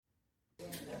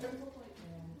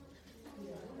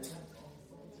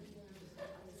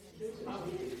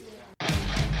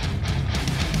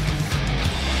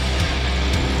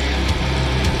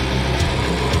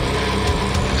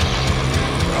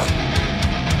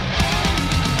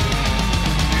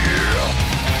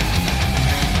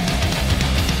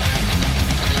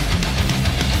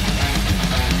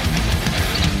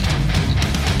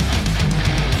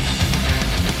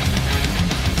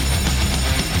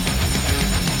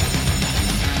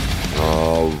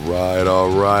All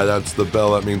right, that's the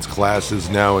bell. That means class is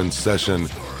now in session.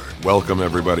 Welcome,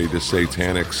 everybody, to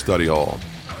Satanic Study Hall.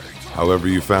 However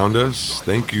you found us,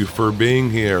 thank you for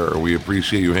being here. We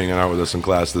appreciate you hanging out with us in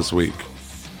class this week.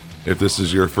 If this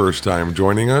is your first time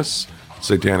joining us,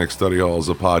 Satanic Study Hall is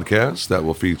a podcast that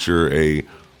will feature a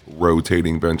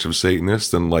rotating bench of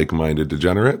Satanists and like-minded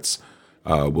degenerates.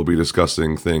 We'll be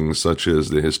discussing things such as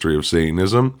the history of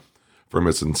Satanism, from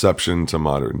its inception to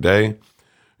modern day,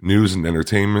 news and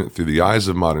entertainment through the eyes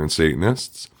of modern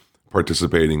Satanists,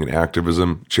 participating in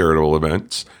activism, charitable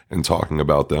events, and talking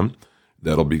about them.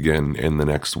 That'll begin in the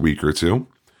next week or two.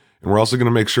 And we're also going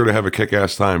to make sure to have a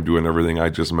kick-ass time doing everything I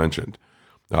just mentioned.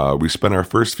 We spent our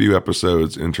first few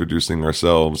episodes introducing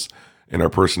ourselves and our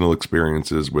personal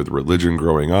experiences with religion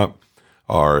growing up,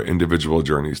 our individual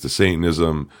journeys to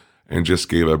Satanism, and just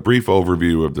gave a brief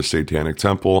overview of the Satanic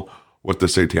Temple, what the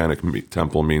Satanic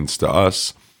Temple means to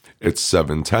us, its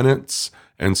 7 tenets,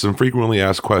 and some frequently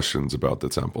asked questions about the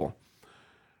temple.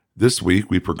 This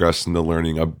week, we progressed into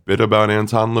learning a bit about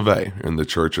Anton LaVey and the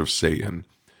Church of Satan.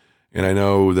 And I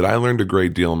know that I learned a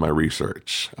great deal in my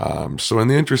research. So in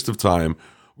the interest of time,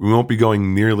 we won't be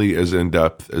going nearly as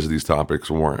in-depth as these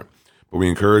topics warrant. But we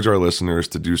encourage our listeners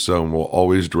to do so, and we'll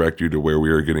always direct you to where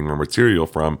we are getting our material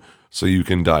from so you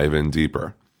can dive in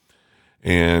deeper.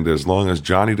 And as long as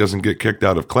Johnny doesn't get kicked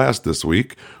out of class this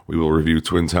week, we will review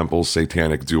Twin Temple's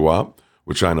Satanic Doo-Wop,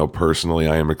 which I know personally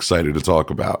I am excited to talk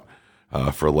about.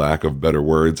 For lack of better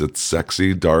words, it's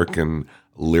sexy, dark, and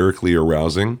lyrically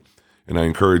arousing, and I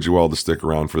encourage you all to stick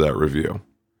around for that review.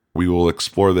 We will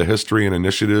explore the history and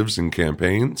initiatives and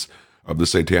campaigns of the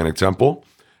Satanic Temple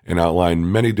and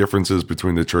outline many differences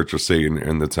between the Church of Satan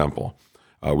and the Temple.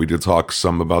 We did talk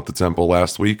some about the Temple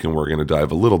last week, and we're going to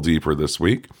dive a little deeper this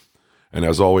week. And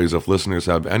as always, if listeners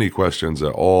have any questions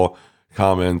at all,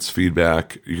 comments,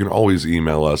 feedback, you can always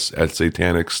email us at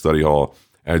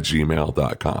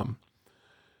satanicstudyhall@gmail.com.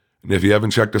 And if you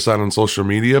haven't checked us out on social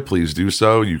media, please do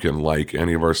so. You can like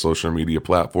any of our social media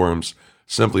platforms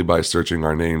simply by searching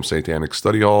our name, Satanic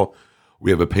Study Hall.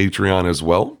 We have a Patreon as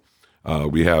well.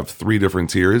 We have 3 different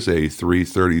tiers, a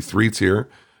 $3.33 tier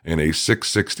and a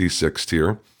 $6.66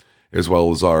 tier, as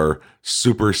well as our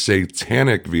super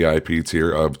satanic VIP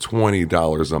tier of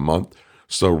 $20 a month.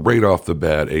 So right off the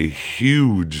bat, a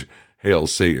huge hail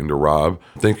Satan to Rob.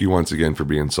 Thank you once again for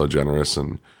being so generous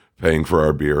and paying for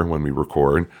our beer when we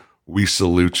record. We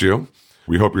salute you.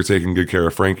 We hope you're taking good care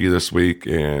of Frankie this week.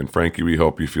 And Frankie, we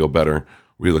hope you feel better.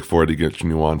 We look forward to getting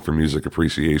you on for Music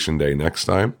Appreciation Day next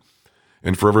time.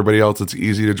 And for everybody else, it's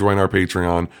easy to join our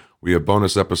Patreon. We have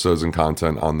bonus episodes and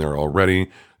content on there already,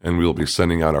 and we will be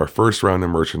sending out our first round of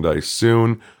merchandise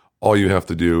soon. All you have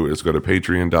to do is go to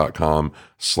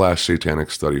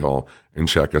patreon.com/Satanic Study Hall and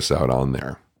check us out on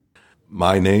there.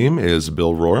 My name is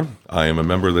Bill Rohr. I am a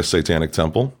member of the Satanic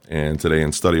Temple, and today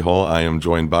in Study Hall, I am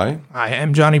joined by... I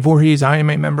am Johnny Voorhees. I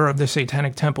am a member of the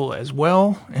Satanic Temple as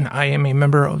well, and I am a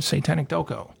member of Satanic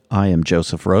Delco. I am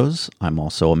Joseph Rose. I'm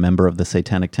also a member of the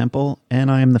Satanic Temple,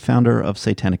 and I am the founder of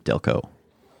Satanic Delco.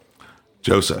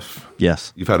 Joseph.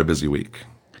 Yes. You've had a busy week.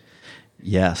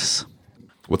 Yes.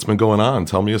 What's been going on?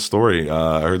 Tell me a story.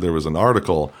 I heard there was an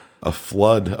article, a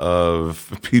flood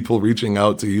of people reaching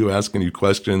out to you, asking you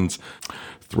questions,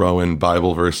 throwing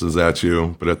Bible verses at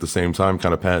you, but at the same time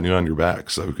kind of patting you on your back.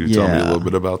 So could you tell me a little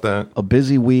bit about that? A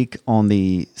busy week on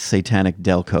the Satanic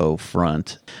Delco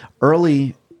front.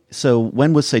 So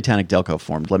when was Satanic Delco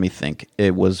formed? Let me think.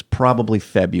 It was probably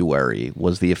February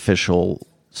was the official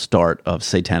start of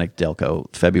Satanic Delco,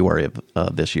 February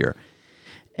of this year.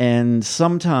 And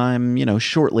sometime,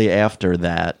 shortly after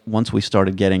that, once we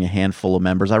started getting a handful of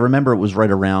members, I remember it was right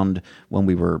around when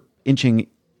we were inching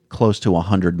close to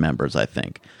 100 members, I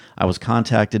think. I was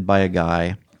contacted by a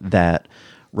guy that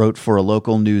wrote for a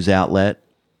local news outlet,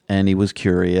 and he was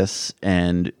curious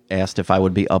and asked if I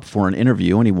would be up for an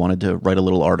interview, and he wanted to write a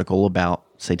little article about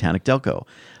Satanic Delco.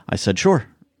 I said, sure.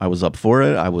 I was up for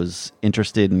it. I was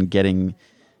interested in getting,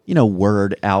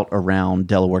 word out around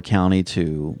Delaware County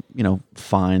to,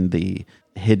 find the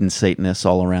hidden Satanists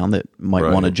all around that might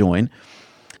want to join.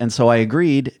 And so I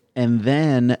agreed. And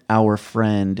then our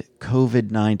friend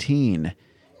COVID-19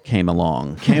 came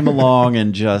along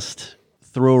and just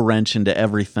threw a wrench into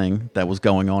everything that was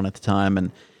going on at the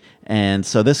time. And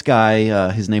so this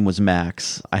guy, his name was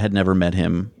Max. I had never met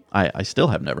him. I still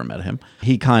have never met him.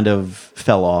 He kind of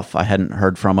fell off. I hadn't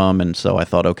heard from him. And so I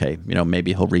thought, okay,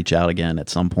 maybe he'll reach out again at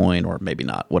some point, or maybe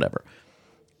not, whatever.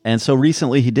 And so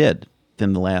recently he did,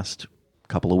 in the last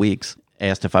couple of weeks,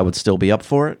 asked if I would still be up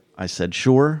for it. I said,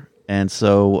 sure. And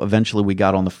so eventually we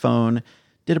got on the phone,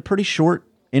 did a pretty short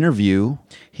interview.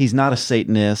 He's not a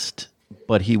Satanist,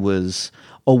 but he was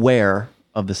aware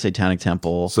of the Satanic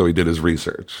Temple. So he did his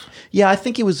research. Yeah, I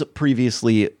think he was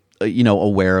previously,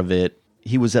 aware of it.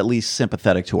 He was at least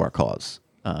sympathetic to our cause.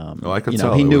 I could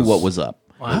tell. He knew what was up.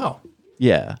 Wow.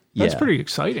 Yeah. That's pretty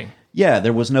exciting. Yeah,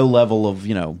 there was no level of,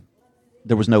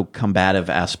 there was no combative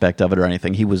aspect of it or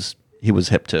anything. He was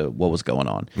hip to what was going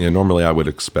on. Yeah, normally I would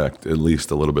expect at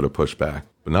least a little bit of pushback.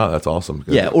 But no, that's awesome.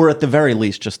 Good. Yeah, or at the very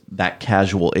least, just that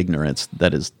casual ignorance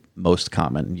that is most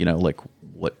common. Like,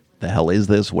 what the hell is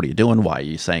this? What are you doing? Why are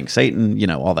you saying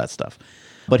Satan? All that stuff.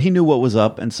 But he knew what was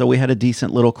up, and so we had a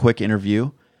decent little quick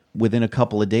interview. Within a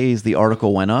couple of days, the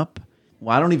article went up.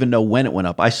 Well, I don't even know when it went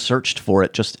up. I searched for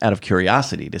it just out of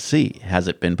curiosity to see, has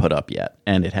it been put up yet?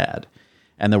 And it had.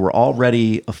 And there were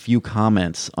already a few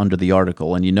comments under the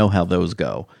article, and you know how those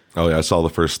go. Oh, yeah, I saw the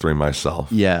first 3 myself.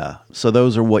 Yeah. So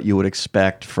those are what you would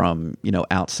expect from,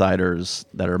 outsiders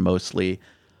that are mostly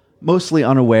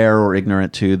unaware or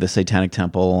ignorant to the Satanic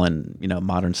Temple and,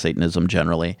 modern Satanism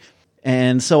generally.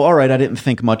 And so, all right, I didn't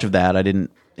think much of that. I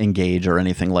didn't engage or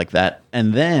anything like that.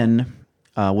 And then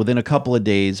within a couple of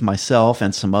days, myself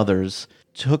and some others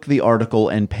took the article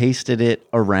and pasted it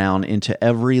around into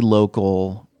every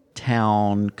local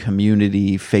town,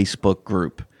 community, Facebook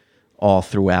group all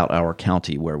throughout our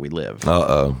county where we live.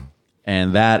 Uh-oh.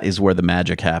 And that is where the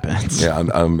magic happens. Yeah,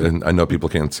 and I know people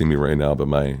can't see me right now, but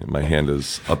my hand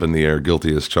is up in the air,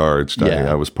 guilty as charged.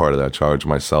 Yeah. I was part of that charge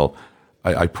myself.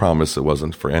 I promise it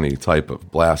wasn't for any type of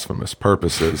blasphemous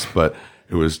purposes, but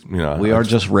it was, we are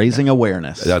just raising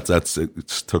awareness. That's it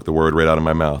took the word right out of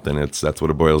my mouth, and that's what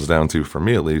it boils down to for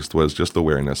me, at least, was just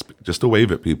awareness, just to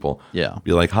wave at people. Yeah.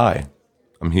 Be like, hi,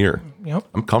 I'm here. Yep.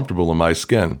 I'm comfortable in my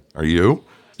skin. Are you?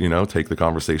 Take the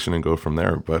conversation and go from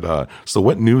there. But so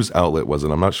what news outlet was it?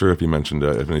 I'm not sure if you mentioned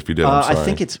it. If you did, I'm sorry. I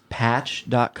think it's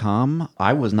patch.com.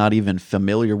 I was not even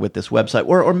familiar with this website.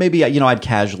 Or maybe, I'd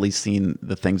casually seen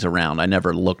the things around. I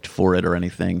never looked for it or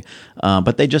anything.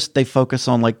 But they focus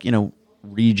on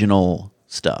regional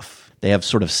stuff. They have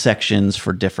sort of sections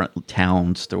for different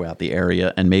towns throughout the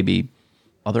area and maybe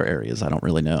other areas. I don't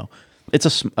really know.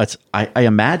 I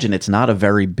imagine it's not a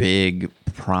very big,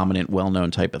 prominent,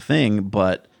 well-known type of thing,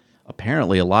 but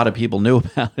apparently a lot of people knew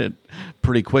about it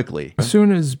pretty quickly. As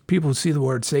soon as people see the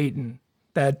word Satan,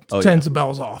 that sends the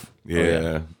bells off.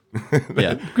 Yeah.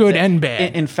 Yeah. Good and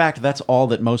bad. In fact, that's all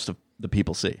that most of the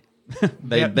people see.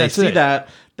 They that's see it. that,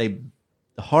 they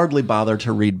hardly bother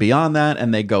to read beyond that,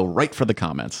 and they go right for the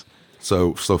comments.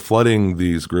 So flooding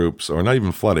these groups, or not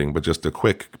even flooding, but just a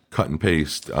quick cut and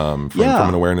paste from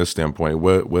an awareness standpoint.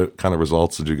 What kind of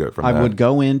results did you get from that? I would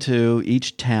go into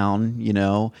each town,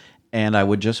 and I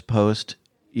would just post,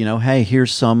 hey,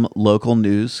 here's some local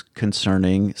news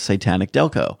concerning Satanic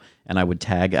Delco. And I would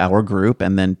tag our group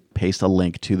and then paste a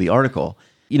link to the article.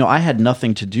 I had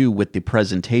nothing to do with the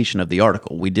presentation of the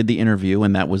article. We did the interview,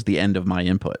 and that was the end of my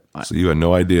input. So you had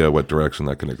no idea what direction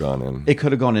that could have gone in. It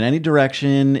could have gone in any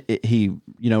direction. He,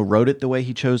 wrote it the way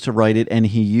he chose to write it, and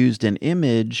he used an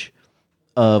image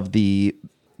of the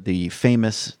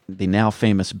now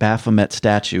famous Baphomet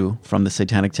statue from the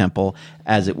Satanic Temple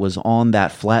as it was on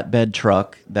that flatbed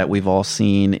truck that we've all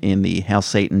seen in the Hail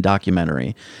Satan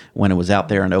documentary when it was out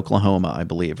there in Oklahoma, I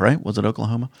believe, right? Was it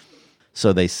Oklahoma?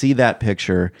 So they see that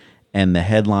picture and the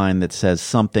headline that says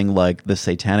something like "The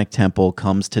Satanic Temple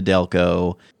comes to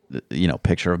Delco,"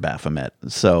 picture of Baphomet.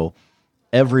 So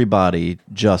everybody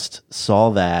just saw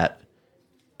that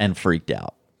and freaked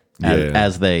out,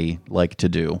 as they like to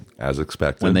do. As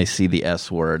expected. When they see the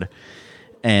S word.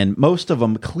 And most of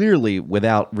them clearly,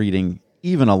 without reading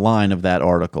even a line of that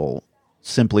article,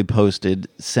 simply posted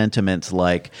sentiments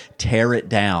like, tear it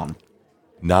down.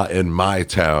 Not in my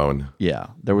town. Yeah,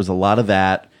 there was a lot of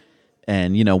that.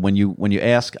 And, when you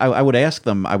ask, I would ask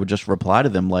them, I would just reply to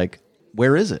them like,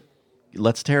 where is it?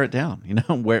 Let's tear it down.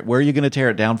 Where are you going to tear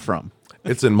it down from?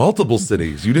 It's in multiple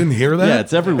cities. You didn't hear that? Yeah,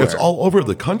 it's everywhere. It's all over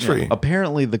the country. Yeah.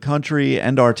 Apparently, the country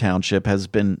and our township has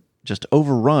been just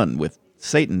overrun with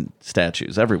Satan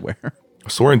statues everywhere.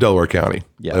 So we're in Delaware County.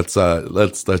 Yeah.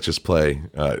 Let's just play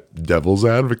devil's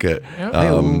advocate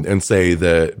and say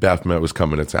that Baphomet was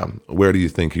coming to town. Where do you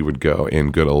think he would go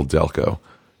in good old Delco?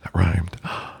 That rhymed.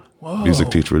 Music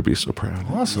teacher would be so proud.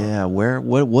 Awesome. Yeah,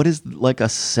 what is like a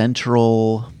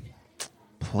central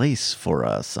place for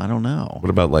us? I don't know. What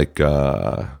about like,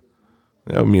 I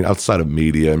mean, outside of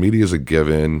media is a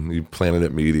given. You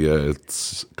Planet Media,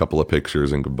 it's a couple of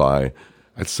pictures and goodbye.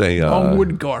 I'd say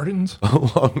Longwood Gardens.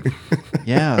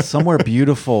 Yeah, somewhere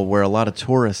beautiful where a lot of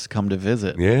tourists come to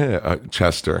visit. Yeah,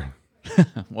 Chester.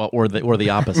 Well, or the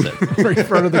opposite, Right in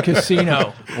front of the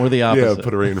casino. or the Yeah, opposite.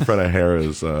 put it right in front of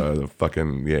Harrah's.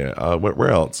 Where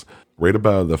else? Right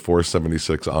above the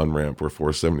 476 on ramp where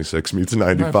 476 meets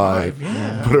 95.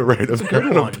 Yeah. Put it right up there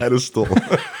on a one. pedestal.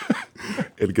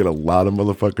 It'd get a lot of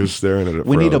motherfuckers staring at it.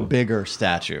 We need a bro. bigger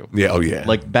statue. Yeah, oh yeah.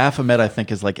 Like Baphomet, I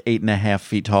think, is like 8.5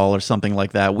 feet tall or something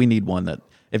like that. We need one that,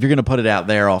 if you're going to put it out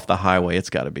there off the highway, it's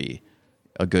got to be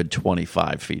a good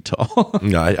 25 feet tall.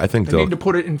 No, I think They need to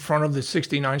put it in front of the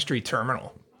 69th Street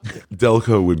terminal.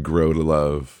 Delco would grow to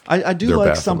love. I do their like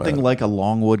Baphomet. something like a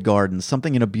Longwood Garden,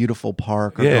 something in a beautiful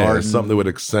park or Yeah, garden. something that would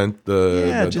accent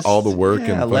the just- all the work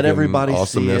yeah, and let fucking everybody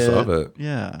awesomeness see it. of it.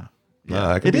 Yeah.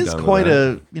 Nah, I could It be is down with quite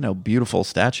that. a beautiful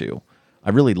statue. I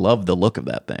really love the look of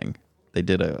that thing. They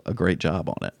did a great job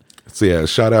on it. So yeah,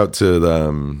 shout out to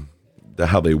the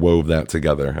how they wove that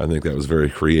together. I think that was very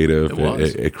creative. It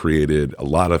was. It created a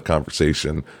lot of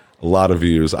conversation, a lot of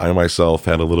views. I myself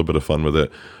had a little bit of fun with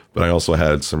it, but I also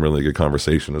had some really good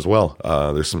conversation as well.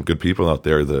 There's some good people out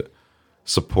there that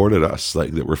supported us,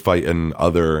 like that were fighting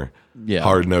other Yeah.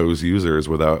 hard-nosed users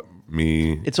without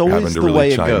me It's always having to the really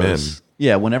way it chime goes. in.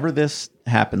 Yeah, whenever this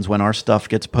happens, when our stuff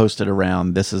gets posted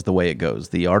around, this is the way it goes.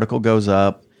 The article goes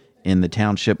up in the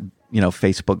township,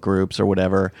 Facebook groups or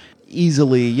whatever.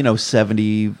 Easily,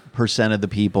 70% of the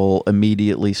people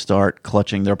immediately start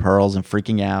clutching their pearls and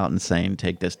freaking out and saying,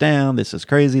 take this down, this is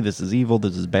crazy, this is evil,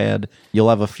 this is bad. You'll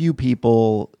have a few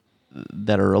people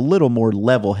that are a little more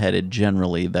level-headed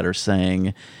generally that are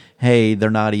saying, hey, they're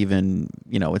not even,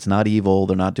 it's not evil,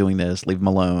 they're not doing this, leave them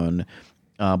alone.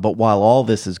 But while all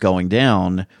this is going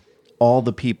down, all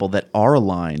the people that are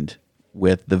aligned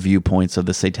with the viewpoints of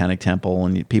the Satanic Temple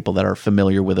and people that are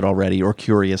familiar with it already or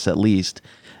curious at least,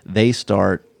 they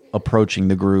start approaching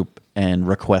the group and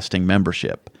requesting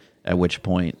membership, at which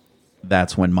point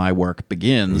that's when my work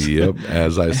begins. Yep,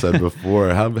 as I said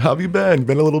before, how have you been?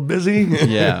 Been a little busy?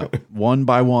 Yeah, one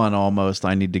by one almost,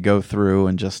 I need to go through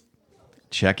and just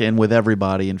check in with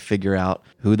everybody and figure out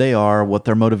who they are, what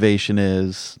their motivation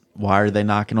is, why are they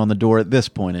knocking on the door at this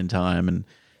point in time, and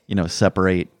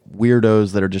separate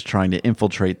weirdos that are just trying to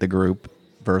infiltrate the group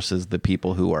versus the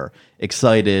people who are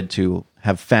excited to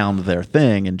have found their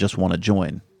thing and just want to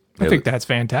join. I think that's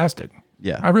fantastic.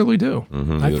 Yeah. I really do.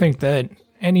 Mm-hmm. I think that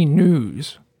any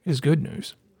news is good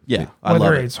news. Yeah, I Whether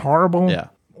love it. it's horrible Yeah.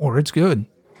 or it's good.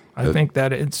 I think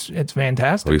that it's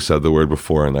fantastic. We said the word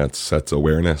before, and that's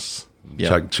awareness.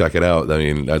 Yeah. Check it out. I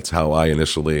mean, that's how I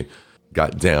initially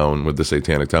got down with the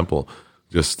Satanic Temple.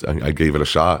 Just I gave it a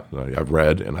shot. I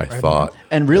read and I thought,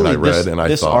 And really, I read and I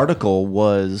this thought. article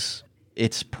was,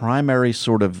 its primary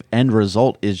sort of end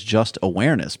result is just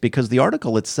awareness, because the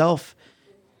article itself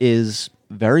is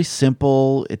very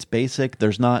simple. It's basic.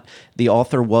 The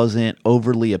author wasn't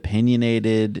overly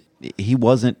opinionated. He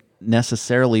wasn't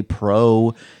necessarily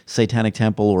pro Satanic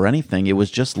Temple or anything. It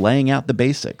was just laying out the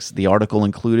basics. The article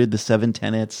included the 7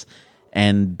 tenets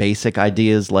and basic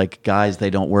ideas like, guys, they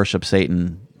don't worship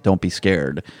Satan. Don't be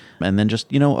scared. And then just,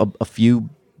 a few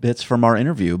bits from our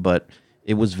interview, but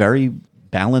it was very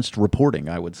balanced reporting,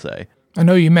 I would say. I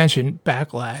know you mentioned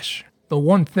backlash. The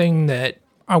one thing that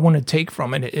I want to take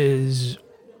from it is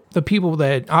the people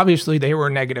that obviously they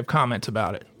were negative comments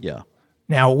about it. Yeah.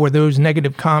 Now, were those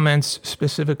negative comments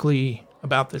specifically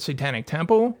about the Satanic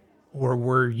Temple, or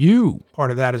were you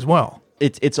part of that as well?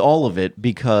 It's all of it,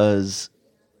 because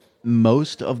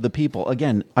most of the people,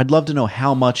 again, I'd love to know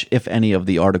how much, if any, of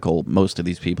the article most of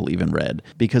these people even read,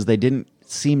 because they didn't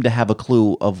seem to have a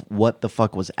clue of what the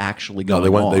fuck was actually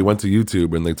going on. They went to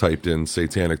YouTube and they typed in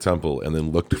Satanic Temple and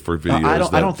then looked for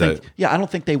videos. I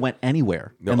don't think they went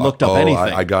anywhere and looked up anything.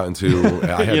 I got into.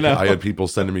 I had people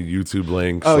sending me YouTube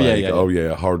links.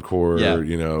 Hardcore. Yeah.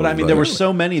 But I mean, there were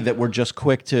so many that were just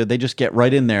quick to. They just get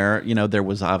right in there. There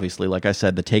was obviously, like I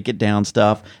said, the take it down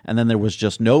stuff, and then there was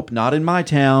just nope, not in my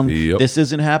town. Yep. This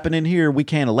isn't happening here. We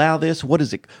can't allow this. What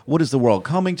is it? What is the world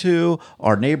coming to?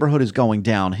 Our neighborhood is going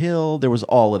downhill. There was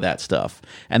all of that stuff,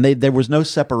 and there was no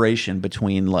separation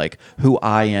between like who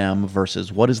I am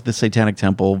versus what is the Satanic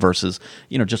Temple versus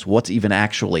just what's even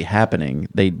actually happening.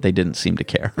 They didn't seem to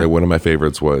care. And one of my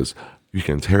favorites was, you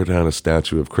can tear down a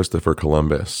statue of Christopher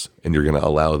Columbus and you're going to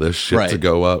allow this shit to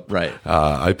go up. Right.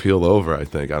 I peeled over, I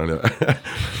think. I don't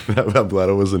know. I'm glad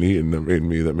I wasn't eating. That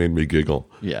made me giggle.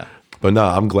 Yeah. But no,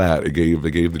 I'm glad it gave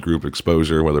the group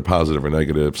exposure, whether positive or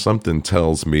negative. Something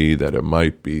tells me that it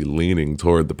might be leaning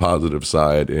toward the positive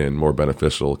side and more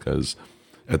beneficial, because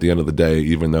at the end of the day,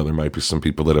 even though there might be some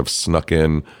people that have snuck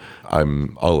in,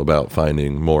 I'm all about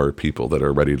finding more people that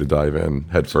are ready to dive in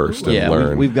head first and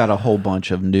learn. We've got a whole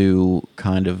bunch of new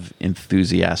kind of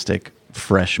enthusiastic,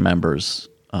 fresh members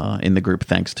in the group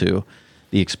thanks to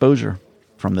the exposure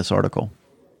from this article.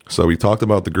 So we talked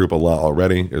about the group a lot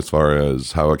already as far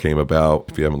as how it came about.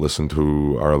 If you haven't listened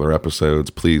to our other episodes,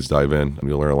 please dive in and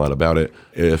you'll learn a lot about it.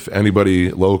 If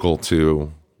anybody local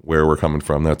to where we're coming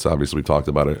from, that's obviously we talked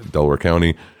about it, Delaware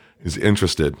County, is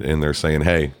interested and they're saying,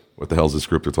 hey, what the hell is this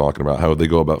group they're talking about? How would they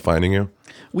go about finding you?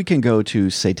 We can go to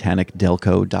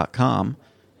satanicdelco.com.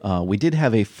 We did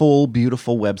have a full,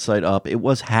 beautiful website up. It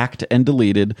was hacked and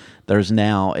deleted. There's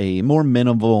now a more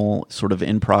minimal, sort of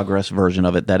in-progress version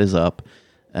of it that is up.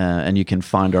 And you can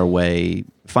find your way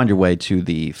to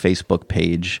the Facebook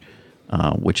page,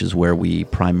 which is where we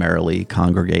primarily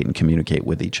congregate and communicate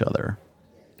with each other.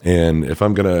 And if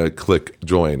I'm going to click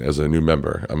join as a new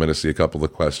member, I'm going to see a couple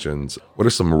of questions. What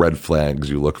are some red flags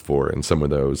you look for in some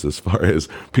of those as far as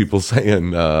people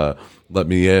saying, let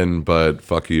me in, but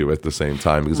fuck you at the same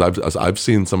time? Because I've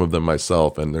seen some of them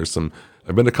myself, and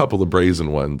I've been a couple of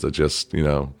brazen ones that just,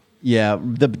 Yeah,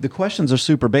 the questions are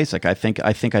super basic. I think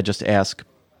I just ask,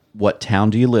 what town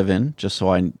do you live in? Just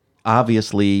so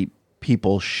obviously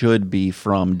people should be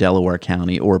from Delaware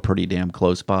County or pretty damn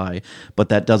close by, but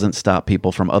that doesn't stop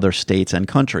people from other states and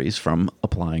countries from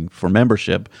applying for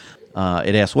membership.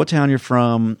 It asks what town you're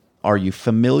from. Are you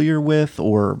familiar with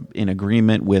or in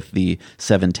agreement with the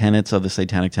 7 tenets of the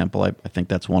Satanic Temple? I think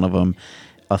that's one of them.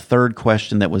 A third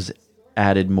question that was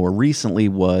added more recently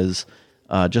was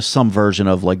just some version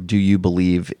of like, do you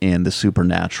believe in the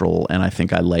supernatural? And I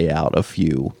think I lay out a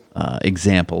few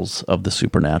examples of the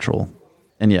supernatural.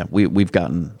 And yeah, we've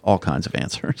gotten all kinds of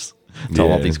answers to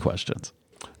all these questions.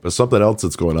 But something else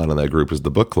that's going on in that group is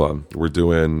the book club. We're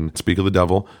doing Speak of the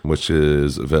Devil, which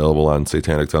is available on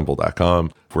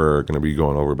satanictemple.com. We're going to be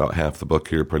going over about half the book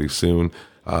here pretty soon.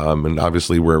 And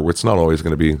obviously, it's not always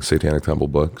going to be Satanic Temple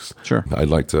books. Sure. I'd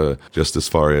like to, just as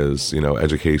far as,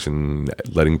 education,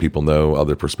 letting people know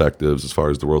other perspectives as far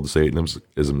as the world of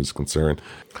Satanism is concerned.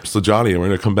 So, Johnny, we're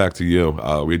going to come back to you.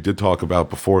 We did talk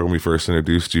about before when we first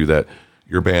introduced you that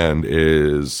your band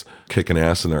is kicking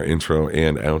ass in our intro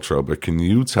and outro, but can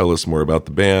you tell us more about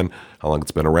the band, how long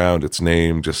it's been around, its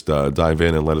name? Just dive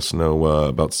in and let us know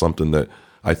about something that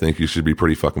I think you should be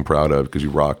pretty fucking proud of because you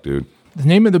rock, dude. The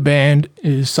name of the band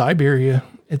is Syberia.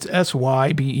 It's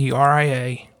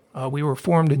Syberia. We were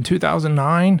formed in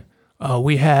 2009.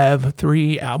 We have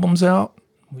 3 albums out.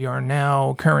 We are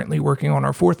now currently working on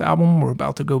our 4th album. We're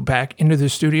about to go back into the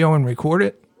studio and record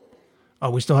it.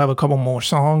 We still have a couple more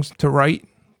songs to write,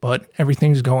 but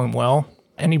everything's going well.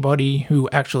 Anybody who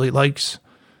actually likes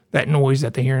that noise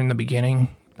that they hear in the beginning,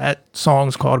 that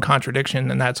song's called Contradiction,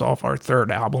 and that's off our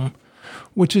 3rd album,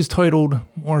 which is titled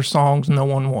More Songs No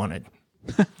One Wanted.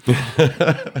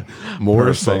 More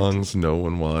Perfect. songs no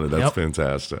one wanted. That's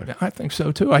fantastic. I think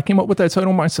so, too. I came up with that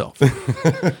title myself.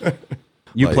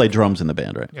 You play drums in the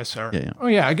band, right? Yes, sir. Yeah. Oh,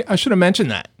 yeah, I should have mentioned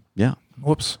that. Yeah.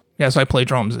 Whoops. Yes, I play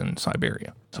drums in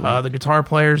Syberia. The guitar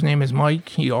player's name is Mike.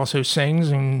 He also sings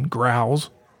and growls.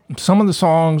 Some of the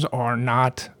songs are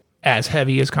not as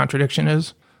heavy as Contradiction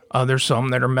is. There's some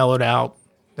that are mellowed out.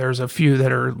 There's a few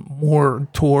that are more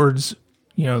towards,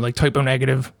 like Typo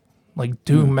Negative, like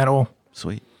doom metal.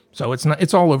 Sweet. So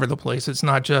it's all over the place. It's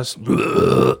not just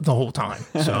the whole time.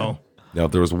 So Now,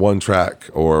 if there was one track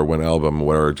or one album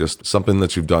or just something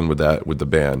that you've done with the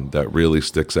band that really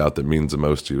sticks out, that means the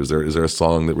most to you, is there a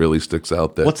song that really sticks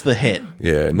out? What's the hit?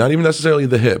 Yeah, not even necessarily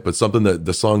the hit, but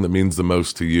the song that means the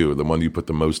most to you, the one you put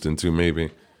the most into,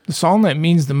 maybe. the song that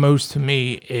means the most to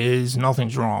me is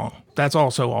Nothing's Wrong. That's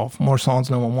also off More Songs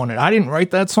No One Wanted. I didn't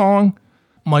write that song.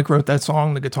 Mike wrote that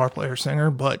song, the guitar player singer,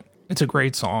 but it's a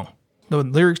great song. The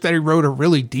lyrics that he wrote are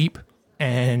really deep,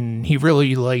 and he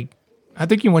really I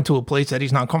think he went to a place that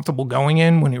he's not comfortable going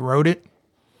in when he wrote it.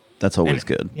 That's always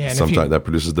good. Yeah, and Sometimes that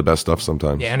produces the best stuff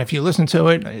sometimes. yeah, and if you listen to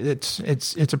it,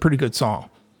 it's a pretty good song.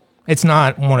 It's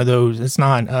not one of those, it's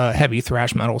not a heavy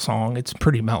thrash metal song. It's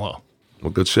pretty mellow. Well,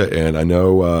 good shit. And I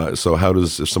know, so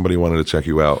if somebody wanted to check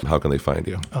you out, how can they find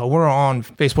you? We're on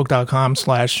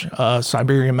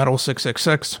Facebook.com/Siberian Metal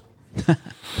 666.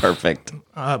 Perfect.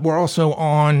 We're also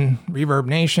on Reverb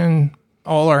Nation.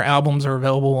 All our albums are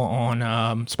available on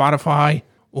Spotify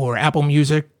or Apple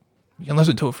Music. You can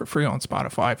listen to it for free on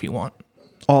Spotify if you want.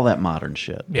 All that modern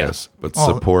shit. Yes, but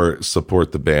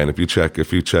support the band. If you check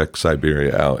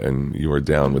Syberia out and you are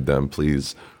down with them,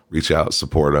 please reach out,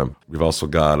 support them. We've also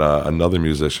got another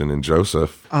musician in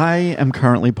Joseph. I am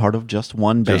currently part of just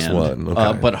one band. Just one,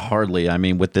 okay. But hardly. I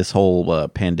mean, with this whole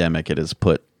pandemic, it has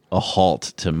put a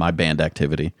halt to my band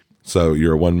activity. So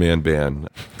you're a one-man band.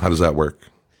 How does that work?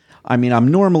 I mean, I'm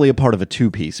normally a part of a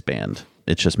two-piece band.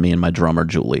 It's just me and my drummer,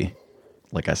 Julie.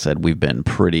 Like I said, we've been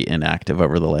pretty inactive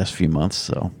over the last few months,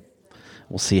 so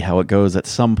we'll see how it goes at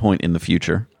some point in the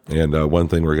future. And one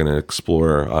thing we're going to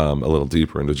explore a little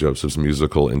deeper into Joseph's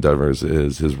musical endeavors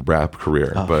is his rap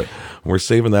career. But we're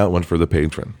saving that one for the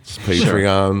patrons.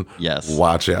 Patreon, Yes.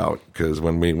 Watch out, because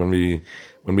when we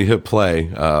hit play,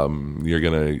 we're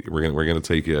gonna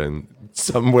take you in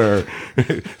somewhere,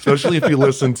 especially if you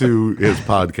listen to his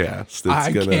podcast.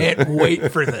 I can't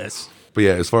wait for this. But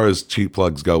yeah, as far as cheap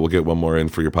plugs go, we'll get one more in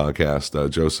for your podcast.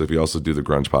 Joseph, you also do the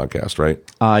Grunge podcast, right?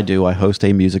 I do. I host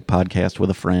a music podcast with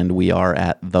a friend. We are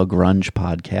at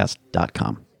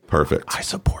thegrungepodcast.com. Perfect. I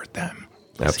support them.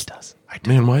 Yes, he does.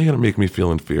 Man, why are you going to make me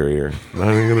feel inferior?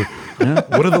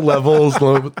 What are the levels?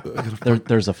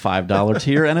 There's a $5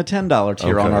 tier and a $10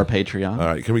 tier on our Patreon. All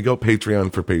right, can we go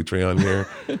Patreon for Patreon here?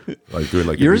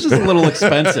 Yours is a little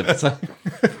expensive.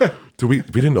 We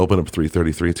didn't open up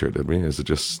 333 tier, did we? Is it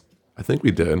just? I think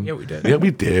we did. Yeah, we did. Yeah,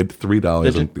 we did.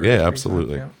 $3. Yeah,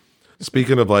 absolutely. Yeah.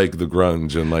 Speaking of like the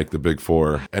grunge and like the big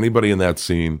four, anybody in that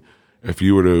scene, if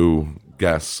you were to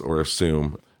guess or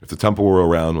assume, if the Temple were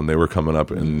around when they were coming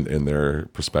up in their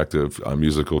respective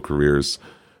musical careers,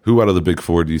 who out of the big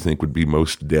four do you think would be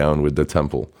most down with the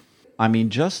Temple? I mean,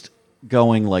 just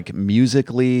going like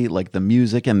musically, like the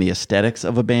music and the aesthetics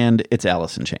of a band, it's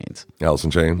Alice in Chains. Alice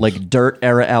in Chains? Like Dirt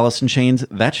era Alice in Chains,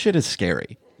 that shit is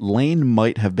scary. Lane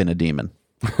might have been a demon.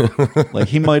 Like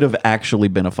he might have actually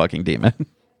been a fucking demon.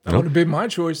 That would have been my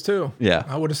choice too. Yeah.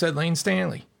 I would have said Lane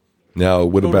Stanley. Now,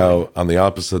 what about on the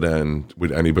opposite end?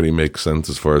 Would anybody make sense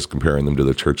as far as comparing them to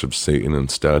the Church of Satan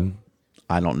instead?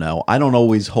 I don't know. I don't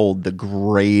always hold the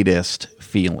greatest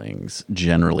feelings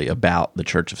generally about the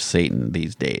Church of Satan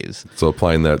these days. So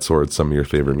applying that towards some of your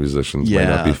favorite musicians might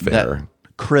not be fair.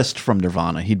 Christ from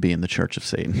Nirvana, he'd be in the Church of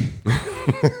Satan.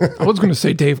 I was going to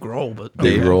say Dave Grohl, but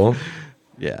Dave Grohl?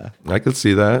 Yeah. I could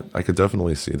see that. I could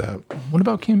definitely see that. What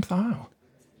about Kim Thile?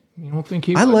 You don't think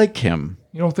he? I like him.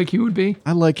 You don't think he would be?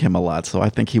 I like him a lot, so I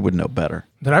think he would know better.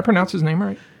 Did I pronounce his name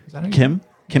right? Is that Kim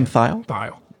Thile?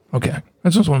 Thile. Okay. I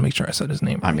just want to make sure I said his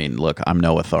name right. I mean, look, I'm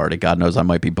no authority. God knows I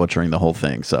might be butchering the whole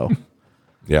thing, so.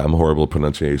 Yeah, I'm horrible at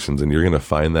pronunciations, and you're going to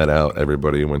find that out,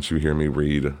 everybody, once you hear me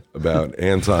read about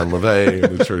Anton LaVey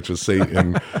and the Church of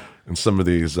Satan and some of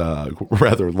these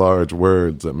rather large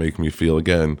words that make me feel,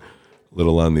 again, a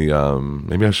little on the,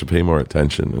 maybe I should pay more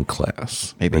attention in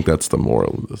class. Maybe. I think that's the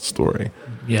moral of the story.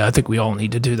 Yeah, I think we all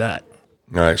need to do that.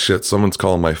 All right, shit, someone's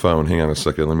calling my phone. Hang on a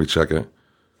second. Let me check it.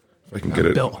 If I can get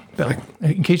it. Bill,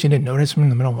 in case you didn't notice, I'm in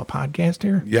the middle of a podcast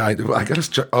here. Yeah, I got to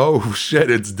check. Oh, shit,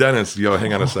 it's Dennis. Yo,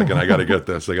 hang on a second. I got to get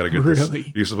this. Really?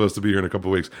 This. You're supposed to be here in a couple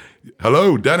of weeks.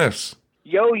 Hello, Dennis.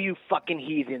 Yo, you fucking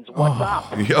heathens. What's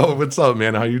up? Yo, what's up,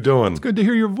 man? How you doing? Good to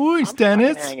hear your voice, I'm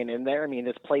Dennis. fucking hanging in there. I mean,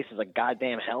 this place is a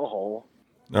goddamn hellhole. All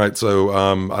right, so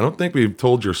I don't think we've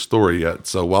told your story yet.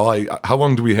 So how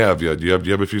long do we have you? Do you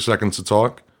have a few seconds to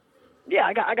talk? Yeah,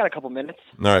 I got a couple minutes.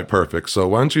 All right, perfect. So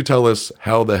why don't you tell us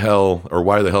how the hell or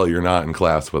why the hell you're not in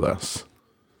class with us?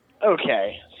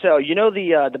 Okay, so you know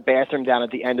the bathroom down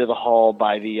at the end of the hall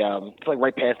by the it's like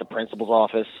right past the principal's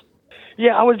office.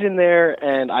 Yeah, I was in there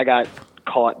and I got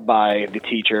caught by the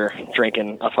teacher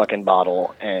drinking a fucking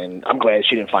bottle, and I'm glad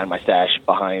she didn't find my stash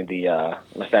behind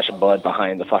my stash of bud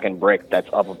behind the fucking brick that's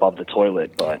up above the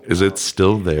toilet. But Is it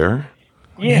still there?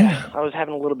 yeah, I was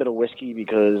having a little bit of whiskey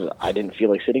because I didn't feel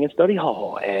like sitting in study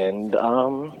hall, and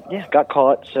got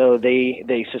caught. So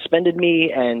they suspended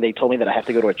me, and they told me that I have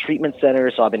to go to a treatment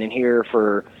center. So I've been in here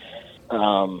for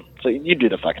so you do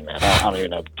the fucking math. I don't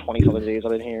even know, 20-something days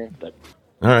I've been here. But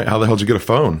All right, how the hell did you get a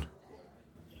phone?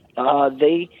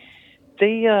 they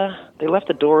left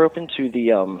the door open to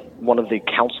the one of the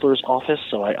counselor's office,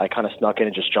 so I kind of snuck in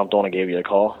and just jumped on and gave you a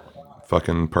call.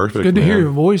 Fucking perfect. Good to hear man.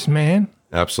 your voice, man.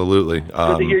 Absolutely.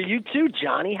 Good to hear you too,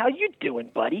 Johnny. How you doing,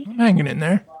 buddy? I'm hanging in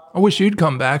there. I wish you'd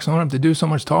come back so I don't have to do so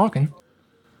much talking.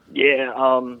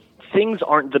 Yeah, things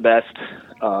aren't the best.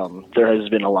 There has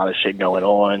been a lot of shit going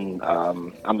on.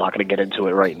 I'm not going to get into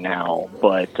it right now,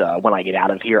 but when I get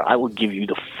out of here, I will give you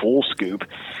the full scoop.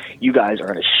 You guys are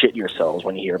going to shit yourselves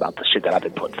when you hear about the shit that I've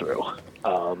been put through.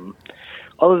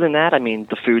 Other than that, I mean,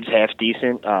 the food's half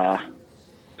decent.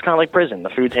 It's kind of like prison.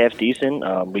 The food's half decent.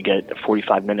 We get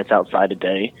 45 minutes outside a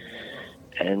day.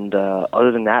 And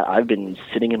other than that, I've been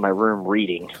sitting in my room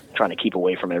reading, trying to keep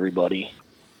away from everybody.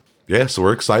 Yeah, so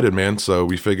we're excited, man. So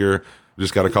we figure We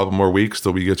just got a couple more weeks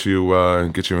till we get you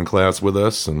in class with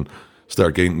us and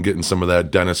start getting some of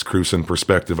that Dennis Cruson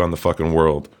perspective on the fucking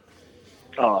world.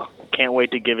 Oh, can't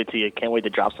wait to give it to you. Can't wait to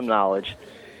drop some knowledge.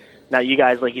 Now, you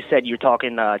guys, like you said, you're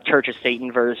talking Church of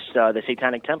Satan versus the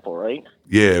Satanic Temple, right?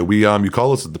 Yeah, we you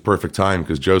call us at the perfect time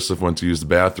because Joseph went to use the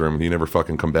bathroom and he never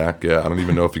fucking come back yet. I don't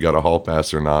even know if he got a hall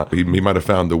pass or not. He might have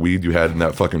found the weed you had in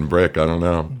that fucking brick. I don't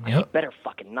know. Yep. Better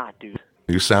fucking not, dude.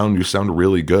 You sound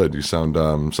really good. You sound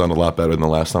a lot better than the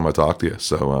last time I talked to you.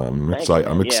 So I'm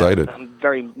excited. I'm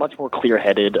very much more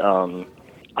clear-headed.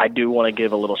 I do want to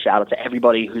give a little shout out to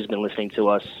everybody who's been listening to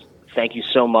us. Thank you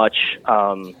so much.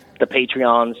 The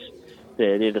Patreons,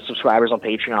 the subscribers on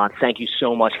Patreon, thank you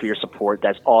so much for your support.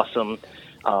 That's awesome.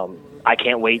 I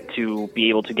can't wait to be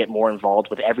able to get more involved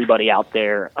with everybody out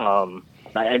there.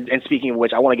 And speaking of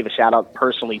which, I want to give a shout out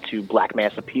personally to Black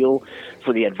Mass Appeal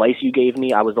for the advice you gave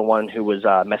me. I was the one who was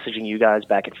messaging you guys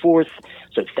back and forth.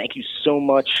 So thank you so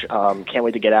much. Can't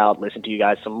wait to get out, listen to you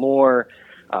guys some more.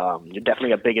 You're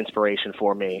definitely a big inspiration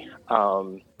for me.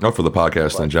 For the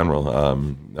podcast in general.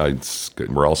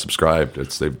 We're all subscribed.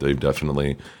 They've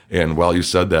definitely, and while you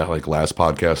said that, like last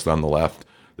podcast on the left,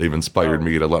 they've inspired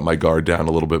me to let my guard down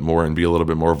a little bit more and be a little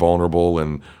bit more vulnerable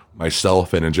and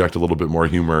myself and inject a little bit more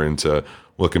humor into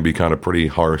what can be kind of pretty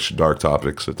harsh, dark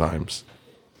topics at times.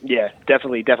 Yeah,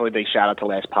 definitely big shout out to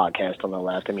last podcast on the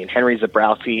left. I mean, Henry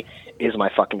Zabrowski is my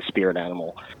fucking spirit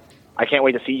animal. I can't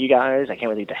wait to see you guys. I can't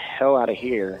wait to get the hell out of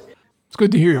here. It's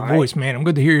good to hear your voice, man.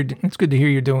 It's good to hear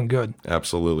you're doing good.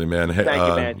 Absolutely, man. Thank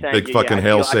you, man. Big fucking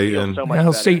hail Satan.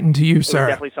 Hail Satan to you, sir.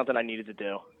 It's definitely something I needed to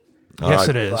do. Yes,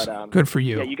 it is. But, good for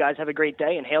you. Yeah, you guys have a great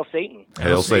day, and hail Satan.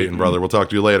 Hail Satan, brother. We'll talk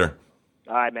to you later.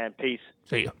 All right, man. Peace.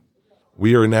 See ya.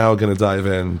 We are now going to dive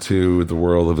into the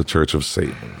world of the Church of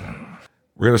Satan.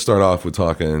 We're going to start off with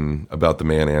talking about the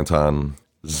man Anton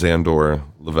Szandor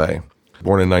LaVey.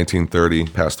 Born in 1930,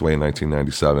 passed away in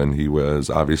 1997. He was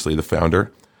obviously the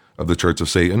founder of the Church of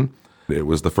Satan. It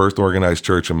was the first organized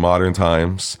church in modern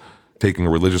times, taking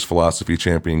a religious philosophy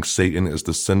championing Satan as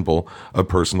the symbol of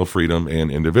personal freedom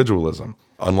and individualism.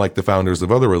 Unlike the founders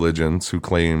of other religions who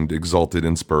claimed exalted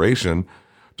inspiration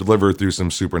delivered through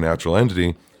some supernatural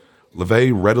entity,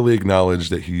 LaVey readily acknowledged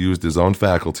that he used his own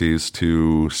faculties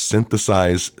to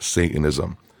synthesize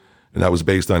Satanism. And that was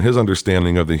based on his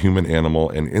understanding of the human animal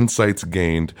and insights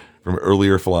gained from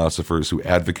earlier philosophers who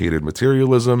advocated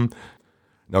materialism.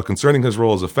 Now, concerning his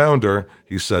role as a founder,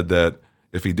 he said that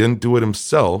if he didn't do it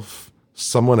himself,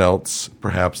 someone else,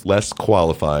 perhaps less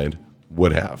qualified,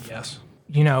 would have. Yes.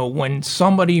 You know, when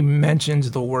somebody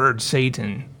mentions the word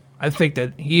Satan, I think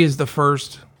that he is the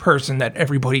first person that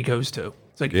everybody goes to.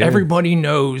 It's like everybody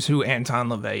knows who Anton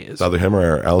LaVey is. It's either him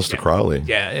or Aleister Crowley.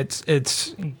 Yeah,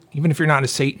 it's even if you're not a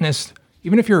Satanist,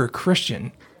 even if you're a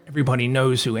Christian, everybody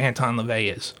knows who Anton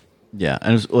LaVey is. Yeah,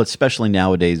 and especially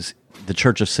nowadays, the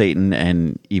Church of Satan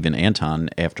and even Anton,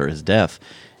 after his death,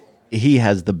 he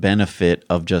has the benefit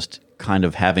of just kind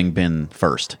of having been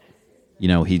first. You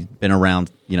know, he's been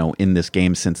around, in this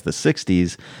game since the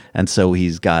 60s, and so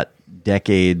he's got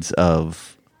decades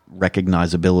of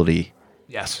recognizability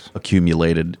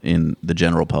accumulated in the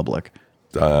general public.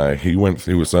 He went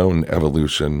through his own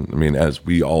evolution, as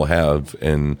we all have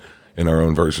in our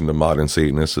own version of modern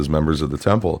Satanists as members of the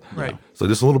temple. Right. So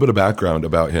just a little bit of background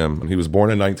about him. He was born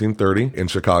in 1930 in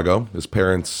Chicago. His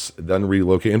parents then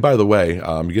relocated. And by the way,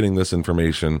 I'm getting this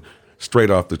information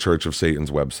straight off the Church of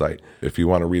Satan's website. If you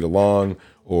want to read along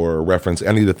or reference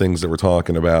any of the things that we're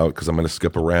talking about, because I'm going to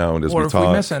skip around as we talk. Or if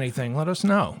we miss anything, let us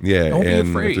know. Yeah, Don't be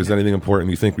and afraid. if there's anything important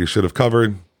you think we should have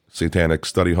covered,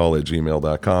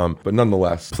 satanicstudyhall@gmail.com. But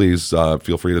nonetheless, please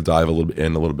feel free to dive a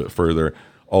little bit further.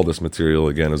 All this material,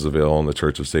 again, is available on the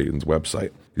Church of Satan's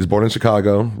website. He was born in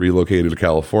Chicago, relocated to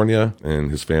California, and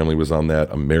his family was on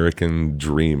that American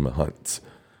dream hunt.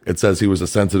 It says he was a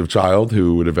sensitive child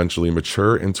who would eventually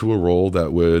mature into a role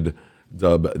that would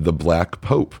dub the Black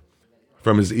Pope.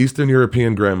 From his Eastern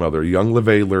European grandmother, young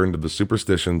LaVey learned of the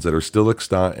superstitions that are still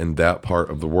extant in that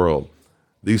part of the world.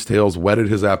 These tales whetted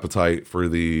his appetite for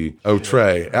the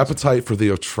outre,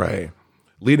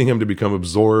 leading him to become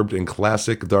absorbed in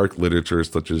classic dark literature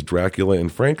such as Dracula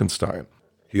and Frankenstein.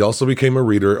 He also became a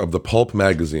reader of the pulp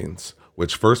magazines,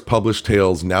 which first published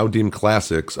tales now deemed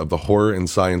classics of the horror and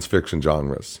science fiction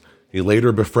genres. He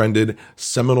later befriended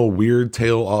seminal weird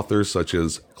tale authors such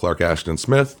as Clark Ashton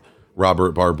Smith,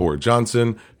 Robert Barbour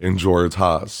Johnson, and George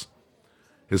Haas.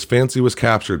 His fancy was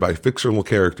captured by fictional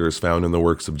characters found in the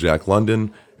works of Jack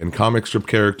London and comic strip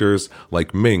characters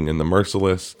like Ming and the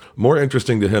Merciless. More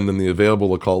interesting to him than the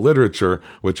available occult literature,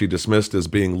 which he dismissed as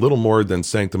being little more than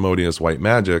sanctimonious white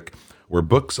magic, were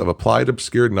books of applied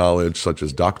obscured knowledge such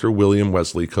as Dr. William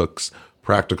Wesley Cook's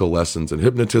practical lessons in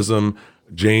hypnotism,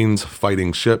 Jane's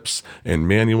fighting ships, and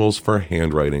manuals for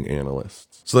handwriting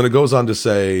analysts. So then it goes on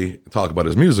to talk about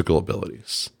his musical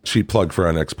abilities. Cheap plug for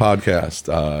our next podcast.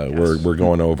 We're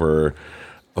going over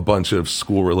a bunch of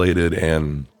school-related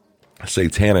and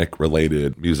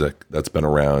satanic-related music that's been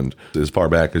around as far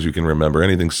back as you can remember.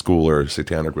 Anything school or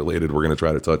satanic-related, we're going to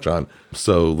try to touch on.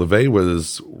 So LaVey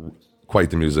was quite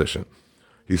the musician.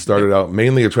 He started out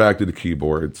mainly attracted to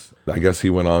keyboards. I guess he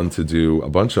went on to do a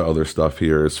bunch of other stuff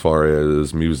here as far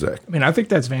as music. I mean, I think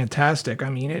that's fantastic. I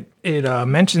mean, it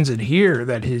mentions it here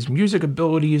that his music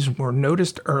abilities were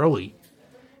noticed early,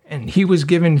 and he was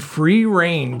given free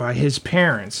rein by his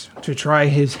parents to try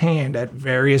his hand at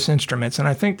various instruments. And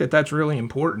I think that that's really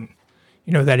important.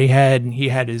 You know, that he had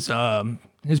his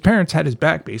parents had his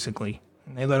back basically,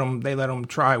 and they let him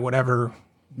try whatever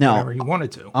he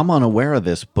wanted to. I'm unaware of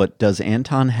this, but does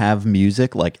Anton have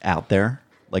music like out there?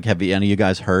 Like, have any of you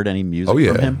guys heard any music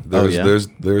from him? There's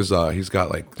he's got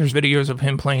like... There's videos of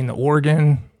him playing the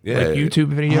organ, like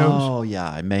YouTube videos. Oh, yeah,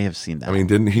 I may have seen that. I mean,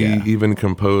 didn't he even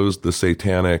compose the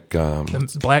satanic...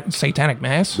 the Black Satanic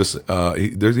Mass?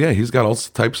 He's got all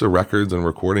types of records and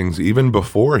recordings, even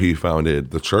before he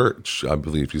founded the church. I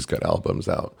believe he's got albums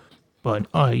out. But,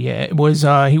 it was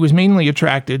he was mainly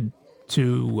attracted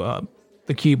to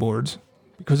the keyboards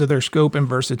because of their scope and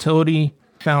versatility,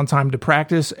 found time to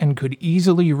practice, and could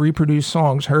easily reproduce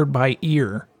songs heard by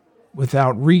ear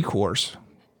without recourse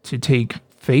to take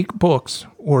fake books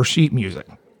or sheet music.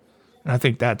 And I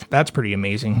think that's pretty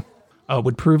amazing.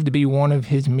 Would prove to be one of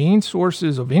his main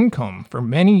sources of income for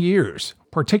many years,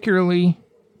 particularly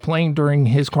playing during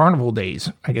his carnival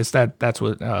days. I guess that's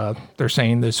what they're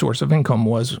saying the source of income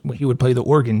was. He would play the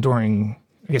organ during,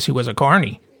 I guess he was a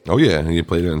carny. Oh, yeah, and he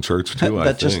played it in church, too,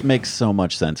 That just makes so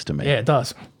much sense to me. Yeah, it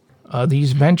does.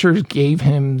 These ventures gave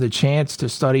him the chance to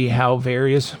study how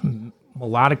various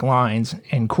melodic lines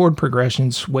and chord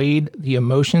progressions swayed the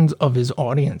emotions of his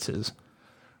audiences.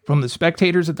 From the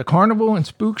spectators at the carnival and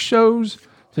spook shows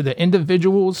to the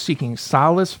individuals seeking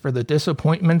solace for the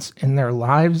disappointments in their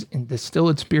lives and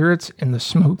distilled spirits in the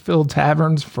smoke-filled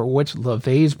taverns for which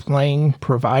LaVey's playing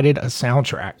provided a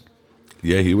soundtrack.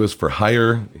 Yeah, he was for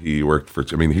hire. He worked for,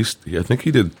 I mean, I think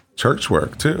he did church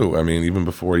work too. I mean, even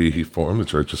before he formed the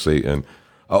Church of Satan.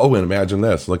 Oh, and imagine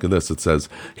this. Look at this. It says,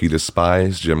 he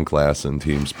despised gym class and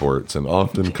team sports and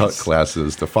often cut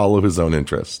classes to follow his own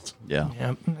interests. Yeah.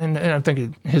 And I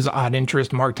think his odd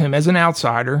interest marked him as an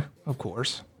outsider, of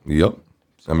course. Yep.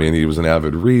 I mean, he was an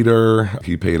avid reader.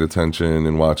 He paid attention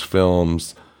and watched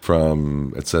films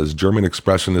from, it says, German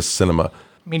Expressionist cinema.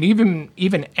 I mean,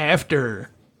 even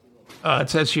after...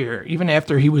 it says here, even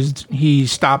after he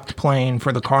stopped playing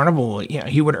for the carnival,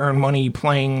 he would earn money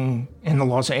playing in the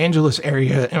Los Angeles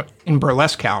area in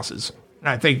burlesque houses. And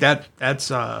I think that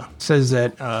says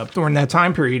that during that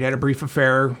time period, he had a brief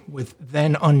affair with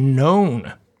then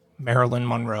unknown Marilyn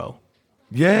Monroe.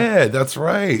 Yeah, that's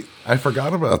right. I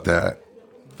forgot about that.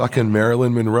 Fucking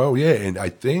Marilyn Monroe, yeah, and I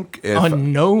think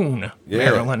unknown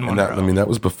Marilyn Monroe. That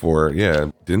was before, yeah.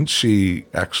 Didn't she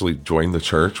actually join the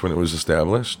church when it was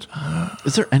established?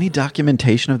 Is there any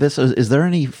documentation of this? Is there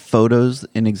any photos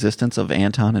in existence of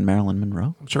Anton and Marilyn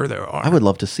Monroe? I'm sure there are. I would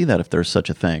love to see that if there's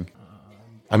such a thing.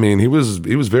 I mean, he was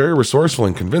very resourceful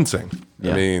and convincing.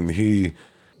 Yeah. I mean, he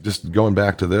just going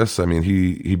back to this. I mean,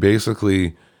 he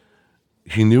basically.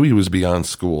 He knew he was beyond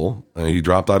school. He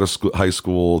dropped out of high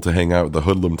school to hang out with the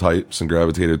hoodlum types and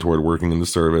gravitated toward working in the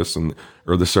circus and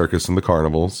the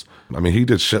carnivals. I mean, he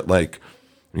did shit like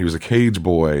he was a cage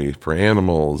boy for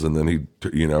animals, and then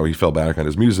he fell back on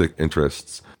his music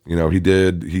interests.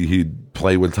 He'd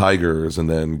play with tigers and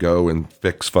then go and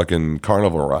fix fucking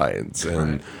carnival rides.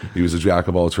 And he was a jack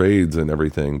of all trades and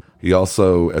everything. He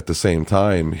also, at the same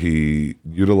time, he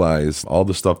utilized all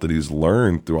the stuff that he's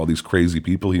learned through all these crazy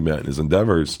people he met in his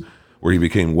endeavors, where he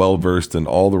became well-versed in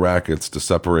all the rackets to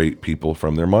separate people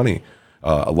from their money,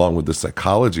 along with the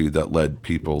psychology that led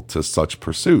people to such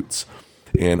pursuits.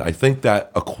 And I think that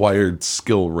acquired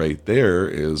skill right there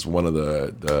is one of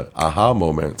the aha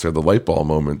moments or the light bulb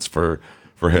moments for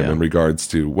him in regards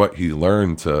to what he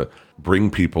learned to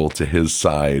bring people to his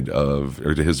side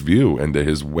or to his view and to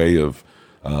his way of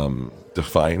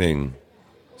defining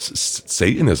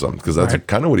Satanism, because that's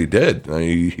kind of what he did.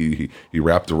 He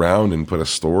wrapped around and put a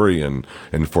story and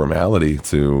formality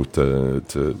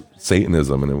to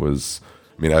Satanism, and it was,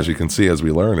 I mean, as you can see, as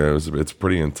we learn, it's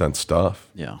pretty intense stuff.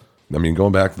 Yeah. I mean,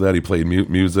 going back to that, he played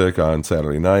music on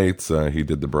Saturday nights. He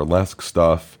did the burlesque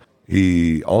stuff.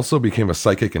 He also became a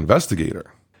psychic investigator.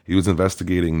 He was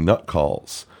investigating nut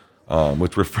calls,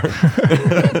 which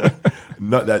refer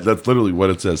That's literally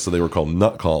what it says. So they were called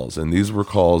nut calls, and these were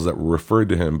calls that were referred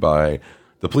to him by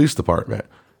the police department.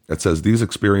 It says these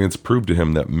experiences proved to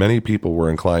him that many people were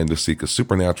inclined to seek a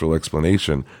supernatural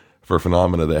explanation for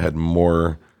phenomena that had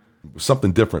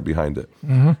something different behind it.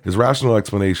 His rational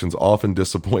explanations often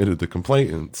disappointed the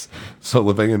complainants, so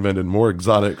LaVey invented more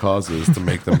exotic causes to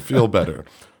make them feel better.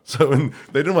 So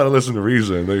they didn't want to listen to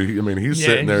reason. He's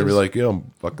sitting there and be like,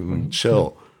 fucking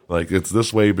chill. Like, it's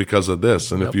this way because of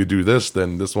this. And if you do this,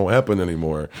 then this won't happen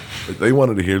anymore. But they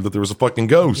wanted to hear that there was a fucking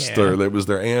ghost or that was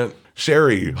their Aunt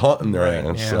Sherry haunting their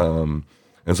ass. Yeah.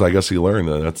 And so I guess he learned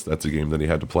that that's a game that he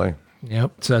had to play.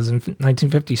 Yep. It says in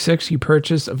 1956, he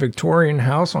purchased a Victorian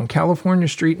house on California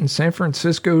Street in San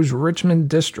Francisco's Richmond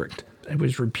district. It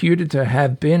was reputed to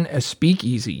have been a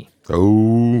speakeasy.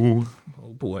 Oh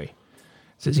boy. It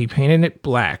says he painted it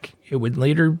black. It would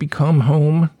later become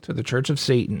home to the Church of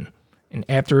Satan. And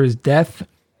after his death,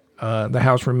 the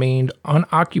house remained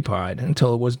unoccupied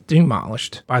until it was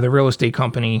demolished by the real estate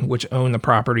company, which owned the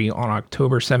property on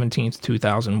October 17th,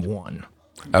 2001.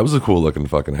 That was a cool looking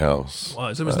fucking house.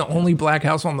 It was the only black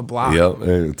house on the block. Yep,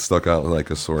 it stuck out like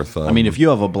a sore thumb. I mean, if you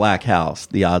have a black house,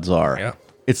 the odds are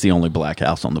it's the only black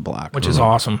house on the block. Which is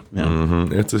awesome. Yeah.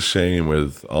 Mm-hmm. It's a shame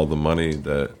with all the money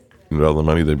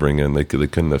they bring in, they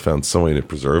couldn't have found some way to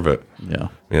preserve it. Yeah.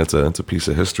 It's a piece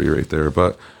of history right there,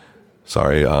 but...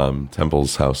 Sorry,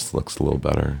 Temple's house looks a little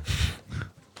better.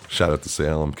 Shout out to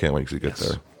Salem. Can't wait to get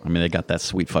there. I mean, they got that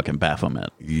sweet fucking Baphomet.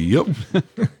 Yep.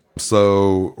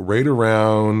 So right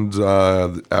around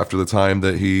after the time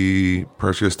that he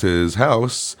purchased his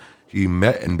house, he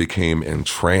met and became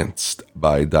entranced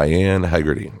by Diane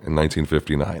Hegarty in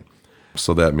 1959.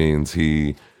 So that means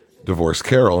he divorced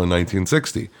Carol in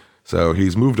 1960. So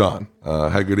he's moved on.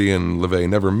 Hegarty and LaVey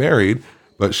never married,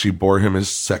 but she bore him his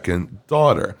second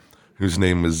daughter, whose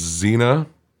name was Zena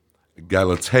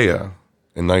Galatea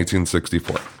in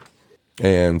 1964.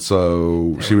 And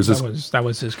so that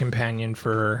was his companion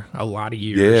for a lot of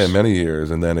years. Yeah, many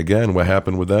years. And then again, what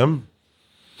happened with them?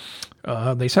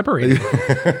 They separated.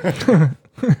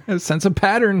 I sense a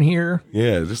pattern here.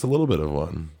 Yeah, just a little bit of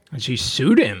one. And she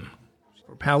sued him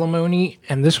for palimony,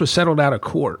 and this was settled out of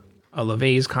court.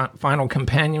 LaVey's final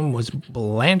companion was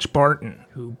Blanche Barton,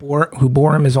 who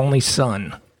bore him his only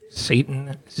son,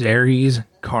 Satan Xerxes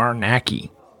Karnacki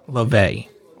LaVey,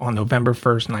 on November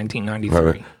 1st, 1993.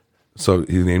 Right. So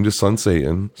he named his son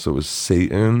Satan. So it was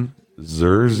Satan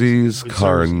Xerxes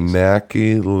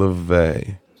Karnacki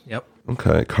LaVey. Yep.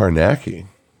 Okay, Karnacki.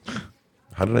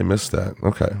 How did I miss that?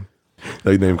 Okay.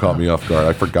 That name caught me off guard.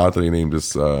 I forgot that he named his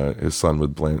son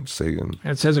with Blanche Satan.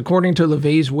 It says, according to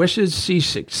LaVey's wishes, she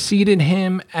succeeded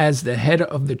him as the head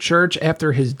of the church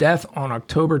after his death on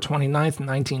October 29th,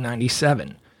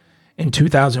 1997. In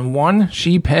 2001,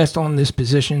 she passed on this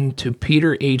position to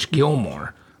Peter H.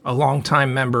 Gilmore, a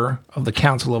longtime member of the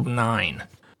Council of Nine.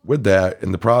 With that,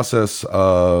 in the process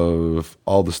of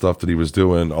all the stuff that he was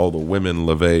doing, all the women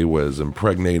LaVey was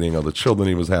impregnating, all the children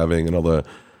he was having, and all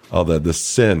the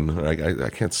sin. I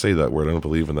can't say that word. I don't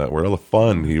believe in that word. All the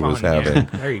fun he was having. Yeah.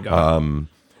 There you go.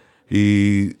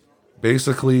 He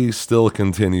basically still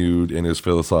continued in his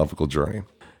philosophical journey.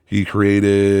 He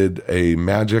created a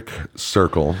magic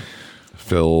circle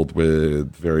filled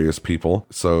with various people.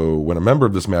 So when a member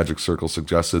of this magic circle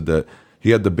suggested that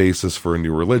he had the basis for a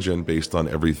new religion based on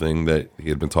everything that he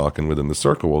had been talking within the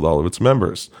circle with all of its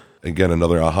members. Again,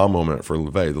 another aha moment for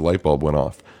LaVey. The light bulb went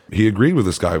off. He agreed with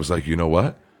this guy. He was like, you know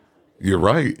what? You're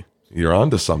right. You're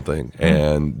onto something. Mm-hmm.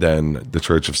 And then the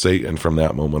Church of Satan from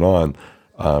that moment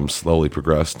on slowly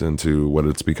progressed into what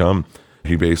it's become.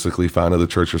 He basically founded the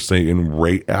Church of Satan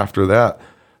right after that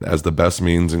as the best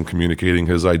means in communicating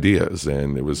his ideas.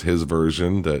 And it was his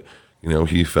version that,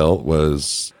 he felt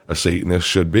was a Satanist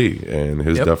should be, and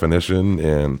his definition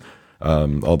and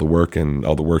all the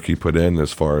work he put in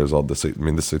as far as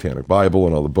the Satanic Bible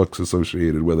and all the books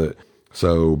associated with it.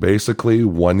 So basically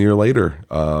 1 year later,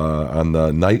 on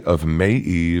the night of May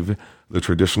Eve, the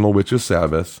traditional witches'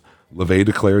 Sabbath, LaVey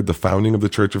declared the founding of the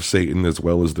Church of Satan, as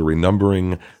well as the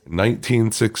renumbering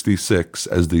 1966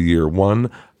 as the year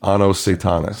 1 Anno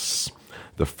Satanis,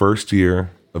 the first year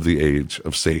of the age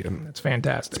of Satan. That's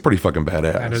fantastic. It's pretty fucking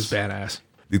badass. That is badass.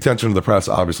 The attention of the press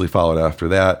obviously followed after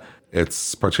that.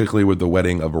 It's particularly with the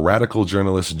wedding of radical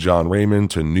journalist John Raymond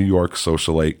to New York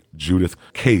socialite Judith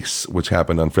Case, which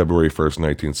happened on February 1st,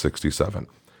 1967.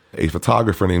 A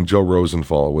photographer named Joe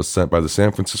Rosenthal was sent by the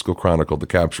San Francisco Chronicle to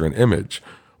capture an image,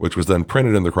 which was then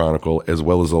printed in the Chronicle, as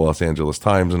well as the Los Angeles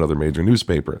Times and other major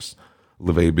newspapers.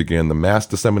 LaVey began the mass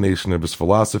dissemination of his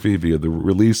philosophy via the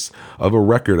release of a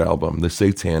record album, The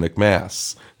Satanic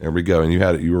Mass. There we go. And you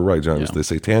had it. You were right, John. It was The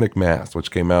Satanic Mass,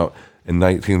 which came out in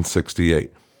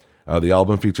 1968. The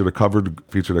album featured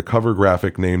a cover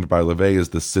graphic named by LaVey as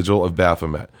the Sigil of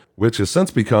Baphomet, which has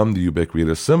since become the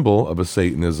ubiquitous symbol of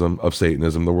Satanism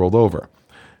the world over.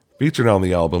 Featured on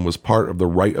the album was part of the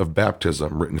Rite of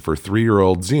Baptism, written for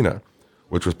 3-year-old Xena,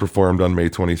 which was performed on May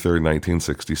 23,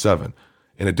 1967.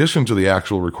 In addition to the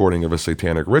actual recording of a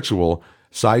satanic ritual,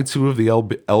 side 2 of the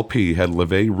LP had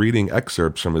LaVey reading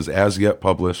excerpts from his as-yet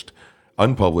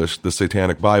unpublished The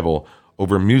Satanic Bible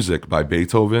over music by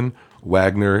Beethoven,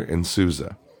 Wagner, and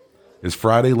Sousa. His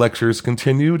Friday lectures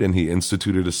continued, and he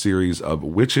instituted a series of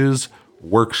witches'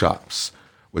 workshops,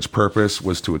 which purpose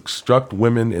was to instruct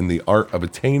women in the art of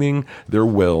attaining their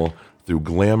will through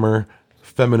glamour,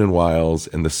 feminine wiles,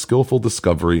 and the skillful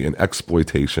discovery and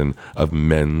exploitation of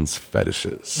men's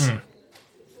fetishes.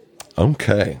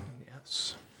 Okay.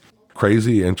 Yes.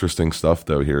 Crazy, interesting stuff,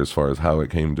 though, here as far as how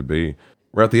it came to be.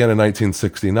 We're at the end of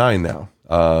 1969 now.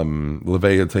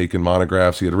 LaVey had taken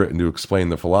monographs he had written to explain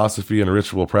the philosophy and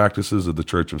ritual practices of the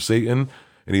Church of Satan,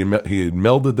 and he had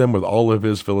melded them with all of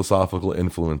his philosophical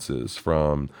influences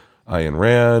from Ayn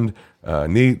Rand,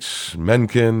 Nietzsche,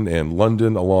 Mencken, and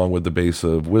London, along with the base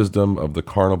of wisdom of the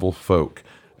carnival folk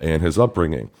and his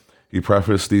upbringing. He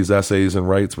prefaced these essays and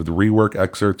rites with rework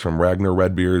excerpts from Ragnar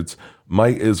Redbeard's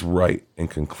Might is Right, and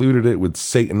concluded it with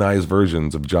satanized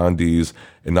versions of John Dee's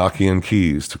Enochian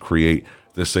Keys to create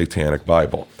the Satanic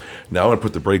Bible. Now I want to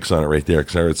put the brakes on it right there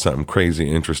because I heard something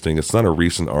crazy interesting. It's not a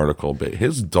recent article, but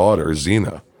his daughter,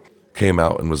 Xena, came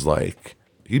out and was like,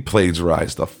 he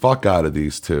plagiarized the fuck out of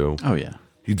these two. Oh, yeah.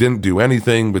 He didn't do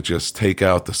anything but just take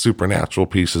out the supernatural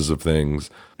pieces of things.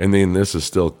 And then this is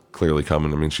still clearly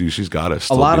coming. I mean, she's got to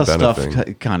still a lot be of benefiting.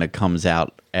 stuff kind of comes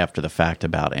out after the fact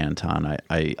about Anton.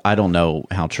 I don't know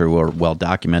how true or well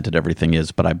documented everything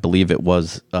is, but I believe it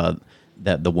was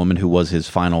that the woman who was his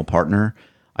final partner,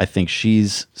 I think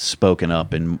she's spoken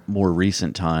up in more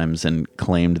recent times and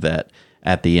claimed that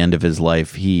at the end of his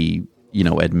life, he,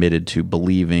 admitted to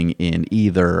believing in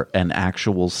either an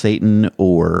actual Satan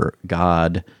or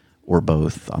God or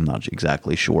both. I'm not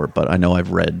exactly sure, but I know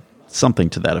I've read something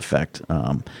to that effect.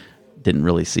 Didn't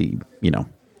really see,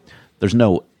 there's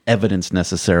no evidence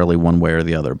necessarily one way or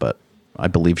the other, but I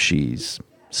believe she's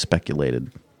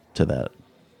speculated to that.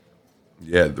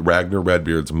 Yeah, Ragnar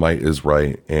Redbeard's Might is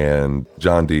Right and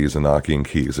John Dee's Enochian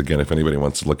Keys. Again, if anybody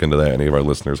wants to look into that, any of our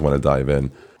listeners want to dive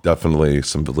in, definitely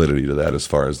some validity to that as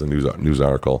far as the news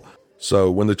article.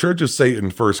 So when the Church of Satan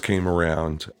first came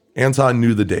around, Anton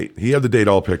knew the date. He had the date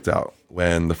all picked out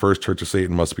when the first Church of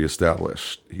Satan must be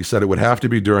established. He said it would have to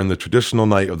be during the traditional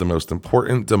night of the most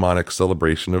important demonic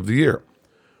celebration of the year,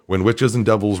 when witches and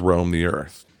devils roam the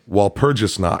earth.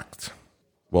 Walpurgisnacht.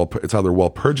 Well, it's either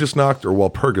Walpurgisnacht or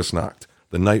Walpurgisnacht,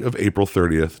 the night of April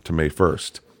 30th to May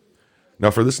 1st. Now,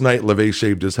 for this night, LaVey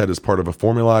shaved his head as part of a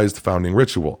formalized founding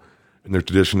ritual. In the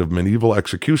tradition of medieval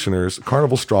executioners,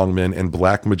 carnival strongmen, and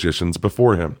black magicians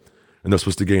before him. And this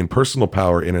was to gain personal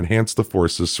power and enhance the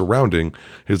forces surrounding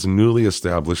his newly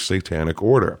established satanic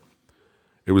order.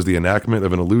 It was the enactment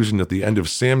of an illusion at the end of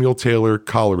Samuel Taylor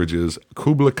Coleridge's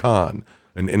Kubla Khan,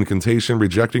 an incantation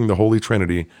rejecting the Holy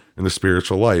Trinity and the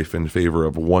spiritual life in favor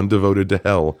of one devoted to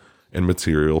hell and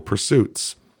material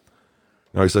pursuits.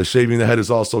 Now he says shaving the head is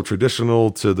also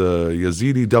traditional to the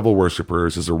Yazidi devil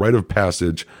worshippers as a rite of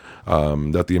passage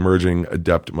that the emerging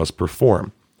adept must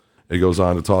perform. It goes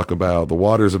on to talk about the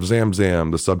waters of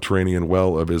Zamzam, the subterranean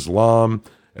well of Islam,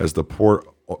 as the point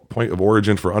of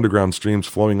origin for underground streams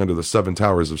flowing under the 7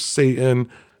 towers of Satan.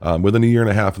 Within a year and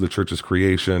a half of the church's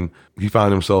creation, he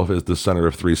found himself as the center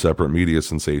of 3 separate media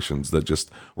sensations that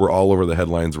just were all over the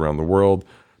headlines around the world.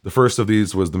 The first of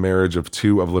these was the marriage of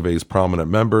 2 of LaVey's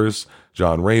prominent members,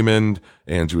 John Raymond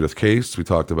and Judith Case. We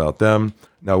talked about them.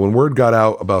 Now, when word got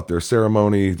out about their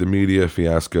ceremony, the media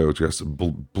fiasco just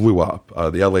blew up.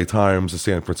 The LA Times, the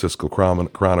San Francisco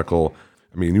Chronicle,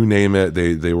 I mean, you name it,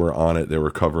 they were on it. They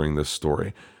were covering this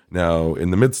story. Now,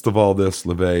 in the midst of all this,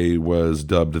 LaVey was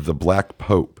dubbed the Black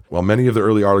Pope. While many of the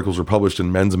early articles were published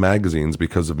in men's magazines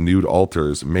because of nude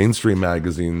altars, mainstream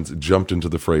magazines jumped into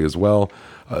the fray as well.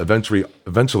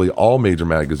 Eventually, all major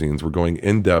magazines were going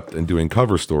in-depth and doing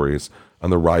cover stories on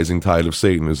the rising tide of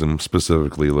Satanism,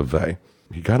 specifically LaVey.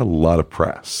 He got a lot of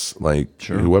press,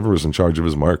 whoever was in charge of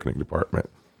his marketing department.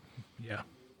 Yeah.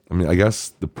 I mean, I guess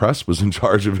the press was in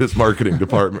charge of his marketing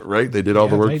department, right? They did all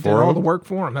the work for him. They did all the work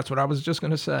for him. That's what I was just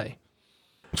going to say.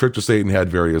 Church of Satan had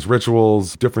various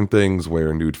rituals, different things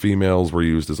where nude females were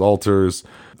used as altars,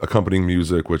 accompanying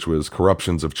music, which was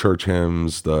corruptions of church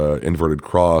hymns, the inverted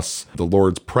cross, the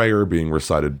Lord's Prayer being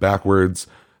recited backwards,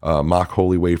 mock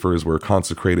holy wafers were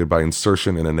consecrated by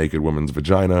insertion in a naked woman's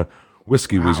vagina,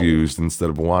 whiskey was used instead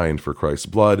of wine for Christ's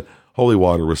blood, holy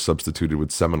water was substituted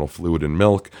with seminal fluid and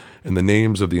milk, and the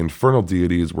names of the infernal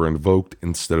deities were invoked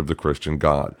instead of the Christian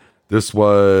God. This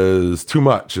was too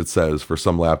much, it says, for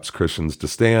some lapsed Christians to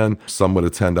stand. Some would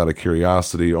attend out of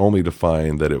curiosity, only to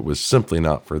find that it was simply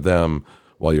not for them,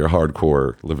 while your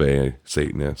hardcore LaVey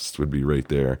Satanists would be right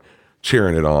there,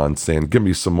 cheering it on, saying, give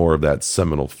me some more of that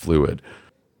seminal fluid.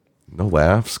 No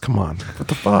laughs? Come on. What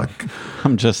the fuck?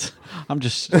 I'm just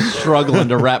struggling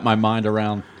to wrap my mind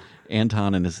around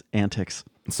Anton and his antics.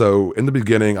 So in the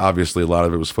beginning, obviously, a lot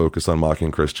of it was focused on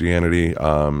mocking Christianity,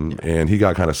 and he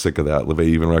got kind of sick of that. LaVey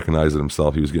even recognized it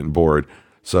himself. He was getting bored.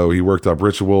 So he worked up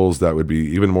rituals that would be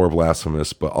even more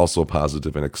blasphemous, but also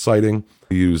positive and exciting.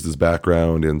 He used his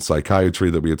background in psychiatry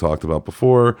that we had talked about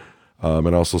before,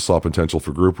 and also saw potential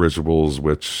for group rituals,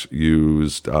 which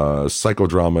used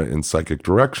psychodrama and psychic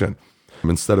direction.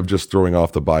 Instead of just throwing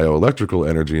off the bioelectrical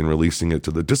energy and releasing it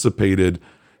to the dissipated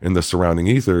in the surrounding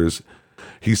ethers,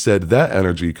 he said that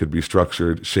energy could be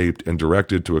structured, shaped, and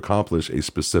directed to accomplish a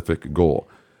specific goal.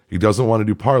 He doesn't want to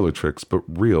do parlor tricks, but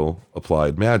real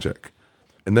applied magic.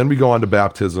 And then we go on to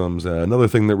baptisms. Another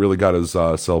thing that really got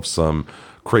himself some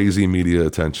crazy media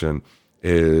attention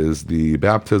is the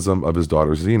baptism of his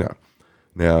daughter Xena.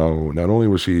 Now, not only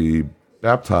was she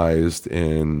baptized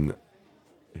in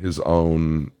his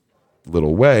own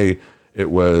little way, it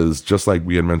was, just like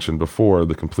we had mentioned before,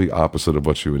 the complete opposite of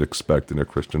what you would expect in a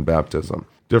Christian baptism.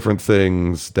 Different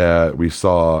things that we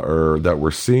saw or that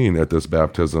were seen at this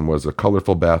baptism was a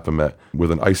colorful Baphomet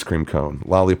with an ice cream cone,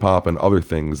 lollipop, and other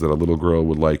things that a little girl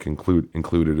would like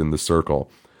included in the circle.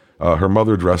 Her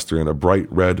mother dressed her in a bright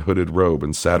red hooded robe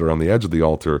and sat her on the edge of the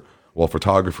altar while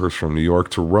photographers from New York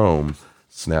to Rome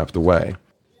snapped away.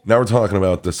 Now we're talking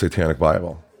about the Satanic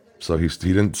Bible. So he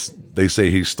didn't, they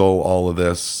say he stole all of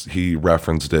this. He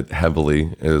referenced it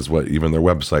heavily, is what even their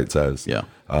website says. Yeah.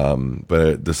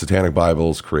 But the Satanic Bible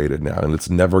is created now, and it's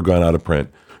never gone out of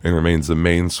print and remains the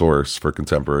main source for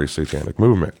contemporary satanic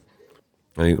movement.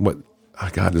 I mean,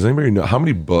 God, does anybody know how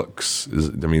many books is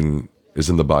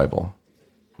in the Bible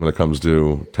when it comes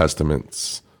to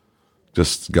testaments?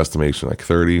 Just guesstimation, like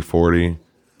 30, 40?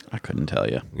 I couldn't tell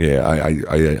you. Yeah,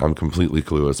 I'm completely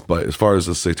clueless. But as far as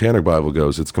the Satanic Bible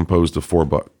goes, it's composed of 4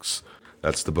 books.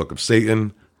 That's the Book of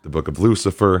Satan, the Book of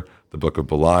Lucifer, the Book of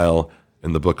Belial,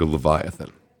 and the Book of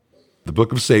Leviathan. The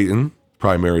Book of Satan,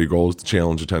 primary goal is to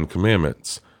challenge the 10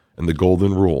 Commandments and the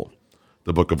Golden Rule.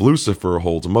 The Book of Lucifer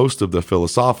holds most of the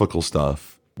philosophical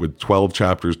stuff, with 12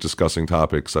 chapters discussing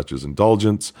topics such as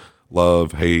indulgence,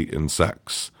 love, hate, and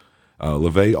sex.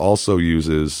 LaVey also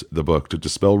uses the book to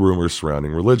dispel rumors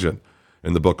surrounding religion.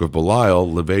 In the Book of Belial,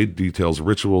 LaVey details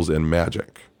rituals and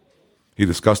magic. He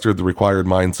discussed the required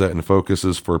mindset and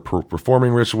focuses for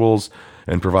performing rituals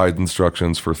and provides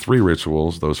instructions for 3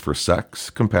 rituals, those for sex,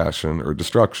 compassion, or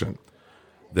destruction.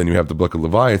 Then you have the Book of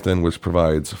Leviathan, which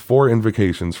provides 4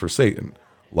 invocations for Satan: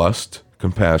 lust,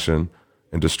 compassion,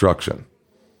 and destruction.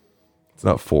 It's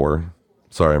not 4.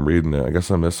 Sorry, I'm reading it. I guess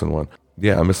I'm missing one.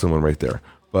 Yeah, I'm missing one right there.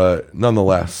 But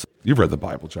nonetheless, you've read the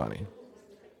Bible, Johnny.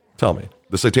 Tell me,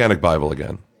 the Satanic Bible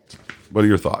again. What are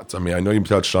your thoughts? I mean, I know you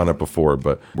touched on it before,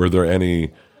 but were there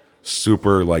any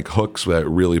super hooks that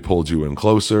really pulled you in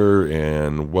closer,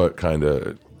 and what kind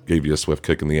of gave you a swift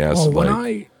kick in the ass? Well,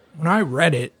 when I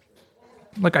read it,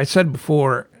 like I said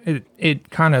before, it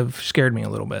kind of scared me a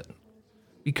little bit,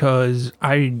 because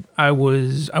I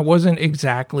wasn't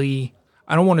exactly,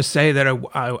 I don't want to say that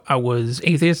I was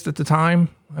atheist at the time.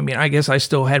 I mean, I guess I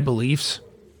still had beliefs,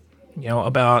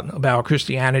 about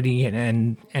Christianity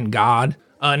and God.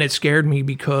 And it scared me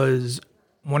because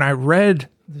when I read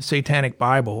the Satanic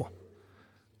Bible,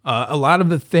 a lot of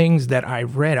the things that I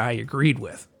read, I agreed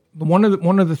with. One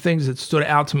of the things that stood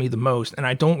out to me the most, and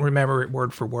I don't remember it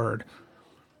word for word,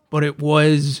 but it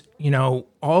was,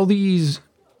 all these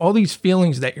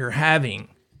feelings that you're having,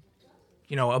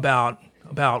 about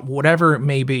whatever it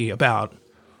may be, about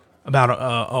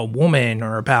a woman,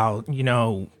 or about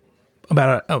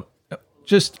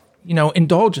just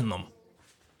indulge in them.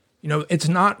 It's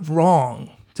not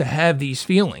wrong to have these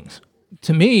feelings.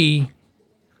 To me,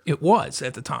 it was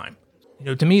at the time.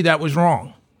 To me, that was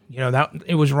wrong. That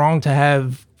it was wrong to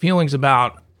have feelings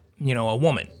about, a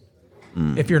woman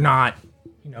if you're not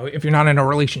in a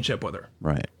relationship with her.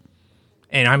 Right.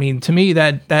 And I mean, to me,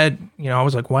 that I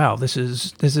was like, wow, this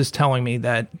is telling me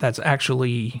that it's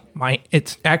actually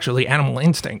animal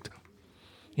instinct.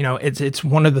 It's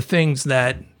one of the things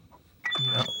that,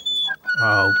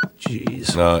 oh,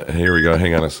 jeez. Here we go.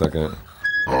 Hang on a second.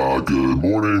 Good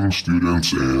morning,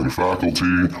 students and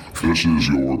faculty. This is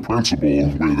your principal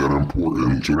with an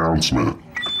important announcement.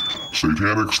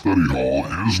 Satanic Study Hall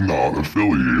is not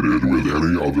affiliated with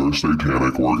any other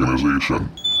satanic organization.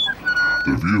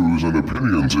 The views and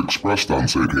opinions expressed on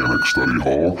Satanic Study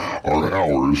Hall are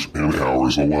ours and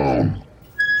ours alone.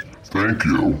 Thank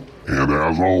you, and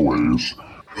as always,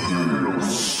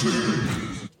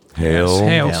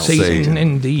 Hail Satan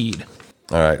indeed.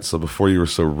 All right, so before you were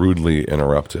so rudely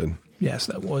interrupted. Yes,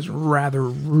 that was rather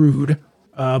rude.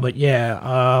 But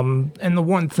yeah, and the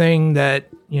one thing that,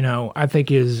 I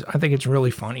think it's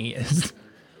really funny is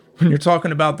when you're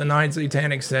talking about the 9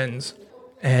 satanic sins,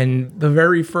 and the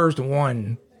very first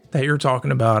one that you're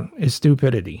talking about is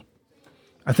stupidity.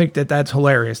 I think that's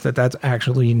hilarious that that's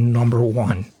actually number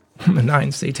one. The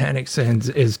 9 satanic sins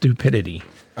is stupidity.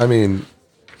 I mean,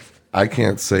 I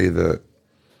can't say that.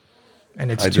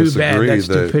 And it's I too bad disagree that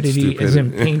stupidity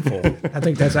isn't painful. I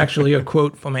think that's actually a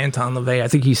quote from Anton LaVey. I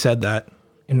think he said that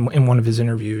in one of his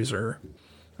interviews, or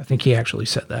I think he actually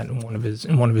said that in one of his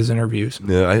interviews.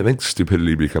 Yeah, I think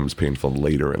stupidity becomes painful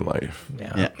later in life.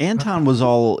 Yeah, Anton was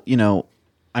all,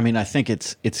 I think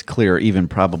it's clear, even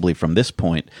probably from this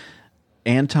point,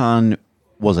 Anton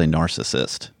was a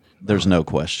narcissist. There's no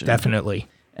question. Definitely.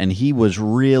 And he was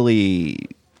really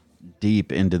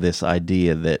deep into this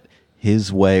idea that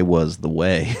his way was the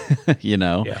way,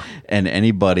 Yeah. And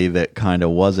anybody that kind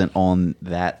of wasn't on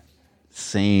that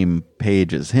same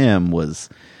page as him was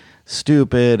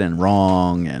stupid and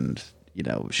wrong and,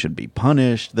 should be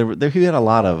punished. He had a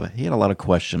lot of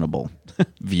questionable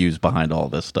views behind all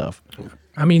this stuff.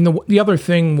 I mean, the other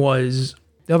thing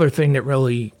that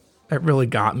really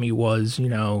got me was,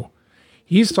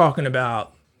 he's talking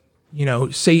about,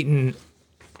 Satan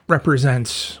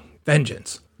represents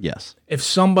vengeance. Yes. If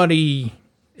somebody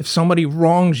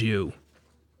wrongs you,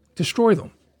 destroy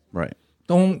them. Right.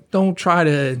 Don't try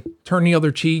to turn the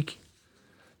other cheek.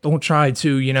 Don't try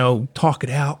to, talk it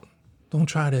out. Don't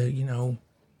try to,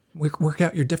 work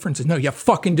out your differences. No, you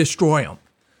fucking destroy them.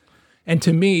 And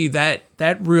to me, that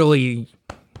really,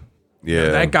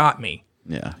 that got me.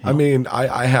 Yeah. I mean,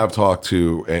 I have talked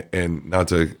to, and not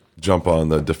to jump on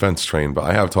the defense train, but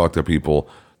I have talked to people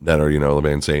that are,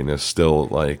 Levan Satanists still,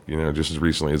 like, just as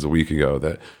recently as a week ago,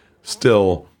 that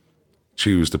still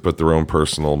choose to put their own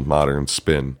personal modern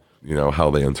spin,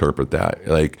 how they interpret that.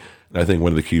 Like, and I think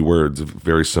one of the key words,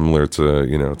 very similar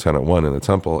to, Tenet 1 in the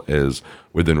temple, is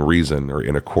within reason or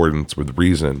in accordance with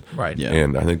reason. Right. Yeah.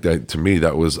 And I think that, to me,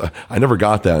 that was, I never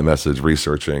got that message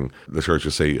researching the Church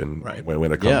of Satan Right.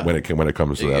 when it comes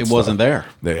to that It stuff. wasn't there.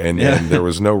 And there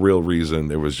was no real reason.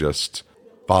 There was just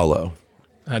follow.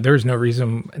 There's no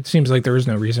reason. It seems like there is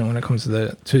no reason when it comes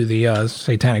to the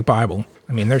Satanic Bible.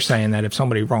 I mean, they're saying that if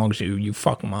somebody wrongs you, you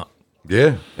fuck them up.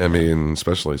 Yeah. I mean,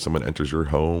 especially if someone enters your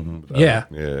home. Yeah.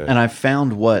 Yeah. And I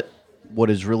found what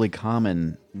is really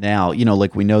common now,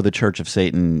 like we know the Church of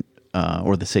Satan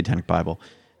or the Satanic Bible,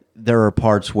 there are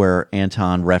parts where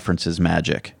Anton references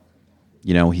magic.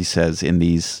 He says in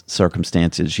these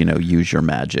circumstances, use your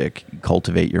magic,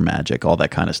 cultivate your magic, all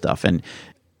that kind of stuff. And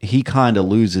he kind of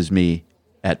loses me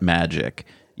at magic.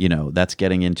 That's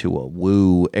getting into a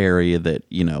woo area that,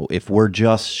 if we're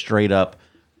just straight up,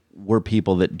 we're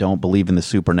people that don't believe in the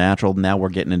supernatural, now we're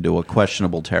getting into a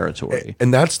questionable territory.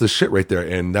 And that's the shit right there.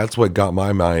 And that's what got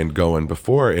my mind going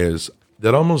before, is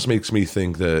that almost makes me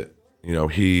think that,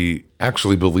 he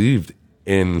actually believed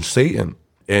in Satan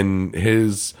and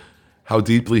how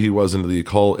deeply he was into the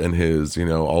occult and his,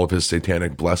 all of his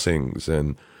satanic blessings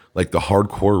and like the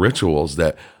hardcore rituals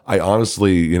that I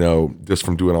honestly, just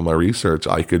from doing all my research,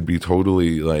 I could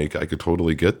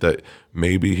totally get that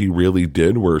maybe he really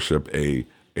did worship a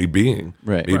being.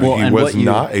 Right. Maybe Well, he and was what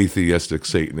not atheistic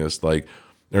Satanist, an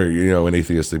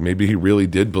atheistic. Maybe he really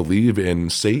did believe in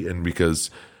Satan because,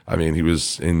 I mean, he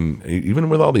was even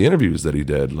with all the interviews that he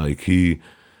did, like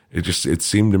it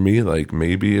seemed to me like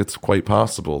maybe it's quite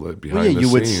possible that behind the scenes,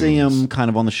 you would see him kind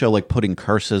of on the show, like putting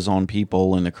curses on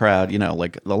people in the crowd,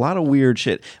 like a lot of weird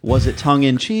shit. Was it tongue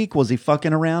in cheek? Was he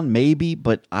fucking around? Maybe,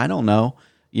 but I don't know.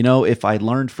 If I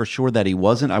learned for sure that he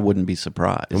wasn't, I wouldn't be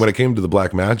surprised. And when it came to the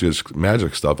black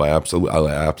magic stuff, I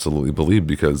absolutely believe,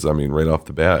 because I mean, right off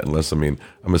the bat,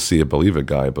 I'm a see it, believe it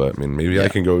guy, but I mean, maybe I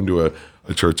can go into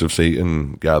a Church of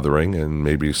Satan gathering and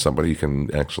maybe somebody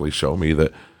can actually show me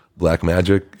that black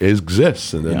magic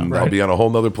exists, and then I'll be on a whole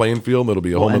nother playing field. It'll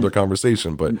be a whole other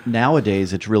conversation. But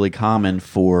nowadays, it's really common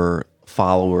for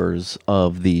followers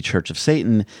of the Church of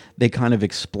Satan. They kind of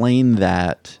explain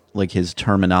that, like his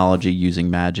terminology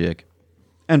using magic.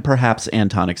 And perhaps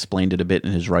Anton explained it a bit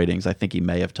in his writings. I think he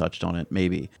may have touched on it,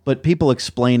 maybe. But people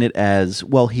explain it as,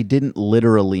 well, he didn't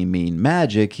literally mean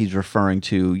magic. He's referring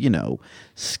to,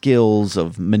 skills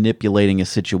of manipulating a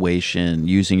situation,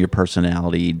 using your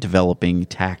personality, developing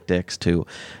tactics to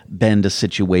bend a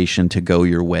situation to go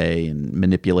your way and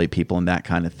manipulate people and that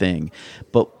kind of thing.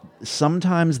 But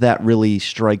sometimes that really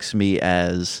strikes me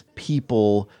as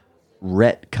people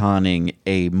retconning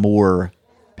a more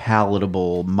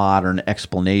palatable modern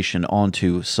explanation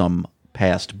onto some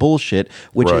past bullshit,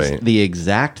 which is the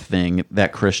exact thing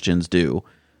that Christians do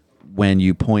when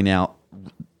you point out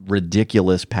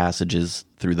ridiculous passages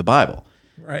through the Bible.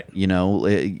 Right.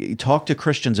 Talk to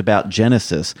Christians about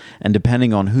Genesis, and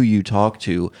depending on who you talk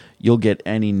to, you'll get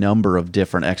any number of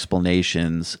different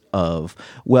explanations of,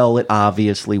 well, it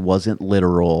obviously wasn't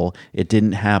literal. It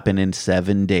didn't happen in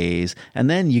 7 days.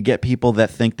 And then you get people that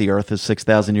think the earth is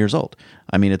 6,000 years old.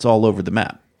 I mean, it's all over the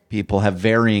map. People have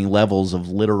varying levels of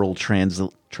literal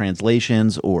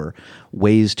translations or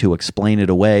ways to explain it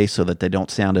away so that they don't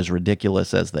sound as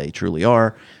ridiculous as they truly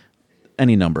are.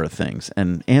 Any number of things,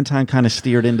 and Anton kind of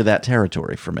steered into that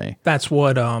territory for me. That's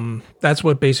what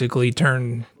basically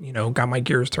turned, got my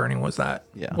gears turning. Was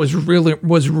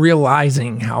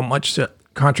realizing how much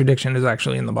contradiction is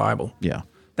actually in the Bible. Yeah,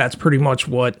 that's pretty much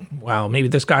wow, maybe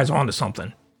this guy's onto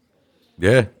something.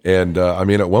 Yeah, and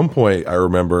at one point I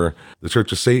remember the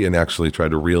Church of Satan actually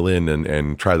tried to reel in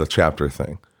and try the chapter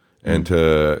thing, and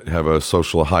to have a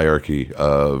social hierarchy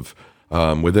of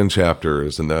within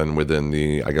chapters, and then within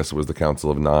I guess it was the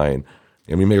Council of Nine.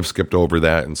 And we may have skipped over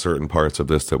that in certain parts of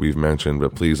this that we've mentioned,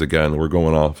 but please, again, we're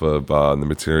going off of the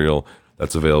material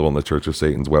that's available on the Church of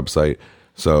Satan's website.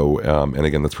 So, and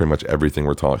again, that's pretty much everything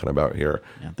we're talking about here.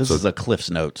 Yeah, this is a Cliff's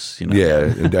Notes.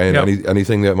 Yeah, and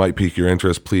anything that might pique your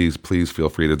interest, please feel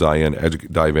free to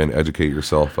dive in, educate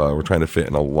yourself. We're trying to fit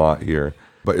in a lot here.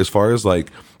 But as far as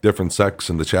like different sects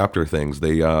and the chapter things,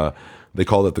 they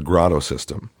called it the grotto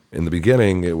system. In the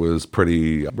beginning, it was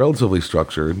relatively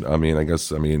structured. But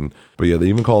yeah, they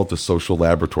even call it the social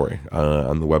laboratory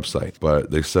on the website.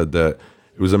 But they said that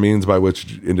it was a means by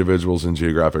which individuals in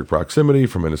geographic proximity,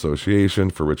 from an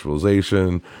association, for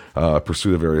ritualization,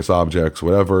 pursuit of various objects,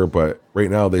 whatever. But right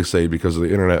now, they say because of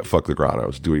the internet, fuck the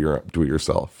grottos. Do it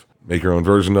yourself. Make your own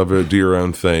version of it. Do your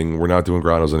own thing. We're not doing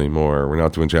grottos anymore. We're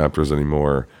not doing chapters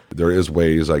anymore. There is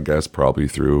ways, I guess, probably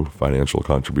through financial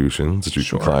contributions that you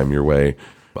can climb your way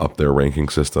up their ranking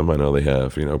system. I know they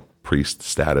have, priest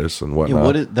status and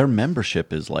whatnot. Yeah, their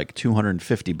membership is like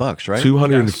 $250, right?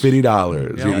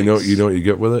 $250. Yes. You know what you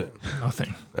get with it?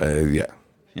 Nothing. Yeah.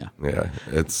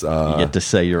 It's you get to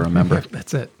say you're a member.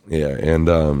 That's it. Yeah, and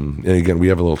again, we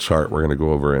have a little chart we're going to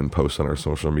go over and post on our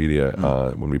social media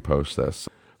when we post this.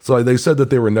 So they said that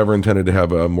they were never intended to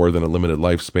have more than a limited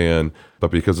lifespan,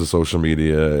 but because of social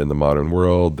media in the modern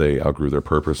world, they outgrew their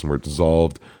purpose and were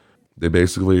dissolved. They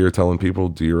basically are telling people,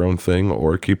 do your own thing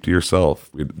or keep to yourself.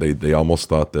 They almost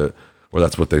thought that, or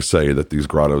that's what they say, that these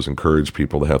grottos encourage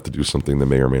people to have to do something they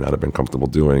may or may not have been comfortable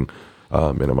doing,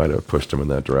 and it might have pushed them in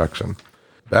that direction.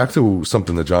 Back to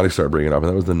something that Johnny started bringing up,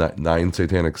 and that was the 9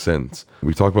 satanic sins.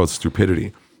 We talk about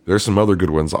stupidity. There's some other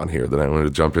good ones on here that I wanted to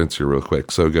jump into real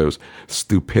quick. So it goes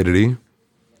stupidity,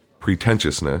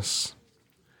 pretentiousness,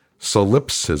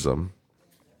 solipsism.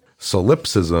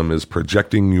 Solipsism is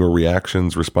projecting your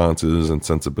reactions, responses, and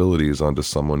sensibilities onto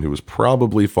someone who is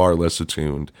probably far less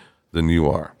attuned than you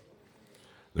are.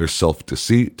 There's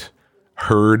self-deceit,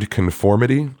 herd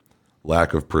conformity,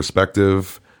 lack of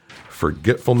perspective,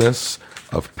 forgetfulness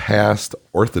of past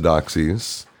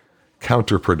orthodoxies,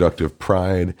 counterproductive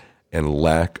pride, and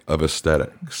lack of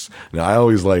aesthetics. Now, I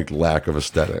always like lack of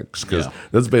aesthetics because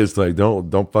that's basically like,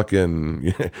 don't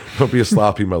be a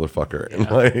sloppy motherfucker.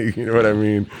 Yeah. Like, you know what I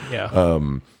mean? Yeah.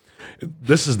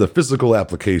 This is the physical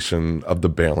application of the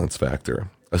balance factor.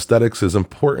 Aesthetics is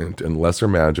important in lesser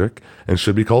magic and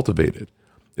should be cultivated.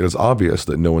 It is obvious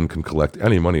that no one can collect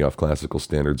any money off classical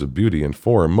standards of beauty and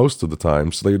form most of the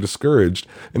time, so they are discouraged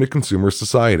in a consumer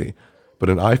society. But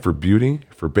an eye for beauty,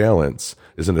 for balance,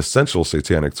 is an essential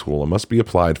satanic tool and must be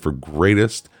applied for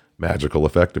greatest magical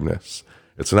effectiveness.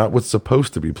 It's not what's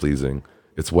supposed to be pleasing,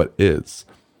 it's what is.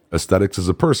 Aesthetics is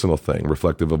a personal thing,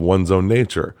 reflective of one's own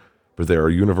nature, but there are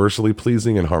universally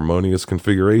pleasing and harmonious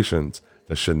configurations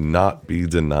that should not be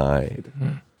denied.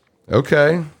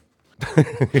 Okay.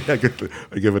 I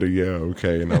give it a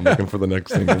okay, and I'm looking for the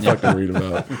next thing to fucking read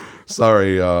about.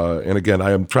 Sorry, and again,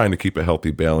 I am trying to keep a healthy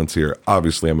balance here.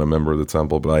 Obviously, I'm a member of the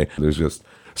temple, but there's just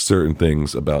certain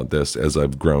things about this as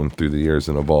I've grown through the years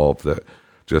and evolved that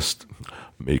just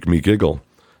make me giggle.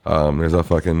 There's a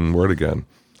fucking word again.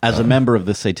 As a member of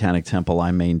the Satanic Temple,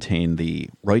 I maintain the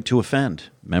right to offend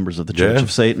members of the Church Yeah.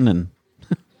 of Satan, and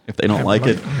if they don't like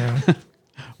it, Yeah.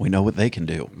 we know what they can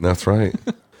do. That's right.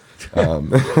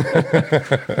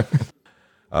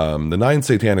 The 9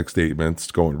 satanic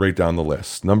statements, going right down the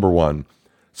list. Number 1,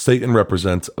 Satan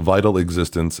represents vital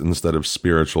existence instead of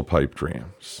spiritual pipe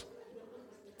dreams.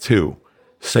 2,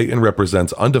 Satan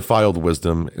represents undefiled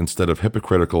wisdom instead of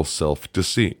hypocritical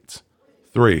self-deceit.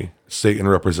 3, Satan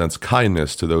represents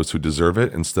kindness to those who deserve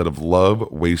it instead of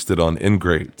love wasted on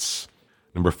ingrates.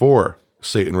 Number 4,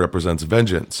 Satan represents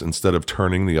vengeance instead of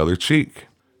turning the other cheek.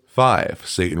 5,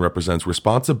 Satan represents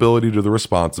responsibility to the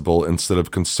responsible instead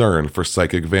of concern for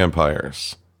psychic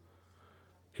vampires.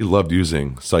 He loved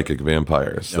using psychic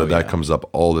vampires, so that comes up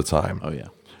all the time. Oh, yeah.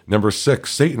 Number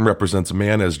 6, Satan represents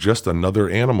man as just another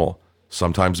animal,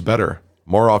 sometimes better,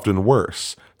 more often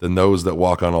worse, than those that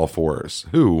walk on all fours,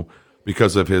 who,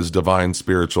 because of his divine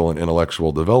spiritual and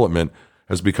intellectual development,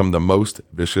 has become the most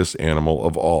vicious animal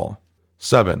of all.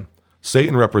 7,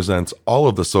 Satan represents all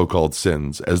of the so-called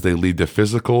sins as they lead to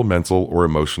physical, mental, or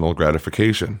emotional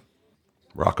gratification.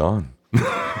 Rock on.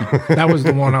 That was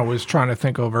the one I was trying to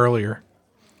think of earlier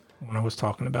when I was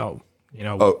talking about,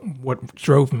 what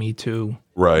drove me to.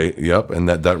 Right, yep, and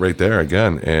that right there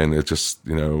again, and it just,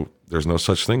 there's no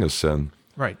such thing as sin.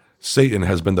 Right. Satan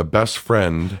has been the best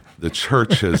friend the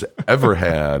church has ever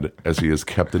had as he has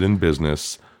kept it in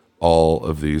business all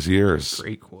of these years.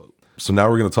 Great quote. So now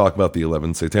we're going to talk about the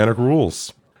 11 satanic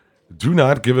rules. Do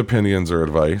not give opinions or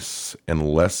advice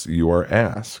unless you are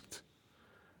asked.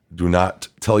 Do not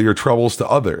tell your troubles to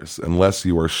others unless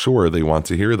you are sure they want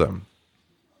to hear them.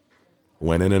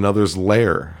 When in another's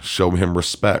lair, show him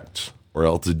respect, or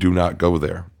else do not go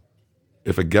there.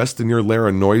 If a guest in your lair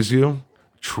annoys you,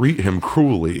 treat him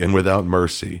cruelly and without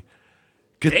mercy.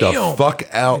 Get the fuck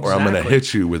out, or I'm going to Exactly.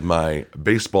 hit you with my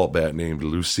baseball bat named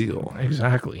Lucille.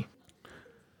 Exactly.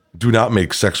 Do not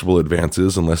make sexual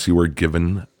advances unless you are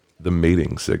given the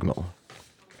mating signal.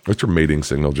 What's your mating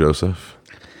signal, Joseph?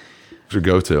 What's your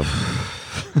go-to?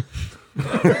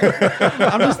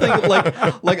 I'm just thinking,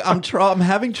 I'm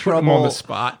having trouble. Put him on the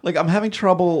spot. Like, I'm having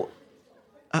trouble.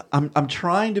 I'm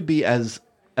trying to be as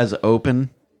open.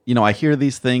 I hear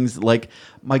these things. Like,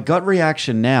 my gut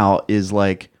reaction now is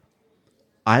like,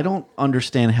 I don't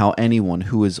understand how anyone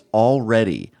who is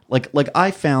already like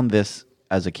I found this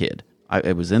as a kid.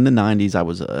 It was in the 90s. I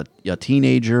was a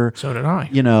teenager. So did I.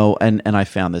 And I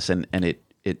found this, and it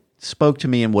spoke to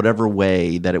me in whatever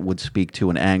way that it would speak to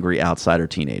an angry outsider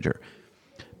teenager.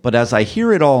 But as I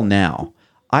hear it all now,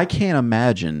 I can't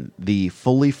imagine the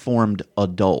fully formed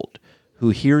adult who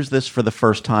hears this for the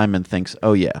first time and thinks,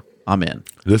 "Oh yeah, I'm in."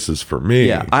 This is for me.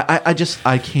 Yeah,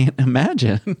 I can't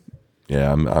imagine.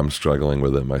 Yeah, I'm struggling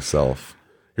with it myself.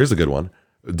 Here's a good one.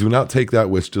 Do not take that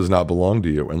which does not belong to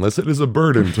you, unless it is a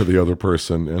burden to the other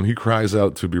person, and he cries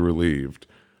out to be relieved.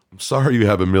 I'm sorry you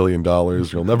have $1 million.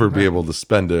 You'll never be able to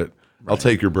spend it. I'll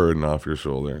take your burden off your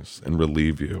shoulders and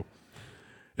relieve you.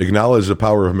 Acknowledge the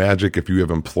power of magic if you have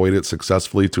employed it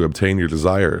successfully to obtain your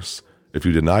desires. If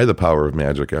you deny the power of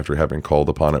magic after having called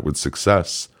upon it with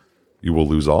success, you will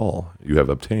lose all you have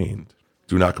obtained.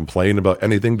 Do not complain about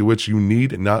anything to which you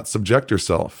need not subject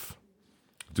yourself.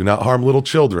 Do not harm little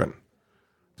children.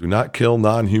 Do not kill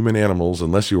non-human animals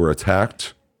unless you are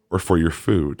attacked or for your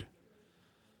food.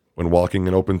 When walking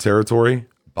in open territory,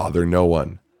 bother no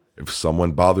one. If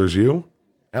someone bothers you,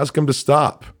 ask him to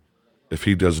stop. If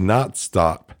he does not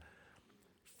stop,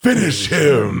 finish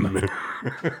him.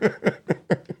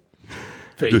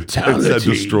 It said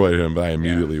destroy him, but I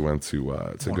immediately went to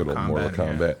good old Mortal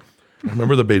Kombat.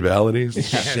 Remember the fatalities?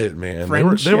 Shit, man.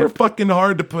 They were fucking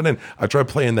hard to put in. I tried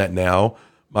playing that now.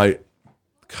 My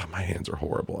hands are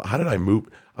horrible. How did I move?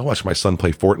 I watched my son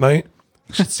play Fortnite.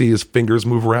 You should see his fingers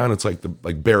move around. It's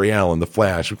like Barry Allen, the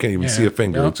Flash. You can't even see a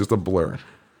finger. Yep. It's just a blur.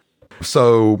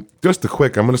 So just I'm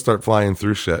going to start flying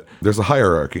through shit. There's a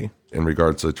hierarchy in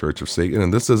regards to the Church of Satan,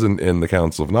 and this isn't in the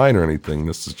Council of Nine or anything.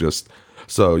 This is just,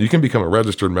 so you can become a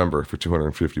registered member for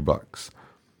 $250.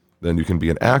 Then you can be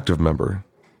an active member.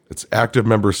 It's active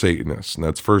member Satanist, and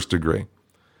that's first degree.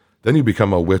 Then you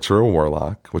become a witch or a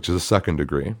warlock, which is a second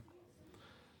degree.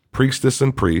 Priestess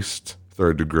and priest,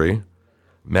 third degree.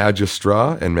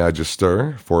 Magistra and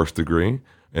magister, fourth degree.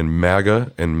 And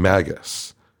maga and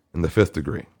magus in the fifth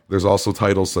degree. There's also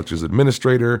titles such as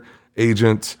administrator,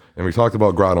 agent, and we talked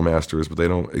about grotto masters, but they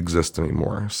don't exist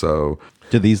anymore. So,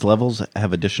 Do these levels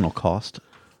have additional cost?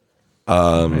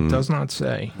 It does not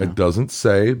say. it doesn't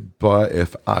say, but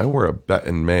if I were a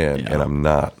betting man, and I'm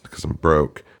not because I'm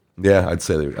broke, yeah, I'd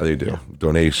say they do.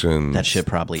 Donations. That shit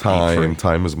probably ain't time. free.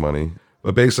 Time is money.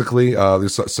 But basically,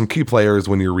 there's some key players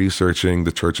when you're researching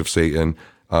the Church of Satan.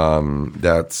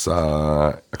 That's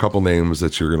a couple names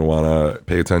that you're going to want to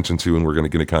pay attention to, and we're going to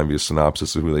get a kind of a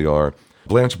synopsis of who they are.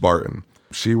 Blanche Barton.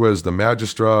 She was the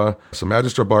Magistra. So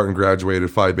Magistra Barton graduated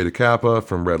Phi Beta Kappa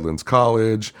from Redlands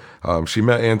College. She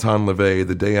met Anton LaVey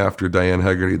the day after Diane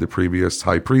Hegarty, the previous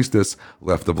high priestess,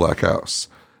 left the Black House.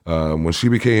 When she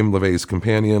became LaVey's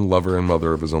companion, lover, and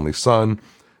mother of his only son,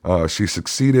 she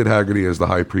succeeded Hegarty as the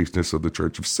high priestess of the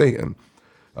Church of Satan.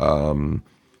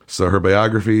 So her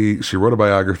biography, she wrote a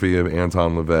biography of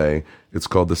Anton LaVey. It's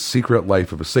called The Secret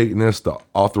Life of a Satanist, the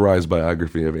authorized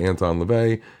biography of Anton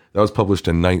LaVey. That was published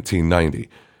in 1990.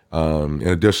 And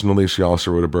additionally, she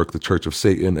also wrote a book, The Church of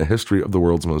Satan, A History of the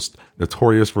World's Most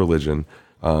Notorious Religion,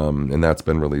 and that's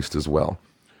been released as well.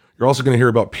 You're also going to hear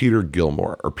about Peter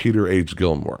Gilmore, or Peter H.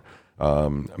 Gilmore.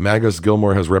 Magus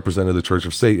Gilmore has represented the Church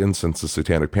of Satan since the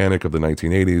Satanic Panic of the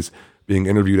 1980s, being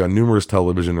interviewed on numerous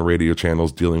television and radio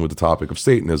channels dealing with the topic of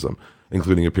Satanism,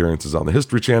 including appearances on the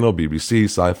History Channel, BBC,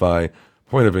 Sci-Fi,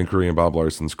 Point of Inquiry, and Bob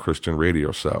Larson's Christian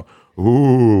radio show.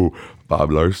 Ooh,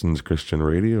 Bob Larson's Christian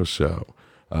radio show.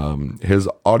 His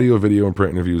audio, video, and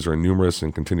print interviews are numerous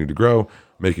and continue to grow,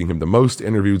 making him the most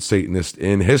interviewed Satanist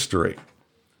in history.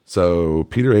 So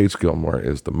Peter H. Gilmore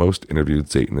is the most interviewed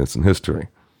Satanist in history.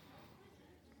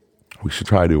 We should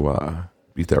try to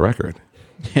beat that record.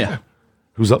 Yeah.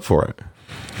 Who's up for it?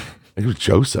 I think it was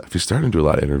Joseph. He's starting to do a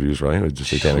lot of interviews, right? With just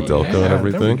Satanic Delco and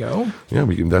everything. There we go. Yeah,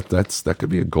 we can. That could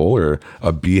be a goal, or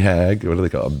a BHAG. What do they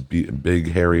call a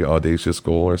big, hairy, audacious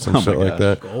goal, or some shit like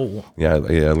that? Goal. Yeah,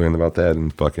 I learned about that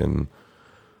in fucking.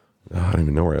 I don't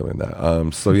even know where I learned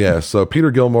that. So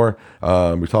Peter Gilmore,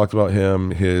 we talked about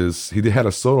him. He had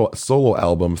a solo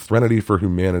album, Threnody for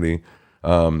Humanity.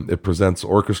 It presents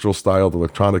orchestral styled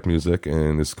electronic music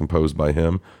and is composed by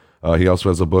him. He also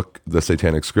has a book, The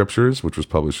Satanic Scriptures, which was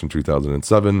published in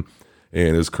 2007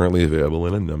 and is currently available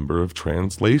in a number of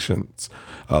translations.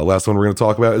 Last one we're going to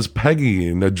talk about is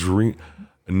Peggy Nadramia.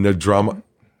 Nadramia?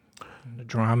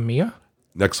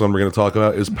 Next one we're going to talk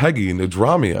about is Peggy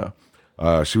Nadramia.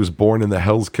 She was born in the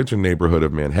Hell's Kitchen neighborhood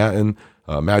of Manhattan.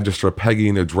 Magistra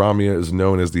Peggy Nadramia is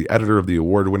known as the editor of the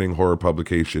award-winning horror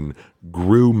publication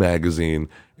Gru magazine,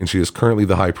 and she is currently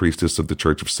the high priestess of the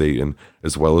Church of Satan,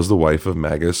 as well as the wife of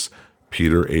Magus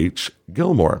Peter H.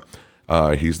 Gilmore.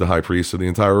 He's the high priest of the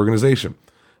entire organization.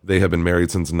 They have been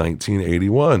married since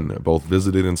 1981. Both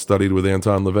visited and studied with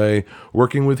Anton LaVey,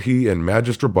 working with he and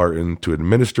Magistra Barton to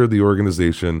administer the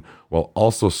organization while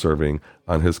also serving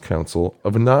on his Council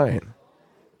of Nine.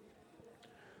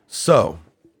 So,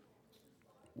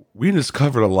 we just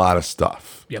covered a lot of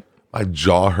stuff. Yep. My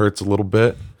jaw hurts a little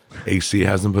bit. AC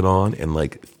hasn't been on in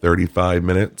like 35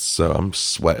 minutes, so I'm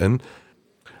sweating.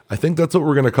 I think that's what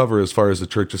we're going to cover as far as the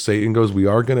Church of Satan goes. We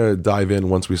are going to dive in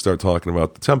once we start talking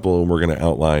about the temple, and we're going to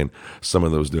outline some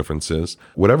of those differences.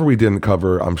 Whatever we didn't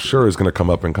cover, I'm sure is going to come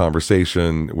up in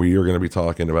conversation. We are going to be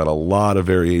talking about a lot of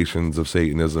variations of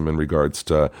Satanism in regards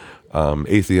to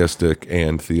atheistic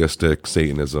and theistic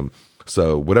Satanism.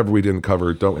 So whatever we didn't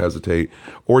cover, don't hesitate.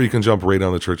 Or you can jump right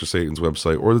on the Church of Satan's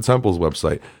website or the Temple's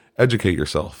website. Educate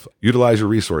yourself. Utilize your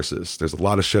resources. There's a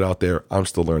lot of shit out there. I'm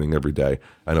still learning every day.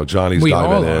 I know Johnny's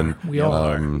diving in. We all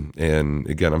are. And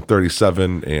again, I'm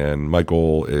 37, and my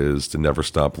goal is to never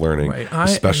stop learning, Right.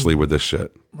 especially with this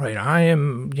shit. Right. I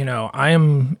am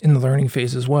in the learning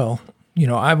phase as well.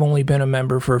 I've only been a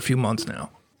member for a few months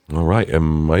now. All right. It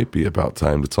might be about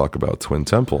time to talk about Twin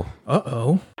Temple.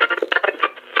 Uh-oh.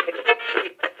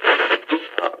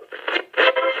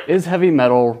 Is heavy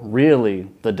metal really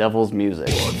the devil's music?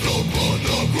 You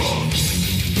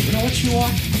know what you are?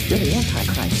 You're the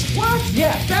Antichrist. What?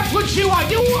 Yes, that's what you are.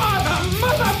 You are the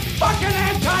motherfucking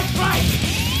Antichrist.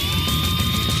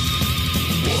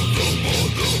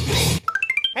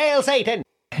 Hail Satan.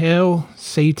 Hail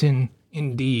Satan,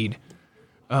 indeed.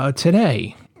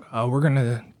 Today, we're going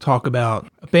to talk about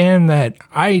a band that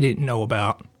I didn't know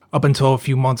about up until a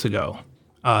few months ago.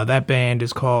 That band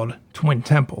is called Twin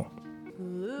Temple.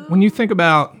 When you think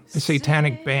about a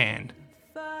satanic band,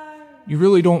 you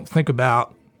really don't think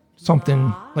about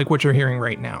something like what you're hearing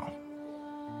right now.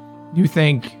 You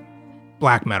think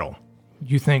black metal.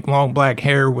 You think long black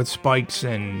hair with spikes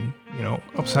and,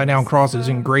 upside down crosses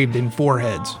engraved in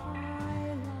foreheads.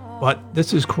 But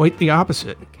this is quite the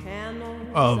opposite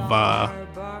of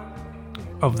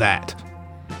that.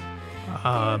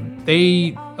 A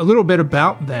little bit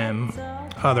about them.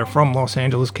 They're from Los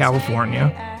Angeles,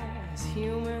 California.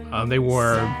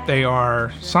 They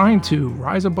are signed to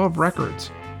Rise Above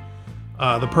Records.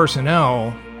 The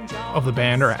personnel of the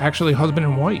band are actually husband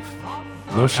and wife.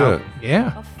 No shit.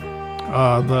 Yeah.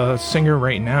 The singer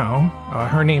right now,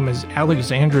 her name is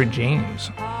Alexandra James.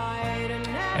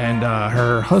 And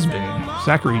her husband,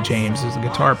 Zachary James, is the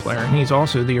guitar player, and he's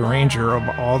also the arranger of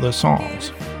all the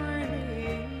songs.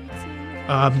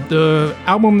 The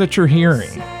album that you're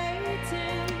hearing,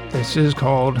 this is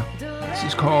called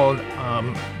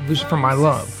Lucifer My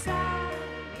Love.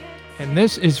 And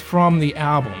this is from the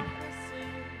album.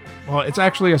 Well, it's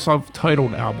actually a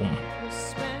self-titled album,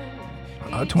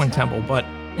 Twin Temple, but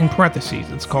in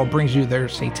parentheses, it's called Brings You Their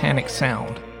Satanic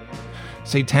Sound.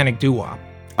 Satanic Doo-Wop.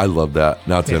 I love that.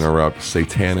 Not to interrupt.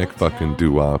 Satanic fucking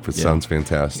doo-wop. It sounds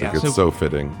fantastic. Yeah, it's so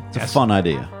fitting. It's a fun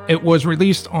idea. It was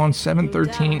released on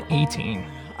 7/13/18.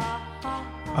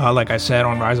 Like I said,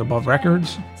 on Rise Above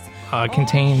Records.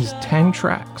 Contains 10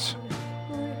 tracks.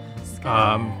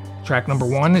 Track number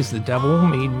 1 is The Devil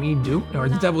Made Me Do It. Or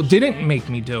The Devil Didn't Make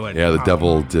Me Do It. Yeah, the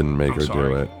devil didn't make her sorry.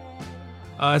 do it.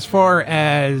 As far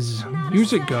as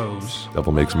music goes,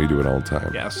 Devil makes me do it all the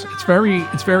time. yes, it's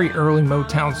very early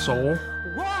Motown soul.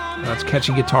 That's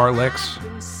catchy guitar licks.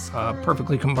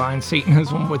 Perfectly combined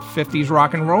Satanism with 50s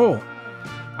rock and roll,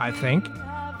 I think.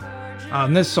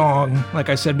 This song, like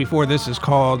I said before, this is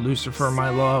called Lucifer My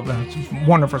Love. And it's a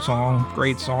wonderful song,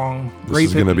 great song. This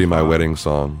is going to be my wedding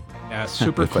song. Yeah,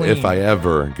 super clean. If I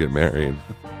ever get married.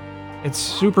 It's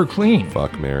super clean.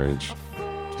 Fuck marriage.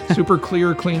 Super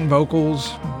clear, clean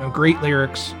vocals, great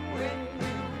lyrics.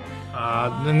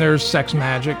 Then there's Sex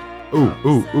Magic.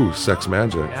 Ooh, Sex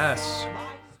Magic. Yes.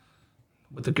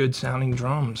 With the good sounding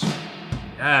drums.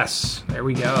 Yes, there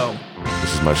we go.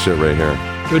 This is my shit right here.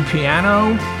 Good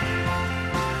piano.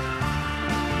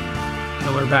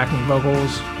 Killer backing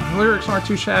vocals. The lyrics aren't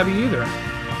too shabby either.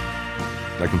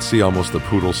 I can see almost the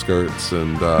poodle skirts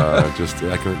and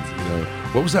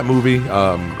what was that movie?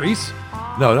 Grease?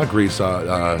 No, not Grease.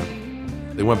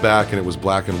 They went back and it was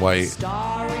black and white,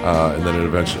 and then it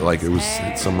eventually, it was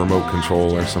some remote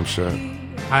control or some shit.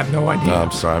 I have no idea. No,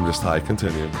 I'm sorry. I'm just high.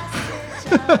 Continue.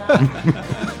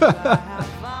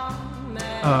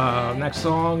 Next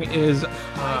song is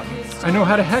I Know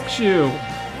How to Hex You.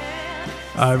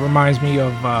 It reminds me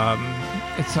of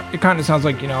it kind of sounds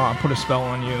like I'll put a spell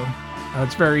on you.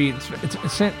 It's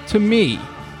to me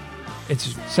it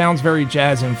sounds very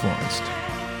jazz influenced,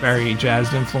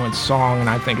 song, and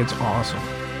I think it's awesome.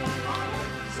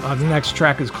 The next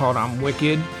track is called I'm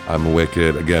Wicked. I'm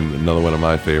Wicked. Again, another one of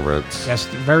my favorites. Yes,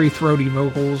 very throaty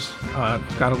vocals.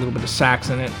 It's got a little bit of sax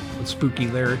in it with spooky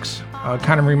lyrics.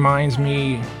 Kind of reminds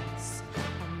me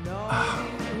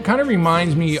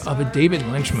of a David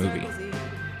Lynch movie.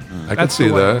 I can see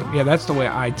that. Yeah, that's the way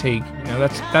I take.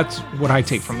 That's what I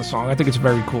take from the song. I think it's a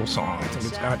very cool song. I think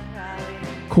it's got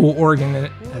cool organ in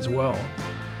it as well.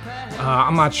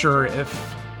 I'm not sure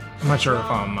if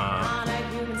I'm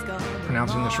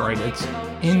pronouncing this right. It's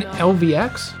in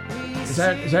LVX. Is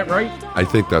that right? I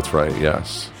think that's right.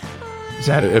 Yes. Is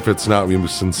that? If it's not, we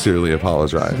sincerely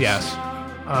apologize. Yes.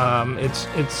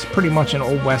 It's pretty much an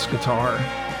old West guitar.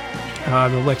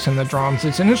 The licks and the drums.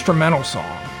 It's an instrumental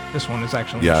song. This one is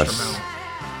actually instrumental.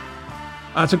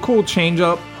 It's a cool change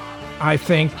up, I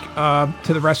think,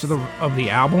 to the rest of the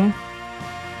album.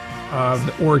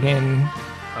 The organ,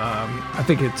 I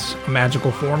think it's a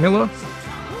magical formula.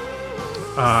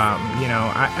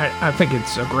 I think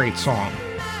it's a great song.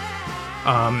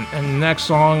 And the next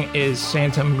song is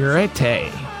Santa Muerte,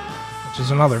 which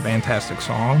is another fantastic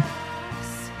song.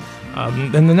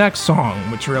 Then the next song,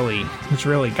 which really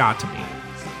got to me,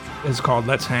 is called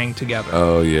Let's Hang Together.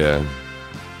 Oh, yeah.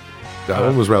 That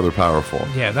one was rather powerful.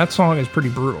 Yeah, that song is pretty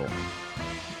brutal.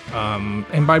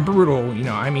 And by brutal,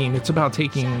 I mean, it's about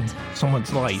taking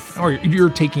someone's life, or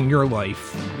you're taking your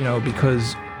life,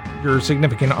 because your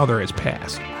significant other has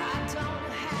passed.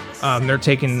 They're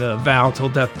taking the vow till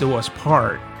death do us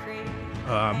part.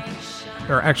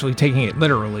 They're actually taking it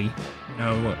literally.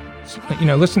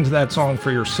 Listen to that song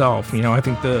for yourself. I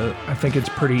think it's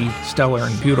pretty stellar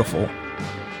and beautiful.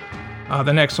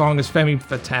 The next song is Femme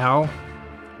Fatale.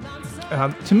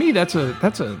 To me, that's a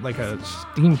like a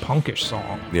steampunkish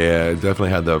song. Yeah, it definitely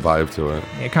had that vibe to it.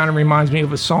 It kind of reminds me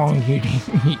of a song you'd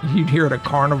hear at a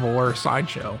carnival or a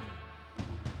sideshow.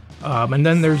 And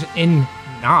then there's In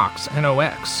Nox,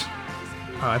 N-O-X.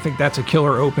 I think that's a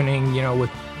killer opening.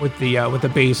 With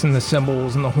the bass and the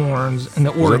cymbals and the horns and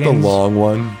the organs. Is that the long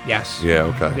one? Yes. Yeah.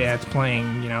 Okay. Yeah, it's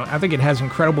playing. I think it has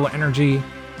incredible energy.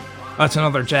 It's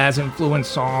another jazz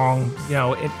influenced song.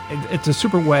 It's a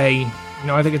super way.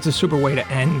 I think it's a super way to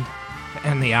end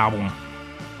the album.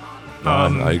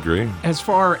 I agree. As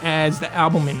far as the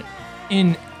album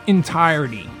in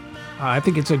entirety, I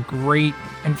think it's a great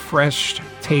and fresh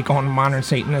take on modern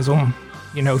Satanism.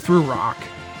 Through rock.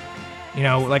 You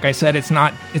know, like I said, it's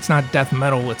not death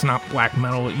metal, it's not black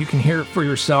metal. You can hear it for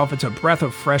yourself. It's a breath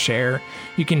of fresh air.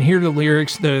 You can hear the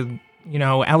lyrics.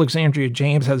 Alexandria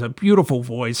James has a beautiful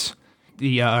voice.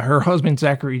 Her husband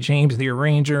Zachary James, the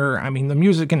arranger. I mean, the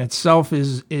music in itself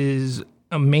is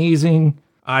amazing.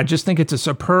 I just think it's a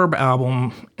superb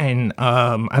album, and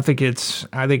I think it's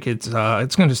going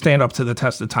to stand up to the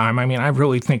test of time. I mean, I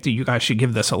really think that you guys should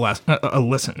give this a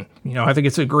listen. You know, I think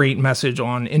it's a great message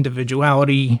on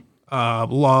individuality,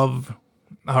 love,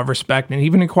 respect, and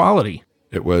even equality.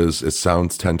 It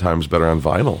sounds 10 times better on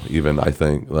vinyl, even, I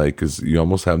think, like, because you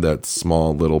almost have that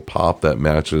small little pop that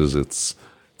matches its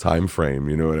time frame.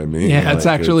 You know what I mean? Yeah, like, it's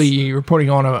actually, you're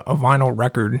putting on a vinyl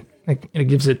record. It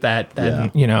gives it that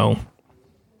you know.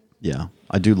 Yeah,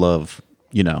 I do love,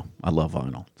 I love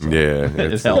vinyl. So. Yeah,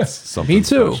 it helps. Something Me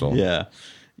too. special. Yeah.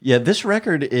 Yeah, this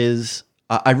record is,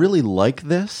 I really like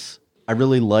this. I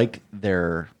really like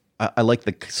I like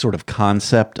the sort of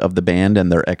concept of the band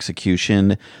and their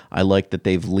execution. I like that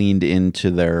they've leaned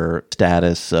into their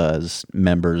status as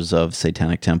members of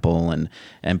Satanic Temple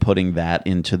and putting that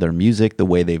into their music the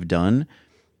way they've done.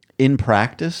 In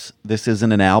practice, this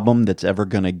isn't an album that's ever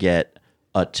going to get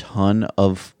a ton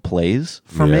of plays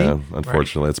for me. Yeah,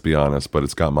 unfortunately, let's be honest, but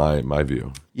it's got my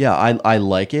view. Yeah, I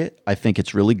like it. I think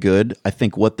it's really good. I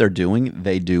think what they're doing,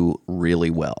 they do really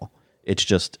well. It's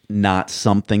just not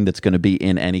something that's going to be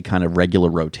in any kind of regular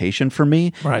rotation for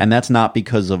me. Right. And that's not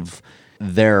because of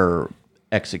their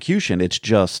execution. It's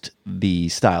just the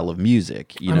style of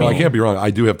music. I can't be wrong. I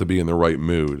do have to be in the right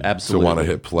mood Absolutely. to want to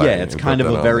hit play. Yeah, it's and kind put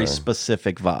of that a on very there.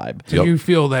 specific vibe. Do you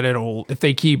feel that if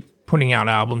they keep putting out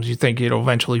albums, you think it'll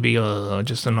eventually be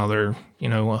just another,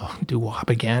 doo-wop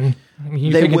again? I mean,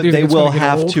 you They think will gonna get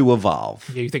have old? to evolve.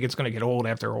 Yeah, you think it's going to get old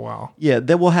after a while? Yeah,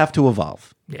 they will have to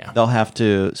evolve. Yeah. They'll have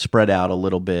to spread out a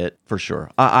little bit for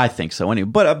sure. I think so anyway.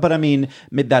 But I mean,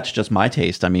 that's just my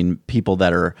taste. I mean, people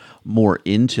that are more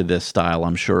into this style,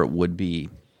 I'm sure it would be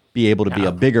able to be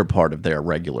a bigger part of their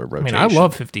regular I rotation. mean, I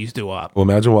love 50s doo-wop. Well,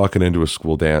 imagine walking into a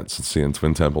school dance and seeing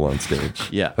Twin Temple on stage.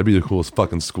 Yeah. That'd be the coolest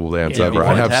fucking school dance Yeah, it'd ever.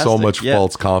 be I have so fantastic. much Yeah.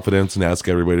 false confidence and ask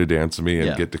everybody to dance with me and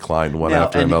Yeah. get declined one Now,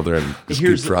 after and another and just keep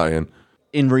here's- trying.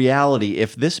 In reality,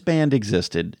 if this band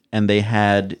existed and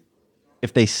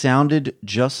if they sounded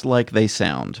just like they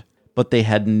sound, but they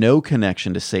had no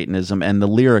connection to Satanism and the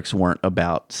lyrics weren't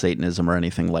about Satanism or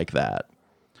anything like that,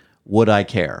 would I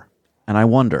care? And I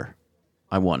wonder.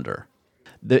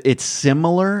 It's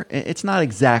similar. It's not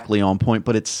exactly on point,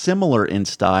 but it's similar in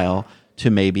style to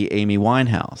maybe Amy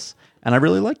Winehouse. And I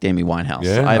really liked Amy Winehouse.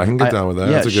 Yeah, I can get down with that.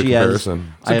 That's a good she has-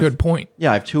 comparison. It's a good point.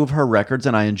 Yeah, I have 2 of her records,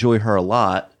 and I enjoy her a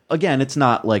lot. Again, it's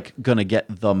not like going to get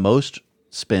the most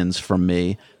spins from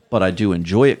me, but I do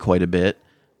enjoy it quite a bit.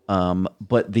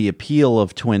 But the appeal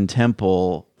of Twin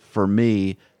Temple, for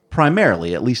me,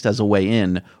 primarily, at least as a way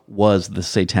in, was the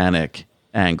satanic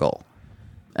angle.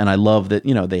 And I love that,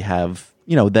 they have,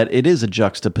 that it is a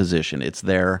juxtaposition. It's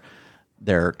their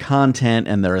content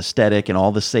and their aesthetic and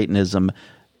all the Satanism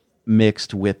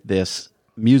mixed with this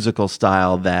musical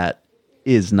style that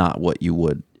is not what you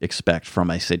would expect from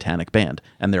a satanic band.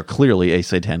 And they're clearly a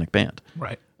satanic band.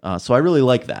 Right. So I really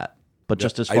like that. But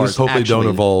just as far I just as hope they don't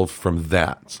actually- evolve from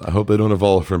that. I hope they don't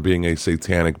evolve from being a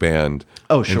satanic band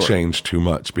Oh, sure. and change too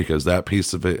much, because that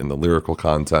piece of it and the lyrical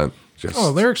content just Oh,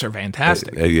 the lyrics are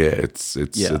fantastic. yeah, it's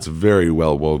very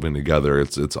well woven together.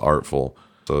 It's artful.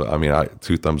 So I mean,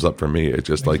 2 thumbs up for me. It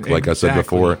just like I said Exactly.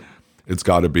 before,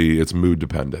 it's mood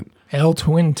dependent. Hail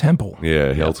Twin Temple.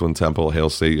 Yeah, hail Twin Temple, hail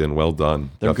Satan. Well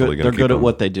done. They're Definitely good. gonna They're keep good at them.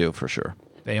 what they do for sure.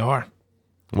 They are.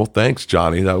 Well, thanks,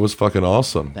 Johnny. That was fucking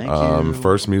awesome. Thank you.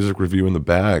 First music review in the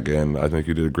bag, and I think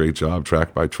you did a great job,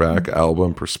 track by track,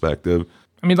 album perspective.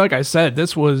 I mean, like I said,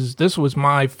 this was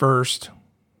my first,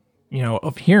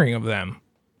 of hearing of them.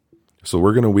 So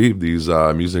we're going to weave these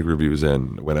music reviews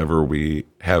in whenever we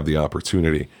have the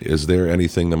opportunity. Is there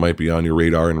anything that might be on your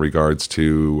radar in regards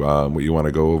to what you want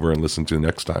to go over and listen to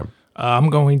next time? I'm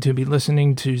going to be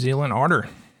listening to Zealand Ardor.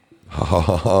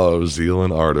 Oh,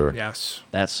 Zealand Ardor. Yes.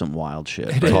 That's some wild shit.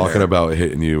 Talking about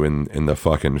hitting you in the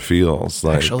fucking feels.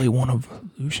 Like, Actually, one of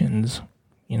Lucian's,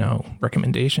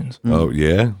 recommendations. oh,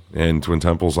 yeah? And Twin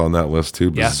Temple's on that list too.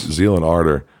 But Yes. Zealand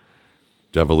Ardor.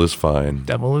 Devil is fine.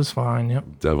 Devil is fine. Yep.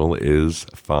 Devil is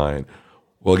fine.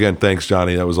 Well, again, thanks,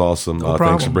 Johnny. That was awesome. Thanks for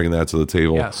problem. bringing that to the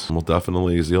table. Yes. We'll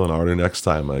definitely Zealand Ardor next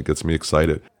time. It gets me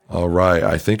excited. All right.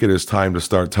 I think it is time to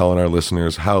start telling our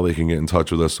listeners how they can get in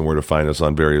touch with us and where to find us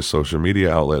on various social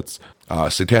media outlets.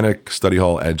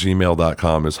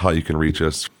 SatanicStudyHall@gmail.com is how you can reach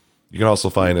us. You can also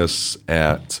find us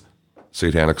at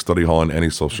Satanic Study Hall on any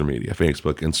social media,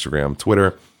 Facebook, Instagram,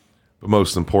 Twitter. But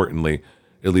most importantly,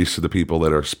 at least to the people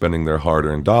that are spending their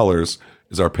hard-earned dollars,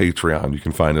 is our Patreon. You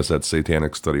can find us at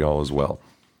Satanic Study Hall as well.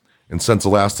 And since the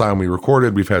last time we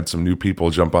recorded, we've had some new people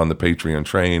jump on the Patreon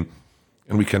train,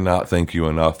 and we cannot thank you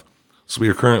enough. So we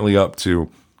are currently up to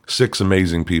 6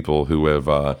 amazing people who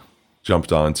have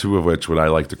jumped on, 2 of which what I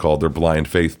like to call their blind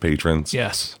faith patrons.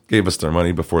 Yes. Gave us their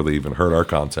money before they even heard our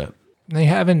content. They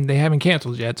haven't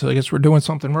canceled yet, so I guess we're doing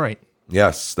something right.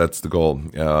 Yes, that's the goal.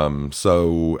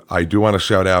 So I do want to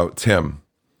shout out Tim,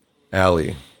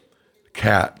 Allie,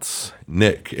 Katz,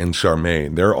 Nick, and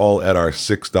Charmaine. They're all at our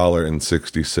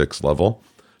 $6.66 level.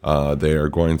 They are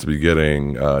going to be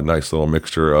getting a nice little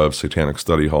mixture of Satanic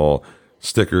Study Hall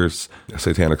stickers,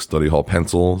 Satanic Study Hall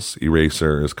pencils,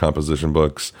 erasers, composition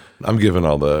books. I'm giving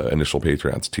all the initial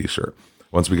Patreons a t-shirt.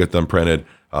 Once we get them printed,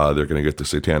 they're going to get the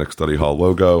Satanic Study Hall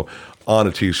logo on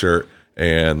a t-shirt,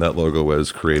 and that logo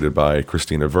was created by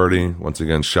Christina Verdi. Once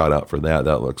again, shout out for that.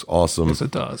 That looks awesome. Yes,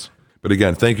 it does. But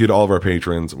again, thank you to all of our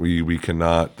patrons. We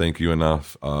cannot thank you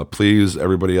enough. Please,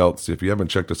 everybody else, if you haven't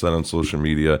checked us out on social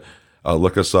media,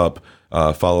 look us up,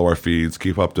 follow our feeds,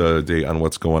 keep up to date on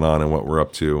what's going on and what we're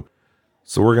up to.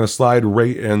 So we're going to slide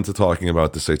right into talking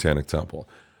about the Satanic Temple.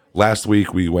 Last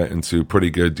week, we went into pretty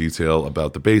good detail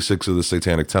about the basics of the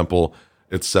Satanic Temple,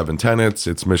 its 7 tenets,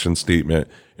 its mission statement,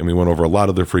 and we went over a lot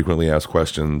of the frequently asked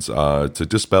questions to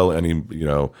dispel any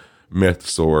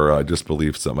myths or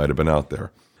disbeliefs that might have been out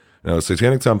there. Now, the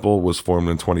Satanic Temple was formed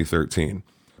in 2013.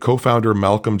 Co-founder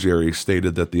Malcolm Jerry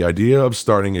stated that the idea of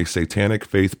starting a satanic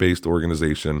faith-based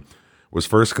organization was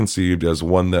first conceived as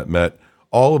one that met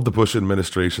all of the Bush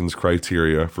administration's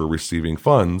criteria for receiving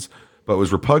funds, but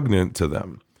was repugnant to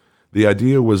them. The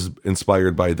idea was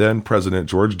inspired by then-President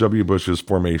George W. Bush's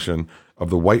formation of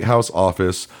the White House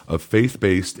Office of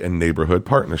Faith-Based and Neighborhood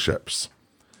Partnerships.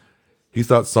 He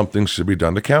thought something should be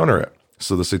done to counter it,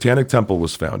 so the Satanic Temple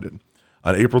was founded.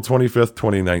 On April 25th,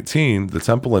 2019, the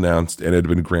temple announced it had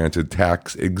been granted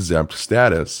tax-exempt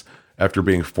status after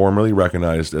being formally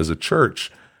recognized as a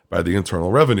church by the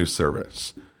Internal Revenue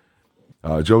Service.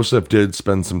 Joseph did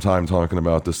spend some time talking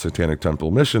about the Satanic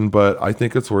Temple mission, but I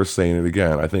think it's worth saying it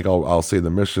again. I think I'll say the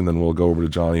mission, then we'll go over to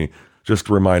Johnny just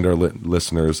to remind our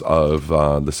listeners of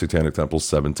the Satanic Temple's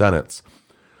 7 tenets.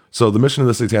 So the mission of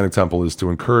the Satanic Temple is to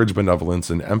encourage benevolence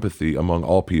and empathy among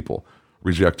all people,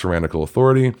 reject tyrannical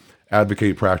authority,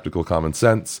 advocate practical common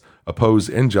sense, oppose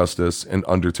injustice, and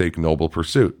undertake noble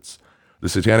pursuits. The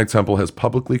Satanic Temple has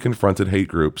publicly confronted hate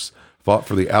groups, fought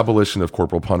for the abolition of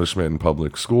corporal punishment in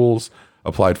public schools,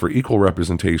 applied for equal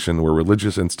representation where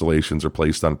religious installations are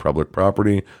placed on public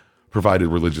property, provided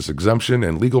religious exemption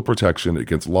and legal protection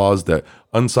against laws that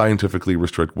unscientifically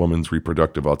restrict women's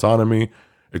reproductive autonomy,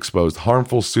 exposed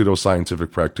harmful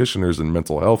pseudoscientific practitioners in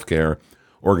mental health care,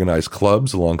 organized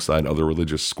clubs alongside other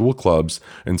religious school clubs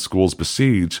and schools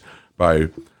besieged by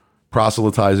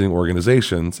proselytizing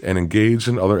organizations, and engaged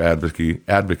in other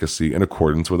advocacy in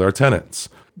accordance with our tenets.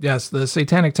 Yes, the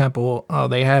Satanic Temple,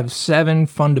 they have 7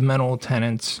 fundamental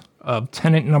tenets.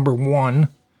 Tenet number 1,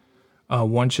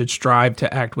 one should strive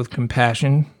to act with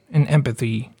compassion and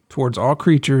empathy towards all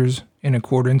creatures in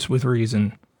accordance with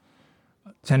reason.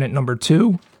 Tenet number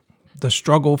 2, the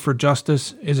struggle for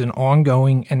justice is an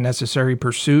ongoing and necessary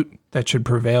pursuit that should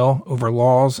prevail over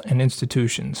laws and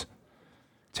institutions.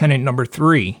 Tenet number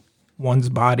 3, one's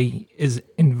body is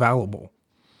inviolable,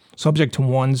 subject to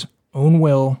one's own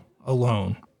will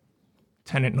alone.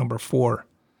 Tenet number 4,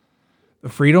 the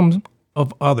freedoms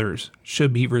of others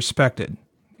should be respected,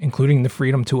 including the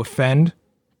freedom to offend,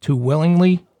 to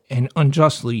willingly and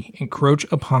unjustly encroach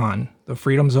upon the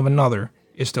freedoms of another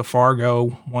is to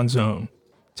forego one's own.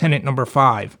 Tenet number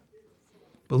 5,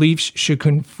 beliefs should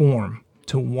conform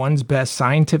to one's best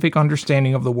scientific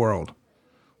understanding of the world.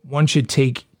 One should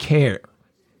take care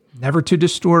never to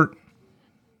distort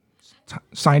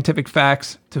scientific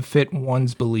facts to fit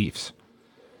one's beliefs.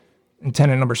 And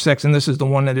tenet number 6, and this is the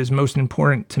one that is most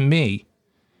important to me,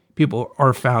 people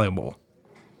are fallible.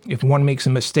 If one makes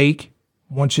a mistake,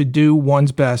 one should do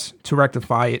one's best to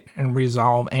rectify it and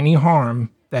resolve any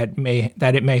harm that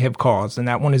it may have caused, and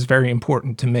that one is very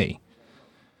important to me.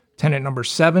 Tenet number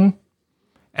 7,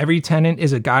 every tenet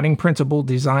is a guiding principle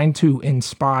designed to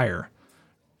inspire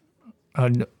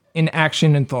in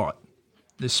action and thought.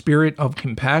 The spirit of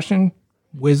compassion,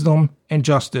 wisdom, and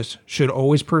justice should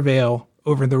always prevail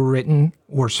over the written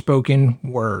or spoken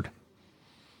word.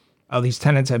 These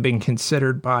tenets have been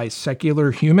considered by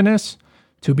secular humanists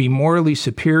to be morally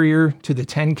superior to the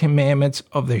 10 Commandments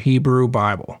of the Hebrew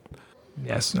Bible.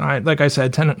 Yes, like I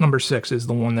said, tenet number 6 is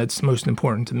the one that's most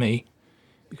important to me,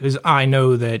 because I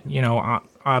know that,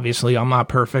 obviously I'm not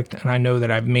perfect, and I know that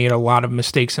I've made a lot of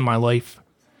mistakes in my life,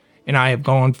 and I have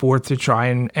gone forth to try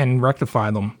and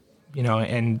rectify them,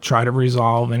 and try to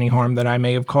resolve any harm that I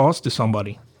may have caused to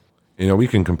somebody. We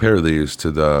can compare these to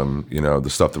the, the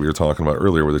stuff that we were talking about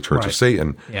earlier with the Church of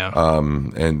Satan. Yeah.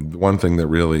 And one thing that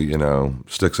really,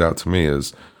 sticks out to me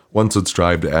is one should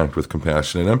strive to act with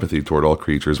compassion and empathy toward all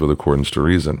creatures with accordance to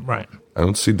reason. Right. I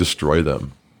don't see destroy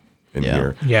them in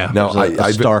here. Yeah. Now, There's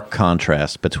a stark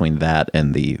contrast between that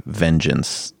and the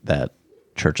vengeance that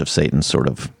Church of Satan sort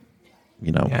of,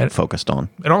 focused on.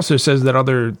 It also says that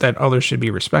others should be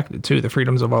respected too. The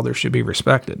freedoms of others should be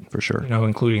respected. For sure.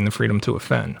 Including the freedom to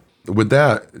offend. With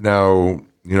that, now,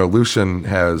 Lucian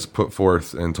has put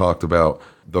forth and talked about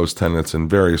those tenets in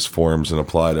various forms and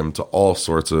applied them to all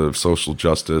sorts of social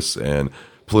justice and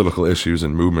political issues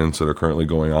and movements that are currently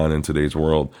going on in today's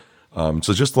world.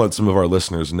 So just to let some of our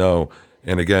listeners know,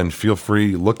 and again, feel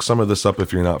free, look some of this up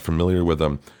if you're not familiar with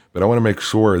them. But I want to make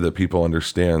sure that people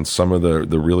understand some of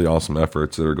the really awesome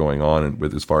efforts that are going on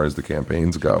with as far as the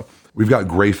campaigns go. We've got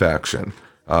Grey Faction,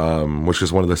 which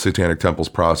is one of the Satanic Temple's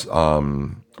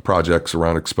projects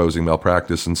around exposing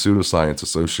malpractice and pseudoscience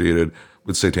associated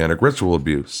with satanic ritual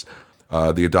abuse.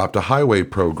 The Adopt a Highway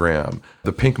program,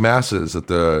 the pink masses that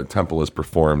the temple has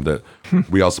performed, that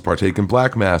we also partake in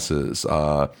black masses.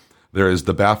 There is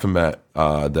the Baphomet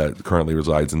that currently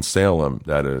resides in Salem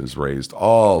that has raised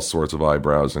all sorts of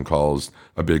eyebrows and caused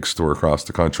a big stir across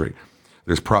the country.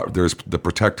 There's the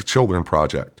Protect Children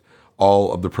Project.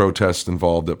 All of the protests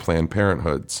involved at Planned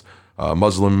Parenthoods,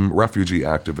 Muslim refugee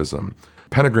activism,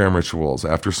 pentagram rituals,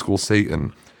 after-school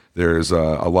Satan. There's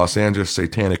a Los Angeles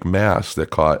Satanic Mass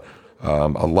that caught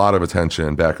a lot of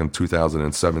attention back in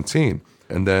 2017.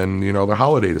 And then, the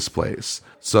holiday displays.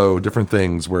 So different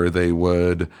things where they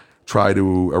would try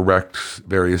to erect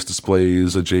various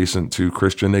displays adjacent to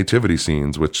Christian nativity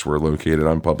scenes, which were located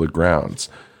on public grounds.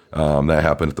 That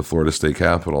happened at the Florida State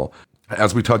Capitol.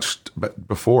 As we touched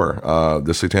before,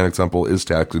 the Satanic Temple is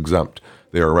tax exempt.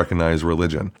 They are a recognized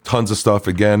religion. Tons of stuff.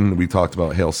 Again, we talked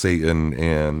about Hail Satan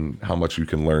and how much you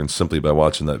can learn simply by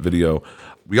watching that video.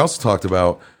 We also talked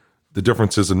about the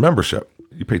differences in membership.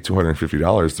 You pay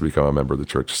 $250 to become a member of the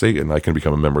Church of Satan. I can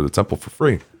become a member of the temple for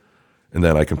free. And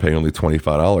then I can pay only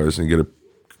 $25 and get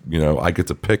I get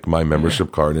to pick my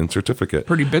membership card and certificate.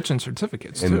 Pretty bitchin'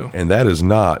 certificates too. And that is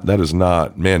not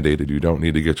mandated. You don't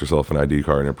need to get yourself an ID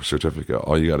card and a certificate.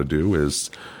 All you got to do is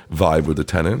vibe with the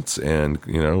tenants and,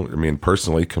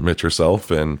 personally commit yourself,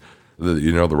 and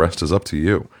the rest is up to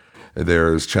you.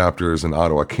 There's chapters in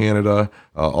Ottawa, Canada,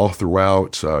 all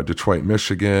throughout Detroit,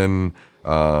 Michigan,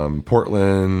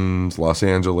 Portland, Los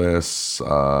Angeles,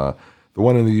 the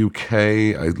one in the UK,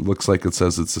 it looks like it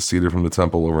says it's seceded from the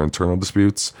temple over internal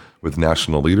disputes with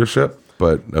national leadership,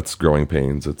 but that's growing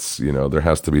pains. It's, there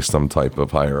has to be some type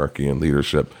of hierarchy and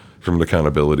leadership from an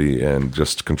accountability and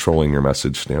just controlling your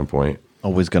message standpoint.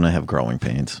 Always going to have growing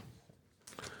pains.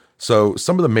 So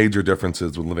some of the major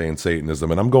differences with LaVeyan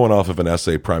Satanism, and I'm going off of an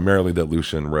essay primarily that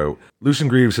Lucian wrote. Lucian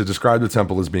Greaves has described the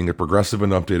temple as being a progressive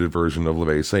and updated version of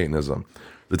LaVeyan Satanism.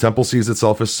 The temple sees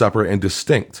itself as separate and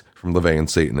distinct from LaVeyan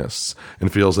Satanists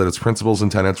and feels that its principles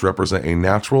and tenets represent a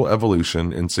natural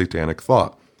evolution in satanic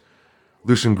thought.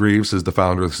 Lucian Greaves, as the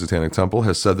founder of the Satanic Temple,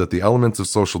 has said that the elements of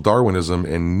social Darwinism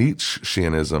and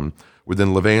Nietzscheanism within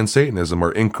LaVeyan Satanism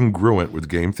are incongruent with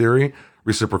game theory,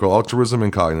 reciprocal altruism,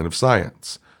 and cognitive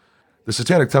science. The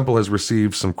Satanic Temple has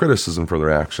received some criticism for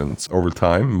their actions over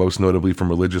time, most notably from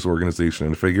religious organizations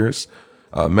and figures.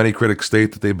 Many critics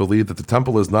state that they believe that the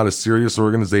temple is not a serious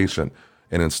organization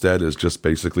and instead is just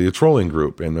basically a trolling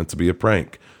group and meant to be a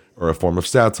prank or a form of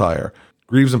satire.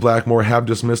 Greaves and Blackmore have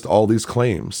dismissed all these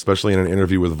claims, especially in an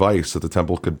interview with Vice, that the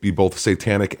temple could be both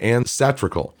satanic and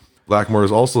satirical. Blackmore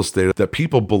has also stated that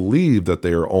people believe that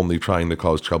they are only trying to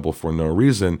cause trouble for no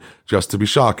reason, just to be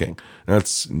shocking. And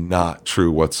that's not true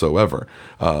whatsoever.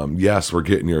 Yes, we're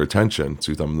getting your attention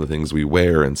to some of the things we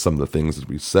wear and some of the things that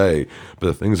we say, but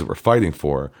the things that we're fighting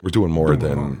for, we're doing more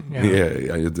than...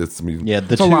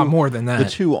 It's a lot more than that. The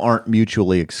two aren't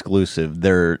mutually exclusive.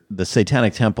 The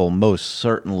Satanic Temple most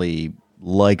certainly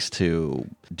likes to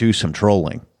do some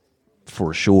trolling,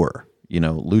 for sure.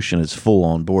 Lucian is full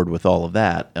on board with all of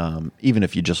that. Even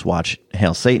if you just watch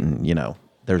Hail Satan,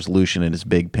 there's Lucian in his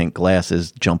big pink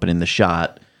glasses jumping in the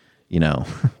shot,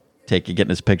 getting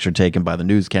his picture taken by the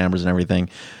news cameras and everything.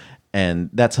 And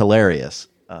that's hilarious.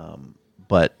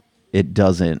 But it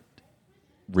doesn't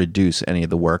reduce any of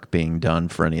the work being done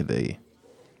for any of the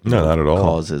not at all.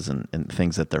 causes and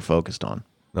things that they're focused on.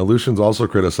 Now, Lucian's also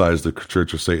criticized the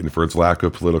Church of Satan for its lack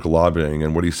of political lobbying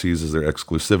and what he sees as their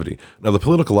exclusivity. Now, the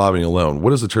political lobbying alone, what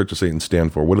does the Church of Satan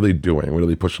stand for? What are they doing? What are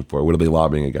they pushing for? What are they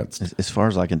lobbying against? As far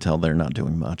as I can tell, they're not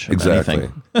doing much of Exactly.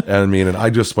 anything. And I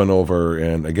just went over,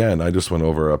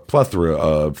 a plethora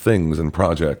of things and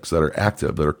projects that are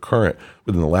active, that are current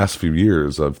within the last few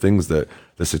years, of things that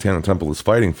the Satanic Temple is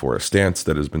fighting for, a stance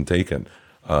that has been taken,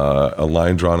 a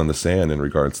line drawn in the sand in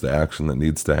regards to action that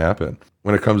needs to happen.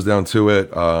 When it comes down to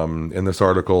it, in this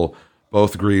article,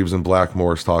 both Greaves and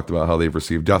Blackmore talked about how they've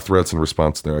received death threats in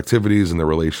response to their activities and their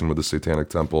relation with the Satanic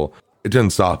Temple. It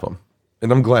didn't stop them.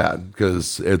 And I'm glad,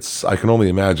 because I can only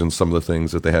imagine some of the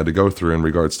things that they had to go through in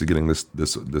regards to getting this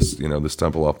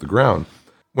temple off the ground.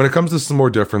 When it comes to some more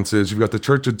differences, you've got the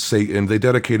Church of Satan. They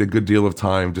dedicate a good deal of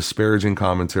time disparaging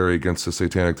commentary against the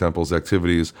Satanic Temple's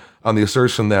activities on the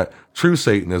assertion that true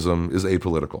Satanism is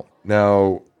apolitical.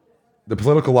 Now, the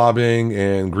political lobbying,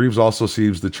 and Greaves also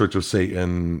sees the Church of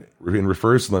Satan and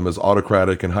refers to them as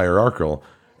autocratic and hierarchical,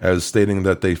 as stating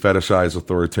that they fetishize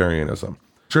authoritarianism.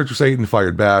 Church of Satan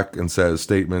fired back and has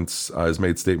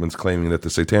made statements claiming that the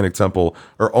Satanic Temple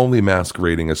are only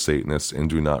masquerading as Satanists and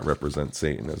do not represent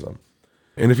Satanism.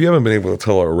 And if you haven't been able to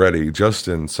tell already, just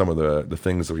in some of the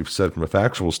things that we've said from a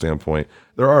factual standpoint,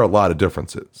 there are a lot of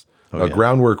differences.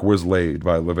 Groundwork was laid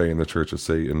by LaVey and the Church of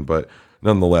Satan, but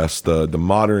nonetheless, the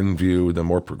modern view, the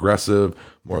more progressive,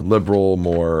 more liberal,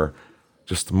 more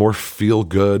feel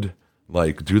good,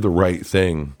 like do the right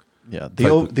thing. Yeah,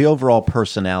 the overall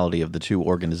personality of the two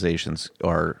organizations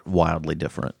are wildly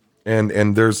different.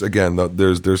 And there's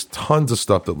tons of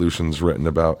stuff that Lucian's written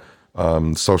about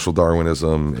social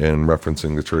Darwinism and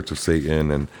referencing the Church of Satan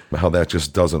and how that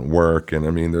just doesn't work. And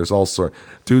I mean, there's also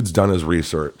dude's done his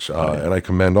research, and I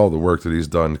commend all the work that he's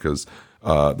done, because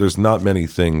there's not many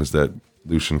things that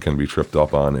Lucian can be tripped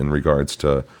up on in regards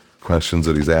to questions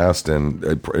that he's asked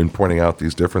and pointing out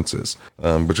these differences.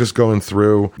 But just going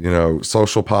through,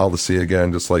 social policy,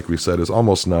 again, just like we said, is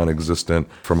almost non-existent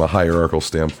from a hierarchical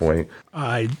standpoint.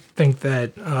 I think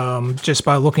that just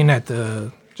by looking at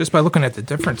the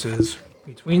differences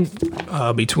between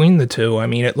the two, I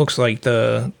mean, it looks like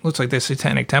the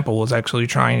Satanic Temple was actually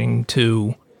trying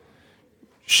to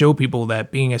show people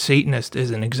that being a Satanist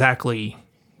isn't exactly,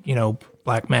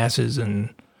 black masses,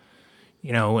 and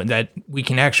that we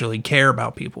can actually care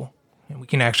about people and we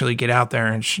can actually get out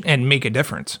there and make a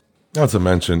difference. Not to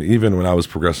mention, even when I was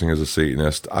progressing as a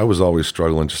Satanist, I was always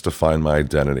struggling just to find my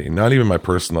identity, not even my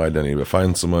personal identity, but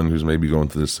find someone who's maybe going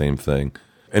through the same thing.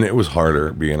 And it was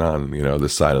harder being on,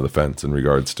 this side of the fence in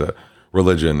regards to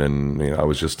religion. And, I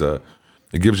was just it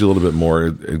gives you a little bit more,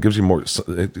 it gives it more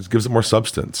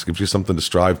substance, gives you something to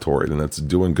strive toward, and that's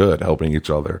doing good, helping each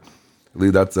other.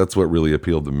 That's what really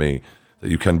appealed to me, that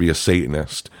you can be a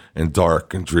Satanist and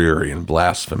dark and dreary and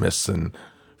blasphemous and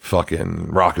fucking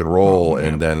rock and roll,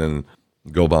 and then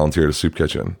go volunteer at a soup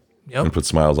kitchen and put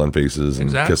smiles on faces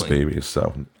and kiss babies.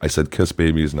 So I said kiss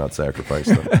babies, not sacrifice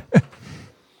them.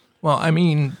 Well, I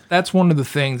mean, that's one of the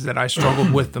things that I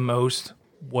struggled with the most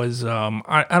was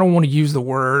I don't want to use the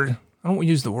word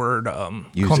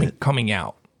coming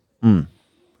out.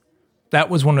 That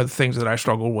was one of the things that I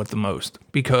struggled with the most,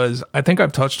 because I think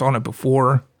I've touched on it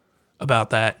before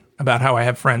about how I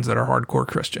have friends that are hardcore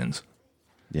Christians.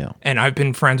 Yeah. And I've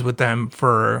been friends with them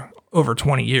for over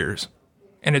 20 years.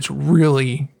 And it's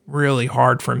really, really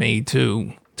hard for me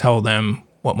to tell them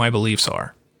what my beliefs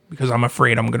are, because I'm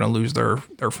afraid I'm going to lose their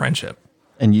friendship.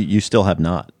 And you still have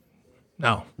not?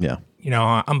 No. Yeah.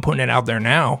 I'm putting it out there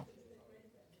now,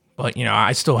 but,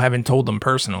 I still haven't told them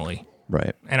personally.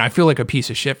 Right. And I feel like a piece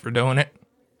of shit for doing it.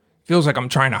 Feels like I'm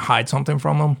trying to hide something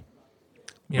from them,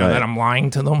 that I'm lying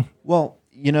to them. Well,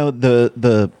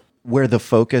 the where the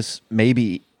focus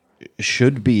maybe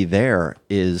should be there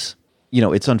is,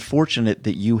 it's unfortunate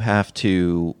that you have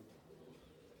to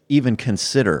even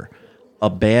consider a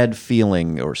bad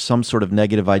feeling or some sort of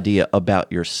negative idea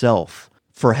about yourself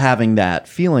for having that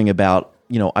feeling about,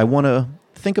 I want to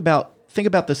think about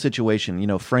the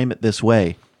situation, frame it this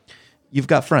way. You've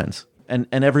got friends, and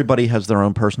everybody has their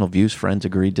own personal views. Friends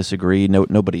agree, disagree.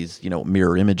 Nobody's,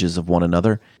 mirror images of one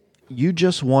another. You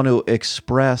just want to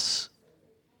express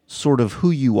sort of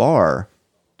who you are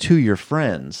to your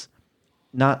friends,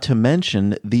 not to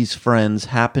mention these friends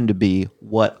happen to be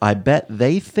what I bet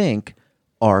they think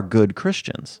are good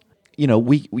Christians.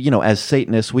 We as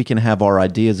Satanists, we can have our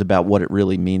ideas about what it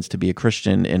really means to be a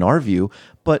Christian in our view,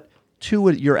 but to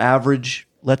your average,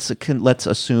 let's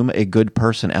assume a good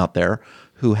person out there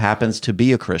who happens to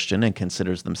be a Christian and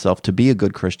considers themselves to be a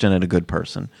good Christian and a good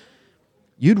person,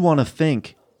 you'd want to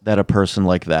think that a person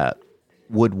like that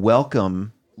would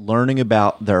welcome learning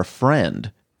about their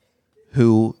friend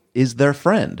who is their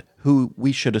friend, who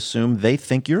we should assume they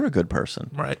think you're a good person.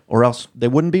 Right. Or else they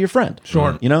wouldn't be your friend.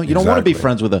 Sure. You know, you don't want to be Exactly.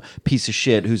 friends with a piece of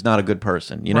shit who's not a good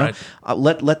person, you know?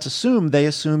 Right. Let's assume they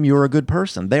assume you're a good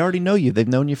person. They already know you. They've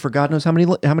known you for God knows how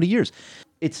many years.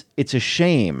 It's a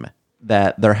shame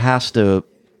that there has to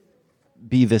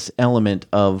be this element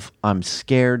of I'm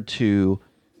scared to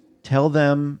tell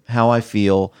them how I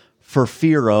feel for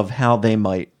fear of how they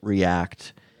might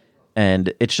react.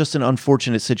 And it's just an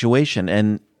unfortunate situation.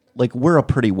 And like, we're a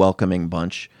pretty welcoming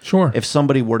bunch. Sure. If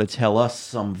somebody were to tell us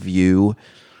some view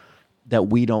that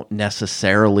we don't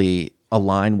necessarily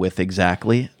align with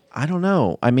exactly, I don't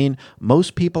know. I mean,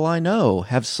 most people I know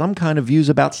have some kind of views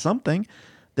about something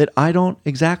that I don't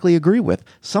exactly agree with.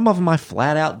 Some of them I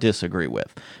flat out disagree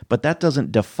with, but that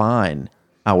doesn't define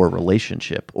our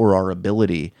relationship or our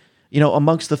ability. You know,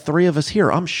 amongst the three of us here,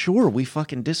 I'm sure we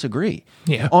fucking disagree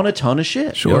Yeah. on a ton of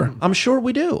shit. Sure. I'm sure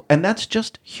we do. And that's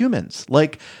just humans.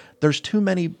 Like, there's too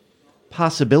many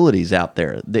possibilities out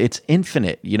there. It's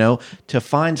infinite, you know, to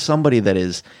find somebody that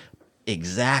is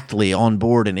exactly on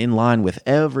board and in line with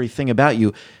everything about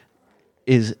you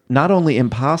is not only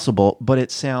impossible, but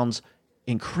it sounds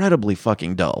incredibly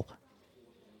fucking dull.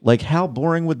 Like, how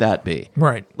boring would that be?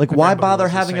 Right. Like, If why everybody bother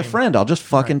was the having a same. friend? I'll just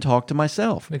fucking talk to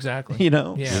myself. Exactly. You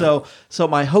know? Yeah. So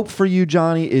my hope for you,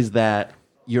 Johnny, is that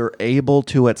you're able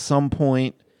to at some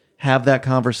point have that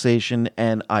conversation,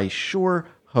 and I sure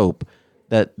hope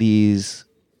that these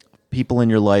people in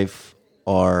your life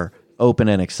are open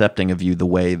and accepting of you the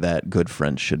way that good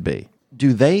friends should be.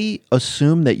 Do they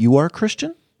assume that you are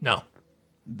Christian? No,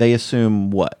 They assume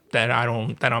what? that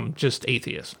I'm just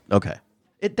atheist. Okay.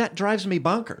 That drives me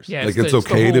bonkers. Yeah. Like, the- it's the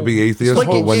okay to whole- be atheist, Like,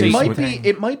 but when it you might thing. be.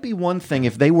 It might be one thing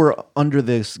if they were under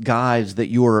this guise that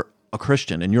you're a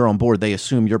Christian and you're on board. They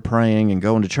assume you're praying and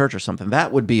going to church or something.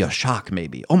 That would be a shock,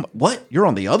 maybe. Oh, what? You're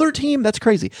on the other team? That's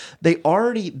crazy. They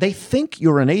think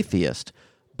you're an atheist,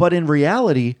 but in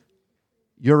reality,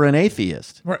 you're an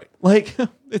atheist. Right. Like,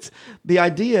 it's the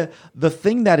idea. The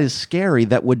thing that is scary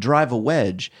that would drive a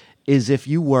wedge is if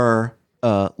you were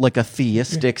like a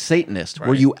theistic Satanist,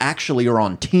 where Right. you actually are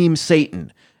on Team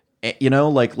Satan. You know,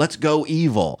 like, let's go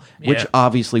evil, which Yeah.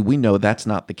 obviously we know that's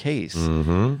not the case.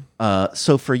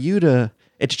 So for you to,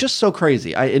 it's just so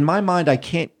crazy. In my mind, I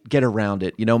can't get around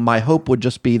it. You know, my hope would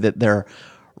just be that they're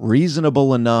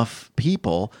reasonable enough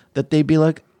people that they'd be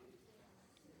like,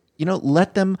 you know,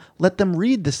 let them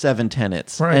read the 7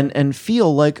 tenets Right. and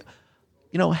feel like,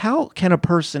 you know, how can a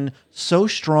person so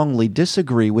strongly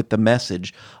disagree with the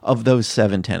message of those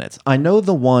 7 tenets? I know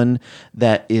the one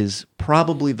that is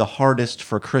probably the hardest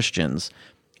for Christians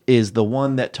is the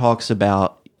one that talks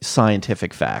about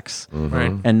scientific facts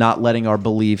Right. and not letting our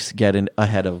beliefs get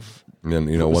ahead of.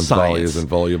 And, you know, one's body Science. is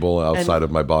inviolable. Outside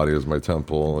of my body is my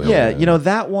temple. Yeah, you know,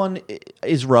 that one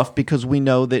is rough because we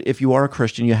know that if you are a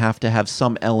Christian, you have to have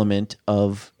some element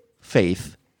of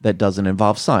faith that doesn't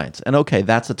involve science. And okay,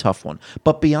 that's a tough one.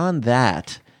 But beyond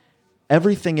that,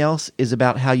 everything else is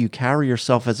about how you carry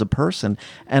yourself as a person.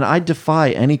 And I defy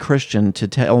any Christian to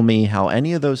tell me how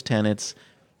any of those tenets,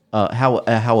 how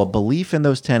a belief in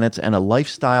those tenets and a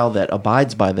lifestyle that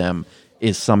abides by them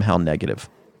is somehow negative.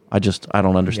 I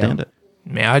don't understand it.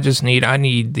 Man, I just need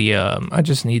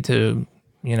to,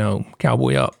 you know,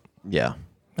 cowboy up. Yeah.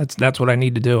 That's what I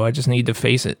need to do. I just need to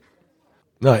face it.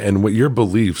 No, and what your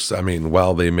beliefs, I mean,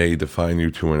 while they may define you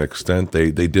to an extent,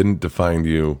 they didn't define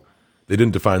you. They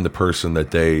didn't define the person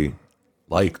that they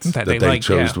liked, That that they they liked,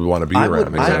 chose yeah. to want to be I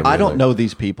around. I don't know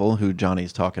these people who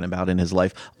Johnny's talking about in his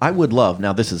life. I would love,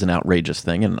 now this is an outrageous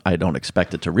thing and I don't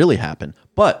expect it to really happen,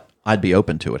 but I'd be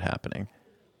open to it happening.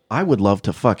 I would love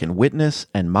to fucking witness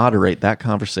and moderate that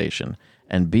conversation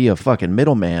and be a fucking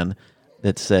middleman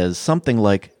that says something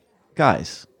like,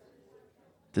 guys,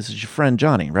 this is your friend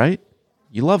Johnny, right?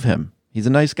 You love him. He's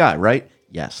a nice guy, right?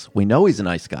 Yes, we know he's a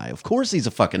nice guy. Of course he's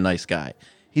a fucking nice guy.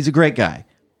 He's a great guy.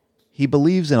 He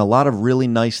believes in a lot of really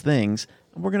nice things,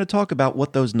 and we're going to talk about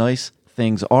what those nice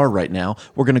things are right now.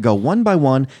 We're going to go one by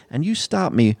one, and you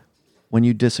stop me when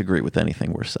you disagree with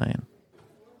anything we're saying.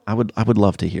 I would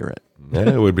love to hear it. Yeah,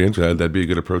 it would be interesting. That'd be a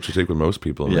good approach to take with most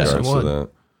people in Yes, regards it to would. that.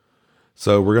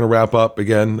 So we're going to wrap up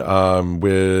again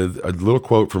with a little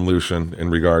quote from Lucian in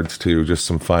regards to just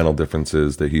some final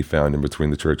differences that he found in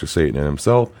between the Church of Satan and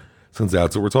himself, since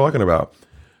that's what we're talking about.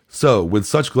 So, with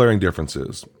such glaring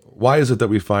differences, why is it that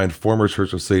we find former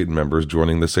Church of Satan members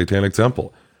joining the Satanic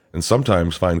Temple, and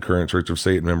sometimes find current Church of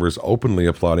Satan members openly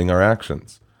applauding our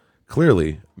actions?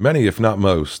 Clearly, many, if not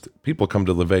most, people come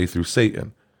to LaVey through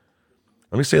Satan.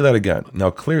 Let me say that again. Now,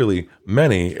 clearly,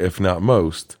 many, if not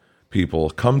most, people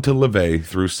come to LaVey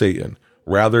through Satan,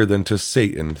 rather than to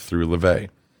Satan through LaVey.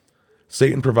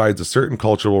 Satan provides a certain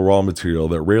cultural raw material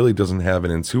that rarely doesn't have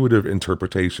an intuitive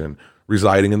interpretation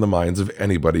residing in the minds of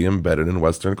anybody embedded in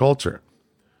Western culture.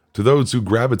 To those who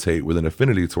gravitate with an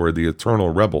affinity toward the eternal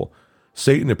rebel,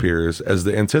 Satan appears as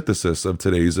the antithesis of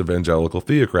today's evangelical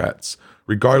theocrats,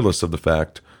 regardless of the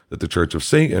fact that the Church of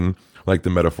Satan, like the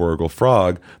metaphorical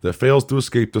frog that fails to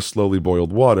escape the slowly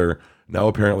boiled water, now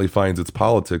apparently finds its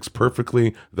politics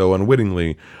perfectly, though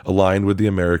unwittingly, aligned with the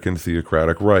American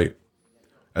theocratic right.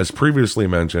 As previously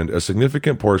mentioned, a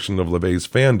significant portion of LaVey's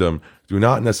fandom do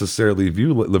not necessarily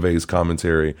view LaVey's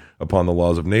commentary upon the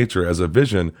laws of nature as a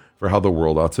vision for how the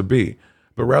world ought to be,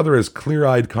 but rather as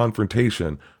clear-eyed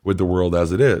confrontation with the world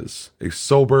as it is, a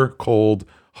sober, cold,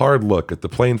 hard look at the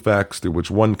plain facts through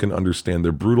which one can understand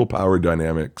the brutal power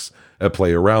dynamics at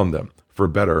play around them, for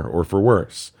better or for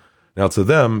worse. Now, to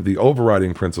them, the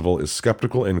overriding principle is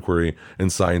skeptical inquiry and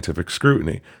scientific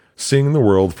scrutiny, seeing the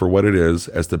world for what it is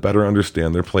as to better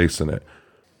understand their place in it.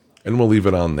 And we'll leave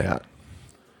it on that.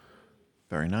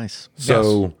 Very nice.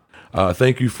 So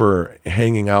thank you for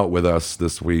hanging out with us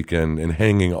this week and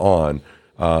hanging on.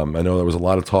 I know there was a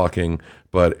lot of talking,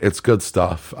 but it's good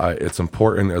stuff. It's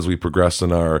important as we progress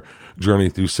in our journey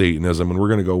through Satanism, and we're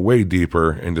going to go way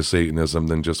deeper into Satanism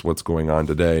than just what's going on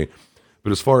today.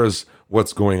 But as far as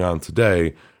what's going on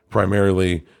today,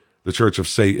 primarily the Church of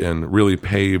Satan really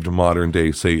paved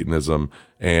modern-day Satanism,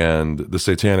 and the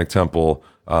Satanic Temple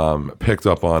picked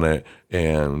up on it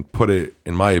and put it,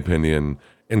 in my opinion,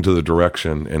 into the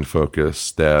direction and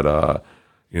focus that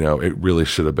it really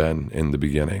should have been in the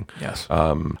beginning. Yes.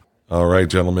 All right,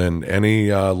 gentlemen,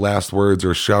 any last words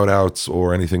or shout-outs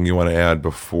or anything you want to add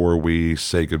before we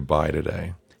say goodbye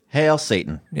today? Hail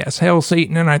Satan. Yes, hail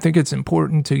Satan, and I think it's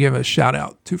important to give a shout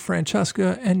out to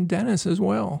Francesca and Dennis as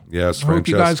well. Yes, I hope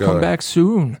you guys come back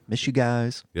soon. Miss you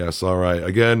guys. Yes, all right.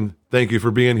 Again, thank you for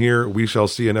being here. We shall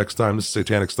see you next time. This is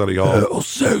Satanic Study Hall. Hail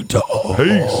Satan.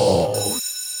 Peace.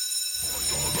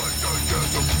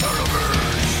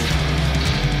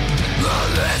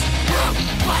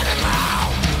 Let's